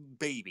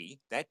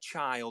baby, that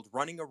child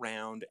running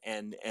around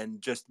and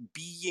just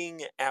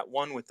being at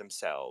one with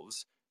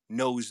themselves,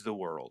 knows the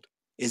world,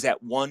 is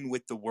at one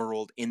with the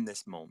world in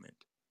this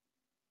moment.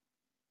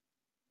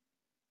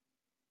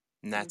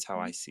 And that's how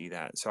I see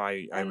that. So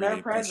I really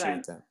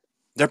appreciate that.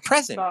 They're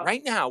present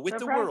right now with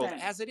the world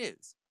as it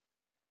is.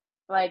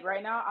 Like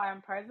right now,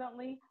 I'm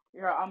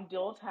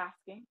dual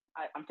tasking.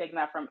 I'm taking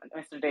that from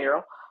Mr.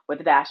 Darrell with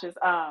the dashes.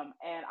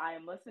 And I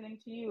am listening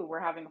to you. We're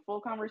having a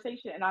full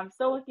conversation, and I'm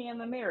still looking in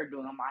the mirror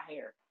doing my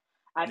hair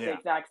at the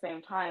exact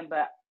same time.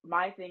 But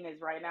my thing is,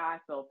 right now I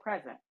feel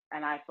present,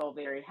 and I feel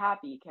very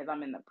happy because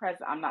I'm in the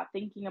present. I'm not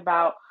thinking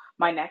about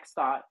my next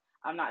thought.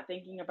 I'm not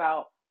thinking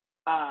about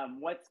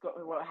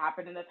what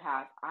happened in the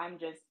past. I'm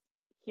just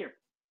here.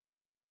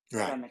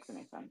 Right. If that makes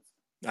any sense.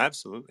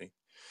 Absolutely.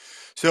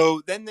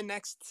 So then the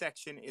next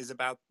section is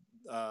about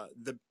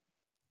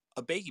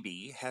a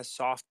baby has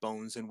soft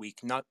bones and weak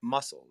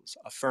muscles,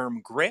 a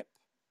firm grip,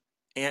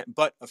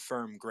 but a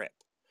firm grip.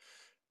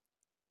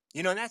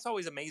 You know, and that's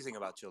always amazing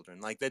about children,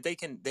 like that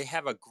they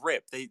have a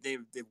grip, they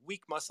have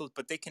weak muscles,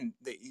 but you can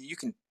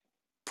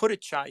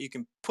you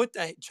can put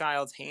the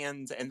child's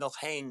hands and they'll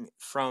hang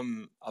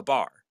from a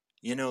bar.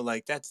 You know,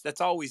 like that's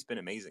always been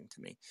amazing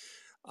to me.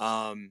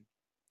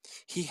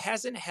 He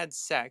hasn't had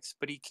sex,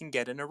 but he can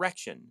get an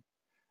erection.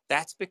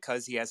 That's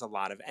because he has a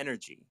lot of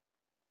energy.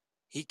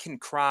 He can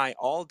cry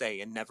all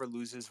day and never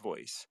lose his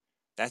voice.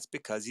 That's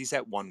because he's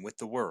at one with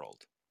the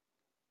world.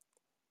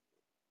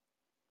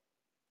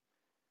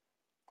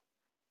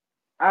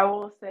 I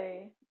will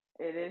say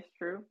it is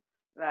true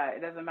that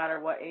it doesn't matter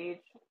what age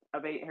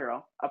of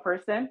a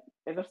person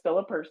is still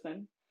a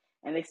person,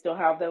 and they still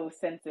have those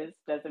senses.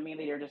 Doesn't mean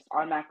that you're just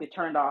automatically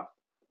turned off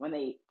when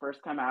they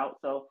first come out.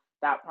 So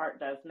that part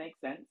does make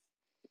sense.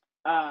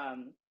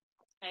 Um,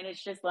 and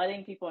it's just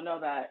letting people know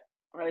that,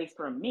 or at least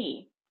for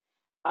me,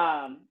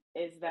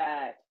 is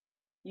that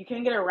you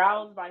can get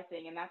aroused by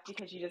thing, and that's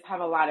because you just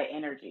have a lot of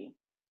energy.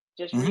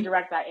 Just Mm-hmm.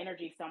 redirect that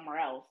energy somewhere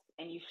else,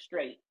 and you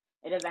straight.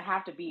 It doesn't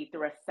have to be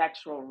through a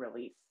sexual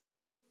release.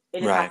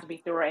 It just has Right. to be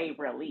through a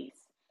release,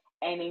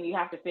 and then you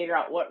have to figure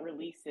out what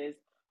releases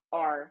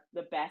are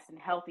the best and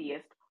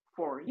healthiest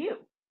for you,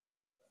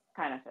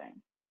 kind of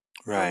thing,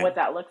 and Right. what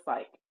that looks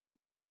like.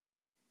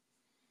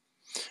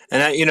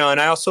 And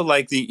I also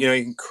like you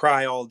can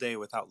cry all day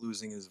without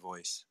losing his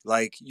voice.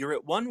 Like you're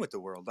at one with the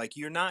world. Like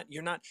you're not,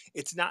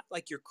 it's not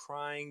like you're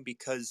crying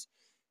because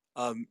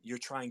you're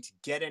trying to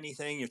get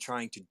anything, you're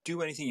trying to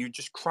do anything, you're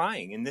just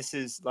crying. And this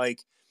is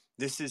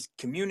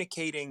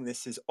communicating,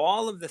 this is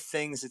all of the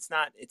things. It's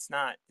not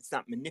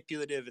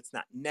manipulative, it's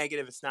not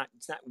negative, it's not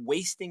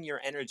wasting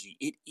your energy.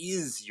 It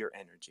is your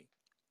energy.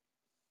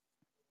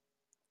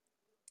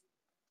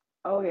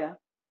 Oh yeah,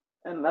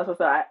 and that's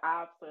what I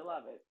absolutely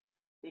love it,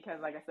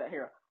 because like I said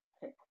here,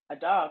 a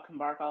dog can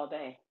bark all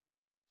day.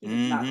 He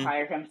does not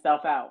tire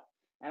himself out.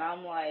 And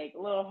I'm like,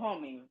 little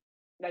homie,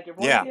 like your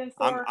voice Yeah, getting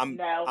sore?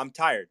 No. I'm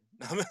tired.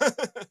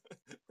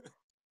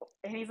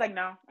 And he's like,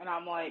 no. And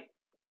I'm like,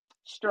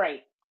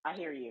 straight. I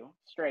hear you.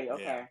 Straight.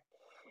 Okay. Yeah.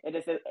 It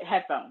is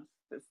headphones.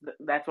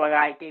 That's why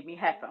I gave me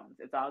headphones.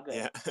 It's all good.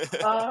 Yeah.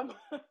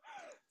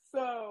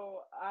 So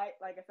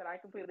like I said, I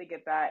completely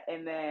get that.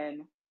 And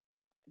then,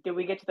 did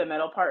we get to the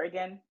middle part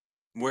again?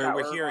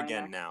 We're here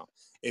again now.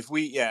 If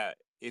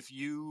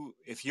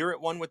you're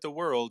at one with the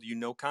world, you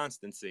know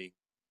constancy.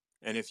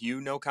 And if you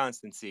know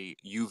constancy,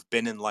 you've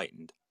been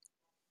enlightened.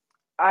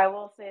 I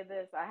will say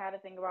this. I had to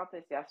think about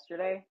this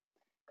yesterday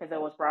because it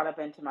was brought up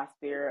into my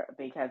spirit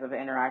because of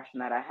an interaction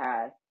that I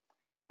had.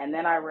 And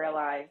then I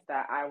realized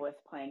that I was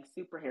playing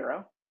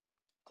superhero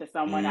to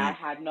someone I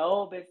had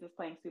no business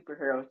playing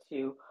superhero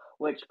to,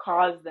 which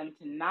caused them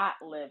to not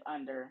live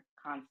under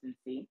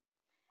constancy.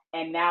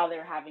 And now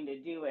they're having to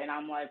do it. And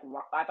I'm like,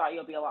 well, I thought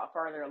you'll be a lot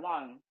further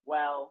along.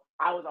 Well,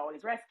 I was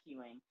always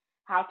rescuing.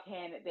 How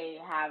can they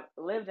have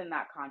lived in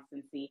that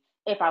constancy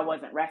if I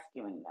wasn't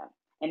rescuing them?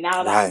 And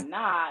now that I'm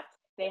not,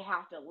 they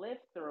have to live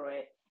through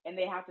it, and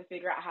they have to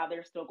figure out how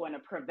they're still going to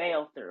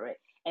prevail through it.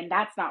 And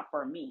that's not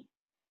for me.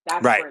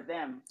 That's for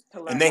them to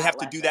learn. And they have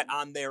to do that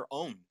on their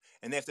own.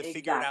 And they have to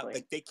figure it out.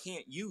 Like they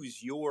can't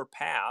use your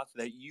path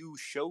that you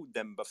showed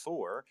them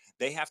before.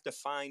 They have to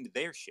find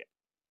their shit.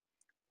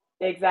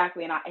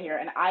 Exactly. And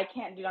I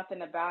can't do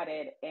nothing about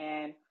it.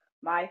 And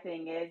my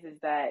thing is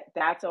that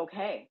that's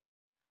okay,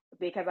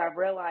 because I've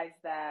realized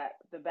that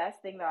the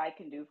best thing that I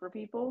can do for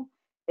people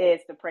is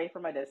to pray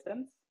from a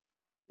distance,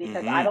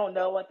 because I don't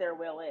know what their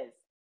will is.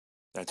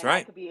 That's and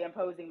right. I could be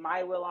imposing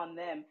my will on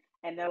them,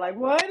 and they're like,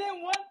 well, I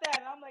didn't want that.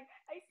 And I'm like,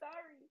 hey,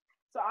 sorry.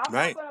 So I'm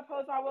not going to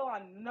impose my will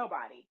on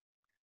nobody.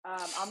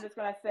 I'm just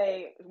going to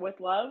say with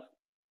love,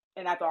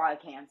 and that's all I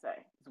can say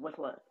is with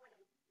love.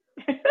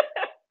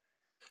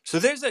 So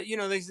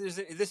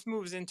this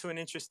moves into an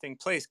interesting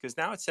place, because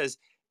now it says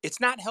it's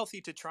not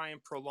healthy to try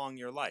and prolong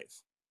your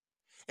life.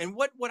 And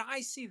what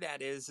I see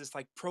that is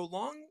like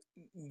prolong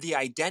the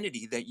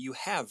identity that you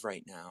have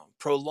right now.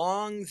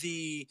 Prolong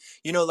the,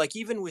 like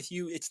even with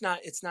you, it's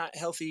not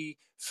healthy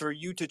for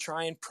you to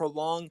try and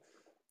prolong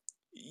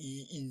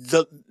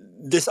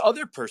this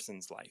other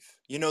person's life,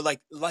 like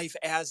life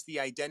as the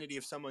identity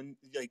of someone.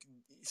 Like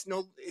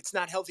it's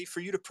not healthy for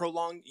you to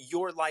prolong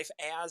your life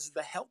as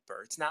the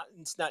helper. It's not,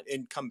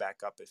 and come back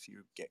up if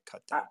you get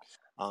cut down.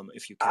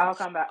 If you can. I'll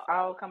come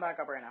back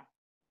up right now.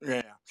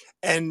 Yeah.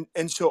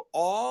 And so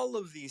all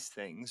of these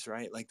things,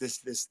 right? Like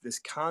this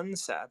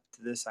concept,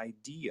 this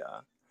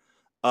idea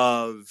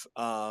of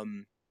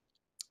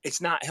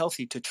it's not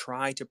healthy to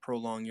try to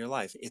prolong your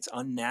life. It's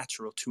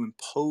unnatural to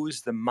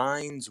impose the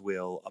mind's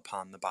will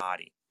upon the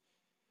body.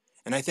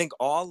 And I think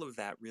all of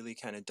that really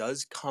kind of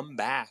does come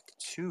back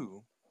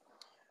to,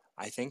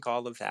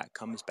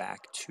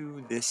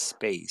 this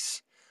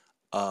space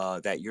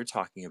that you're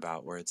talking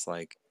about, where it's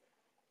like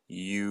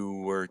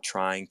you were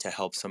trying to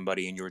help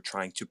somebody and you were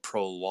trying to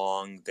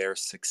prolong their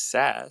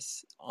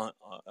success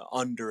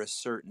under a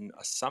certain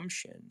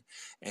assumption,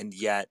 and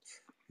yet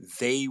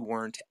they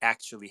weren't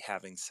actually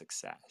having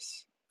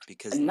success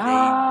because they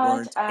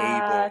weren't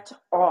able at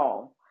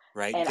all.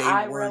 Right. And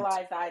I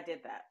realized I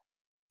did that.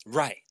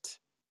 Right.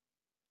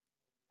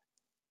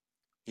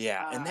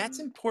 Yeah, and that's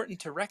important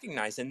to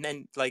recognize. And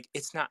then, like,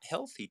 it's not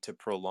healthy to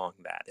prolong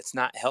that. It's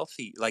not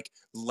healthy. Like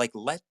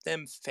let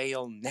them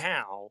fail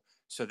now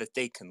so that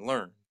they can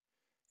learn.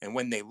 And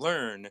when they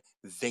learn,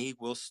 they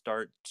will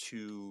start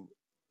to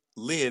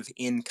live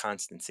in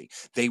constancy.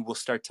 They will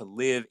start to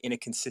live in a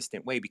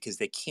consistent way, because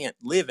they can't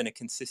live in a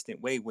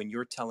consistent way when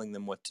you're telling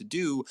them what to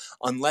do,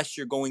 unless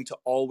you're going to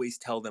always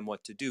tell them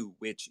what to do,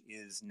 which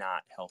is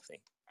not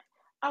healthy.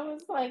 I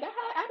was like,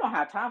 I don't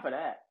have time for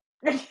that.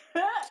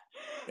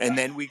 And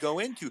then we go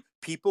into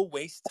people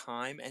waste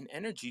time and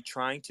energy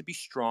trying to be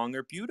strong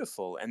or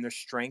beautiful, and their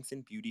strength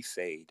and beauty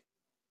fade.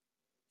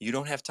 You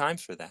don't have time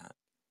for that.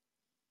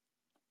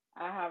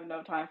 I have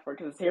no time for it,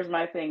 because here's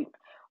my thing.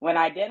 When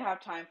I did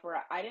have time for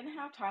it, I didn't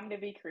have time to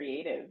be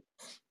creative.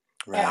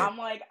 Right. And I'm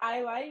like,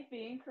 I like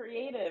being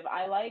creative.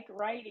 I like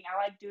writing. I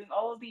like doing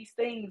all of these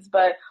things.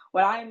 But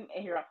when I'm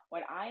here,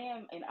 when I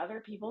am in other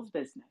people's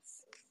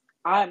business,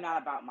 I'm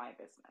not about my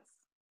business.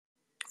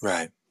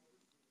 Right.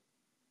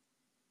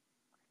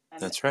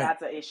 And that's right.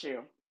 That's an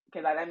issue,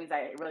 because that means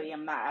I really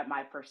am not at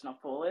my personal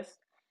fullest.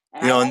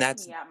 And You I know, like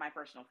me at my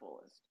personal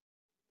fullest.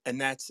 And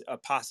that's a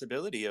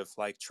possibility of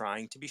like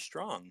trying to be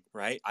strong,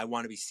 right? I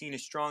want to be seen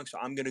as strong, so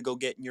I'm going to go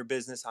get in your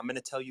business. I'm going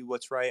to tell you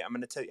what's right. I'm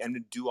going to tell you, I'm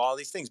going to do all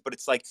these things. But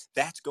it's like,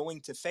 that's going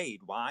to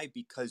fade. Why?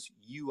 Because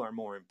you are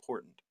more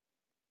important.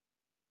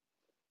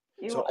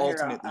 So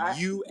ultimately,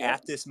 you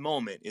at this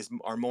moment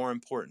are more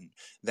important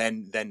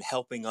than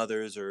helping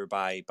others, or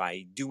by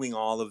doing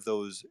all of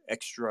those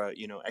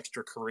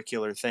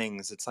extracurricular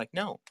things. It's like,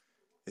 no,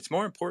 it's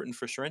more important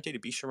for Sharente to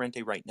be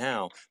Sharente right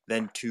now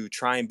than to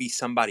try and be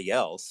somebody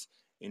else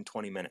in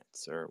 20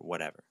 minutes or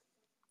whatever.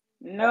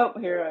 Nope,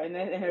 Hero. And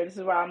this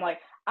is where I'm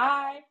like,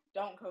 I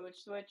don't code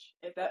switch.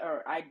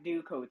 Or I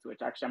do code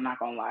switch. Actually, I'm not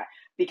gonna lie,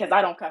 because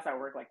I don't cuss at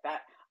work like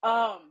that.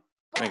 But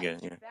I get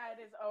it, yeah. That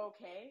is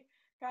okay,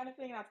 kind of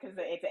thing. That's because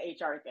it's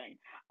an HR thing.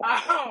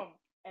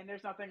 And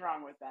there's nothing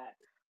wrong with that.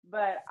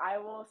 But I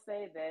will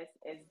say this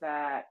is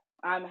that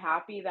I'm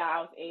happy that I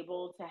was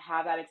able to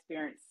have that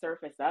experience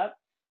surface up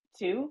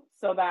too,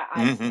 so that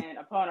I can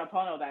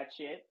opono that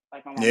shit,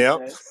 like my mom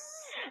says.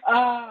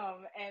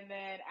 And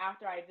then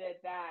after I did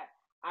that,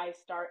 I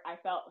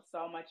felt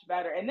so much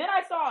better. And then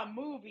I saw a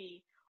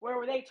movie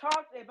where they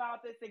talked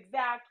about this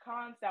exact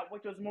concept,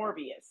 which was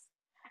Morbius.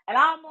 And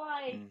I'm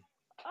like,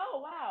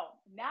 oh wow,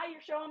 now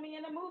you're showing me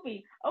in a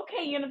movie.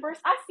 Okay, universe,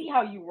 I see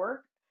how you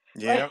work.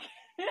 Yeah.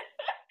 Like,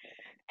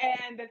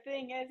 and the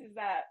thing is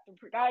that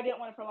the guy didn't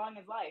want to prolong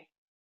his life,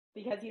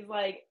 because he's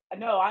like,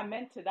 no, I'm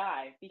meant to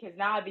die, because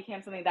now it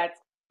became something that's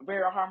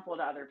very harmful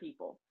to other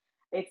people.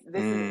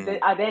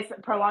 This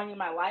prolonging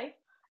my life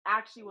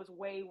actually was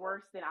way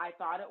worse than I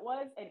thought it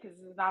was, and because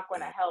it's not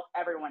going to help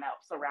everyone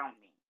else around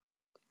me.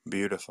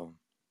 Beautiful.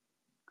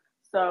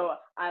 So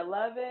I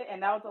love it,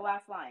 and that was the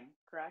last line,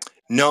 correct?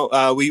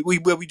 No,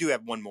 we do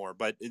have one more,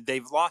 but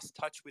they've lost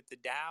touch with the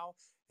Tao,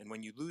 and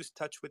when you lose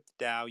touch with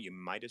the Tao, you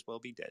might as well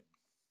be dead.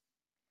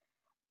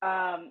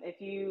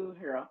 If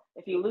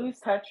you lose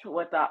touch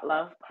with that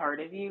love part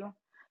of you,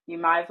 you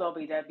might as well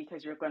be dead,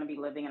 because you're going to be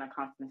living in a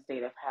constant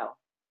state of hell.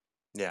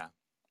 Yeah.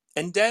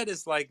 And dead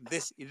is like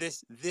this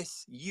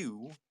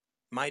you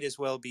might as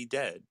well be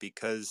dead,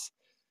 because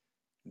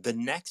the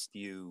next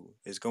you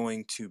is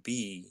going to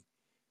be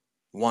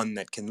one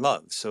that can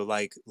love. So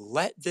like,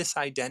 let this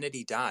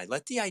identity die.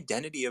 Let the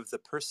identity of the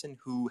person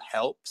who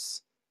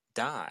helps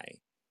die.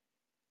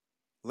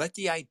 Let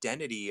the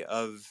identity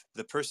of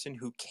the person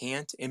who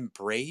can't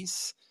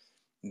embrace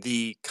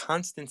the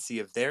constancy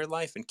of their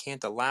life and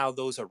can't allow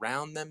those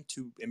around them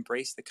to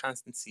embrace the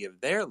constancy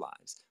of their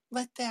lives,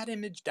 let that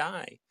image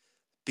die.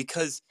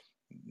 Because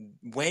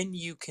when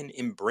you can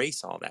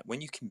embrace all that, when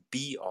you can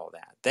be all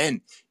that,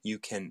 then you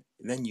can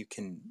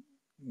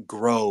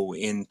grow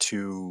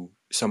into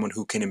someone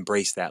who can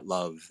embrace that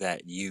love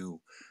that you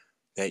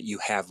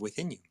have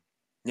within you.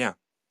 Yeah,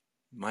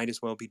 might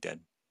as well be dead.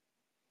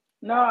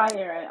 No, I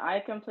hear it. I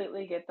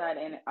completely get that.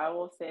 And I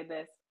will say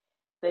this,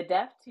 the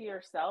death to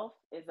yourself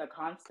is a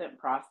constant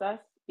process,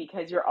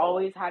 because you're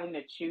always having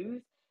to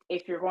choose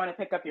if you're going to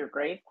pick up your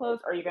grave clothes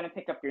or you're going to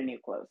pick up your new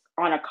clothes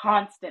on a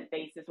constant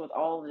basis, with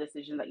all the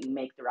decisions that you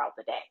make throughout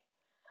the day.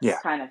 Yeah.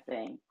 Kind of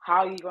thing.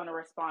 How are you going to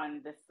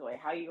respond this way?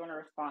 How are you going to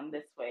respond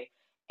this way?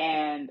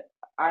 And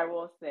I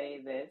will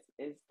say this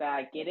is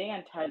that getting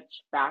in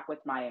touch back with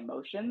my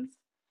emotions,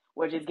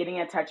 which is getting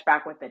in touch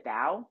back with the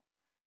Tao,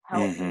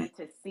 helped me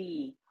to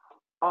see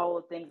all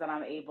the things that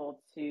I'm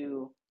able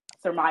to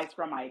surmise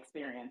from my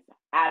experience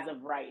as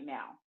of right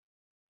now.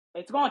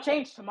 It's going to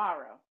change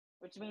tomorrow,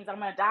 which means I'm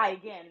going to die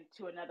again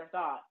to another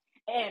thought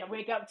and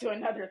wake up to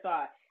another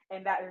thought,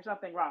 and that there's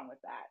nothing wrong with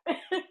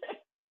that.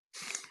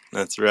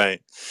 That's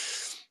right.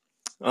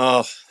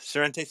 Oh,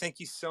 Sharente, thank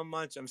you so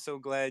much. I'm so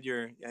glad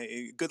you're.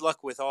 Good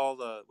luck with all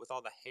the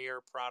hair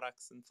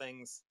products and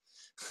things.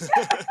 I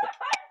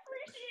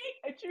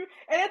appreciate you.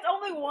 And it's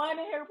only one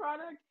hair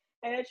product.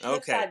 and it's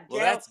just Okay. that Well,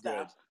 gel that's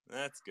stuff good.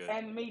 That's good.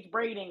 and me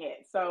braiding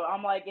it. So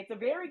I'm like, it's a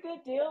very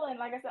good deal. And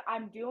like I said,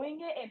 I'm doing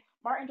it. And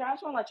Martin John, I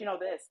just want to let you know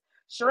this.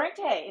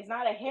 Sharente is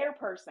not a hair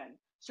person.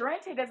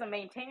 Sharente doesn't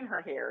maintain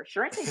her hair.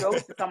 Sharente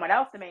goes to someone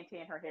else to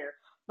maintain her hair.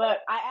 But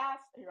I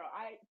asked,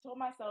 I told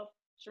myself,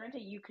 Sharente,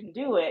 you can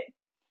do it.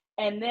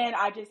 And then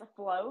I just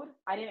flowed.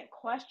 I didn't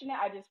question it.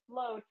 I just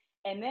flowed.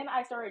 And then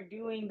I started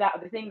doing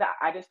the thing that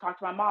I just talked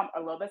to my mom a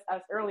little bit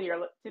earlier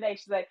today.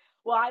 She's like,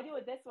 well, I do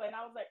it this way. And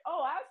I was like,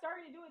 oh, I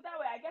started to do it that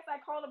way. I guess I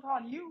called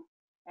upon you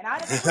and I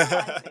didn't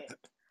realize it.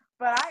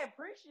 But I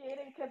appreciate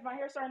it because my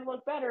hair's starting to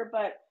look better.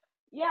 But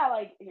yeah,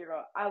 like,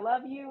 I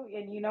love you.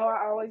 And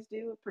I always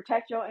do.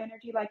 Protect your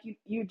energy like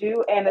you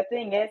do. And the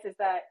thing is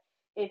that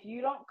if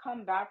you don't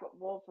come back with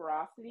full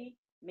ferocity,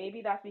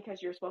 maybe that's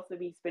because you're supposed to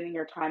be spending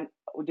your time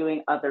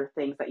doing other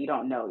things that you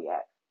don't know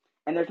yet.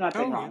 And there's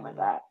nothing Oh, wrong with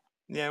that.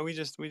 yeah. We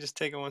just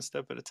take it one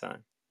step at a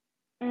time.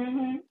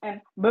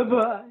 And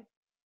bye-bye.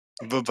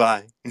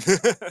 Bye-bye.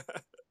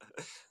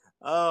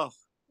 Oh,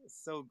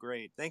 so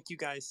great. Thank you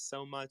guys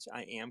so much.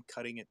 I am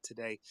cutting it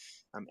today.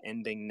 I'm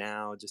ending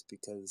now just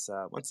because,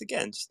 once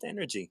again, just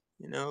energy.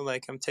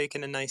 Like I'm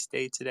taking a nice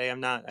day today.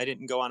 I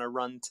didn't go on a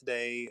run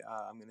today.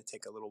 I'm going to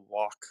take a little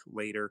walk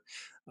later.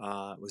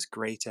 It was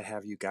great to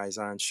have you guys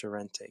on.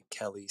 Sharente,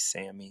 Kelly,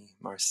 Sammy,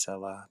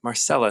 Marcella.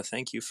 Marcella,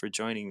 thank you for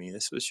joining me.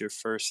 This was your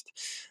first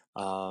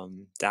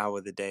Tao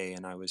of the day,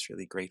 and I was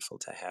really grateful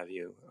to have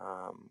you.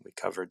 We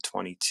covered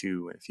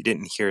 22, and if you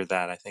didn't hear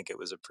that, I think it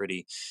was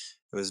pretty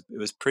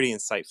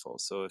insightful.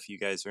 So if you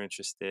guys are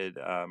interested,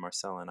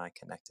 Marcella and I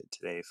connected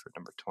today for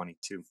number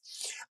 22.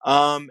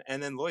 And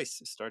then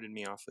Lois started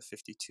me off with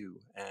 52.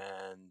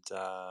 And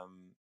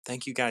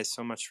thank you guys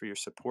so much for your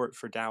support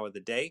for Tao of the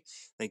Day.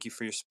 Thank you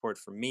for your support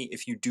for me.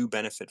 If you do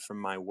benefit from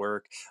my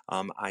work,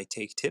 I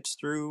take tips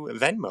through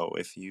Venmo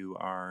if you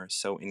are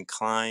so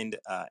inclined,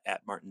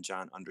 at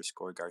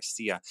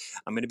 @MartinJohn_Garcia.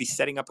 I'm going to be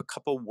setting up a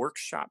couple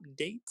workshop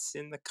dates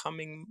in the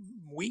coming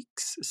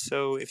weeks.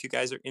 So if you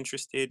guys are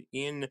interested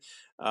in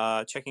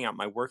checking out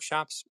my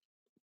workshops,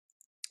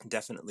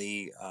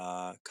 definitely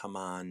come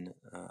on,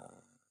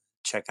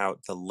 check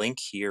out the link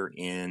here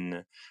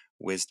in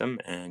Wisdom,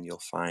 and you'll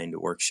find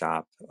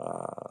workshop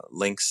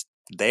links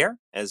there,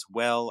 as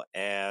well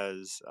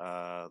as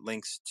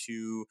links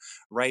to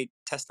write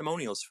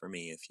testimonials for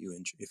me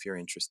if you're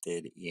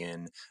interested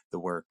in the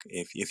work.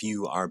 If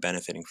you are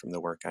benefiting from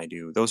the work I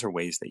do, those are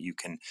ways that you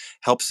can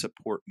help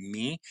support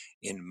me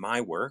in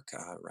my work,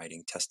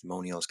 writing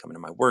testimonials, coming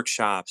to my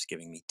workshops,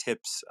 giving me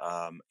tips,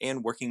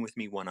 and working with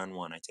me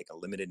one-on-one. I take a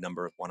limited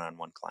number of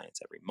one-on-one clients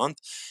every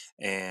month,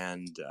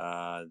 and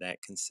that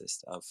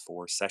consists of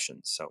 4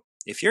 sessions. So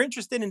if you're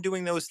interested in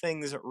doing those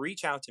things,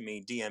 reach out to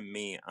me, DM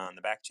me on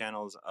the back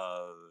channels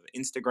of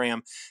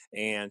Instagram,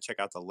 and check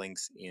out the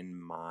links in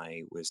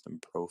my Wisdom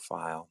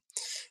profile.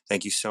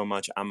 Thank you so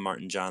much. I'm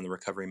Martin John, the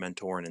Recovery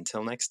Mentor, and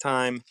until next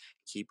time,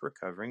 keep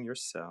recovering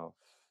yourself.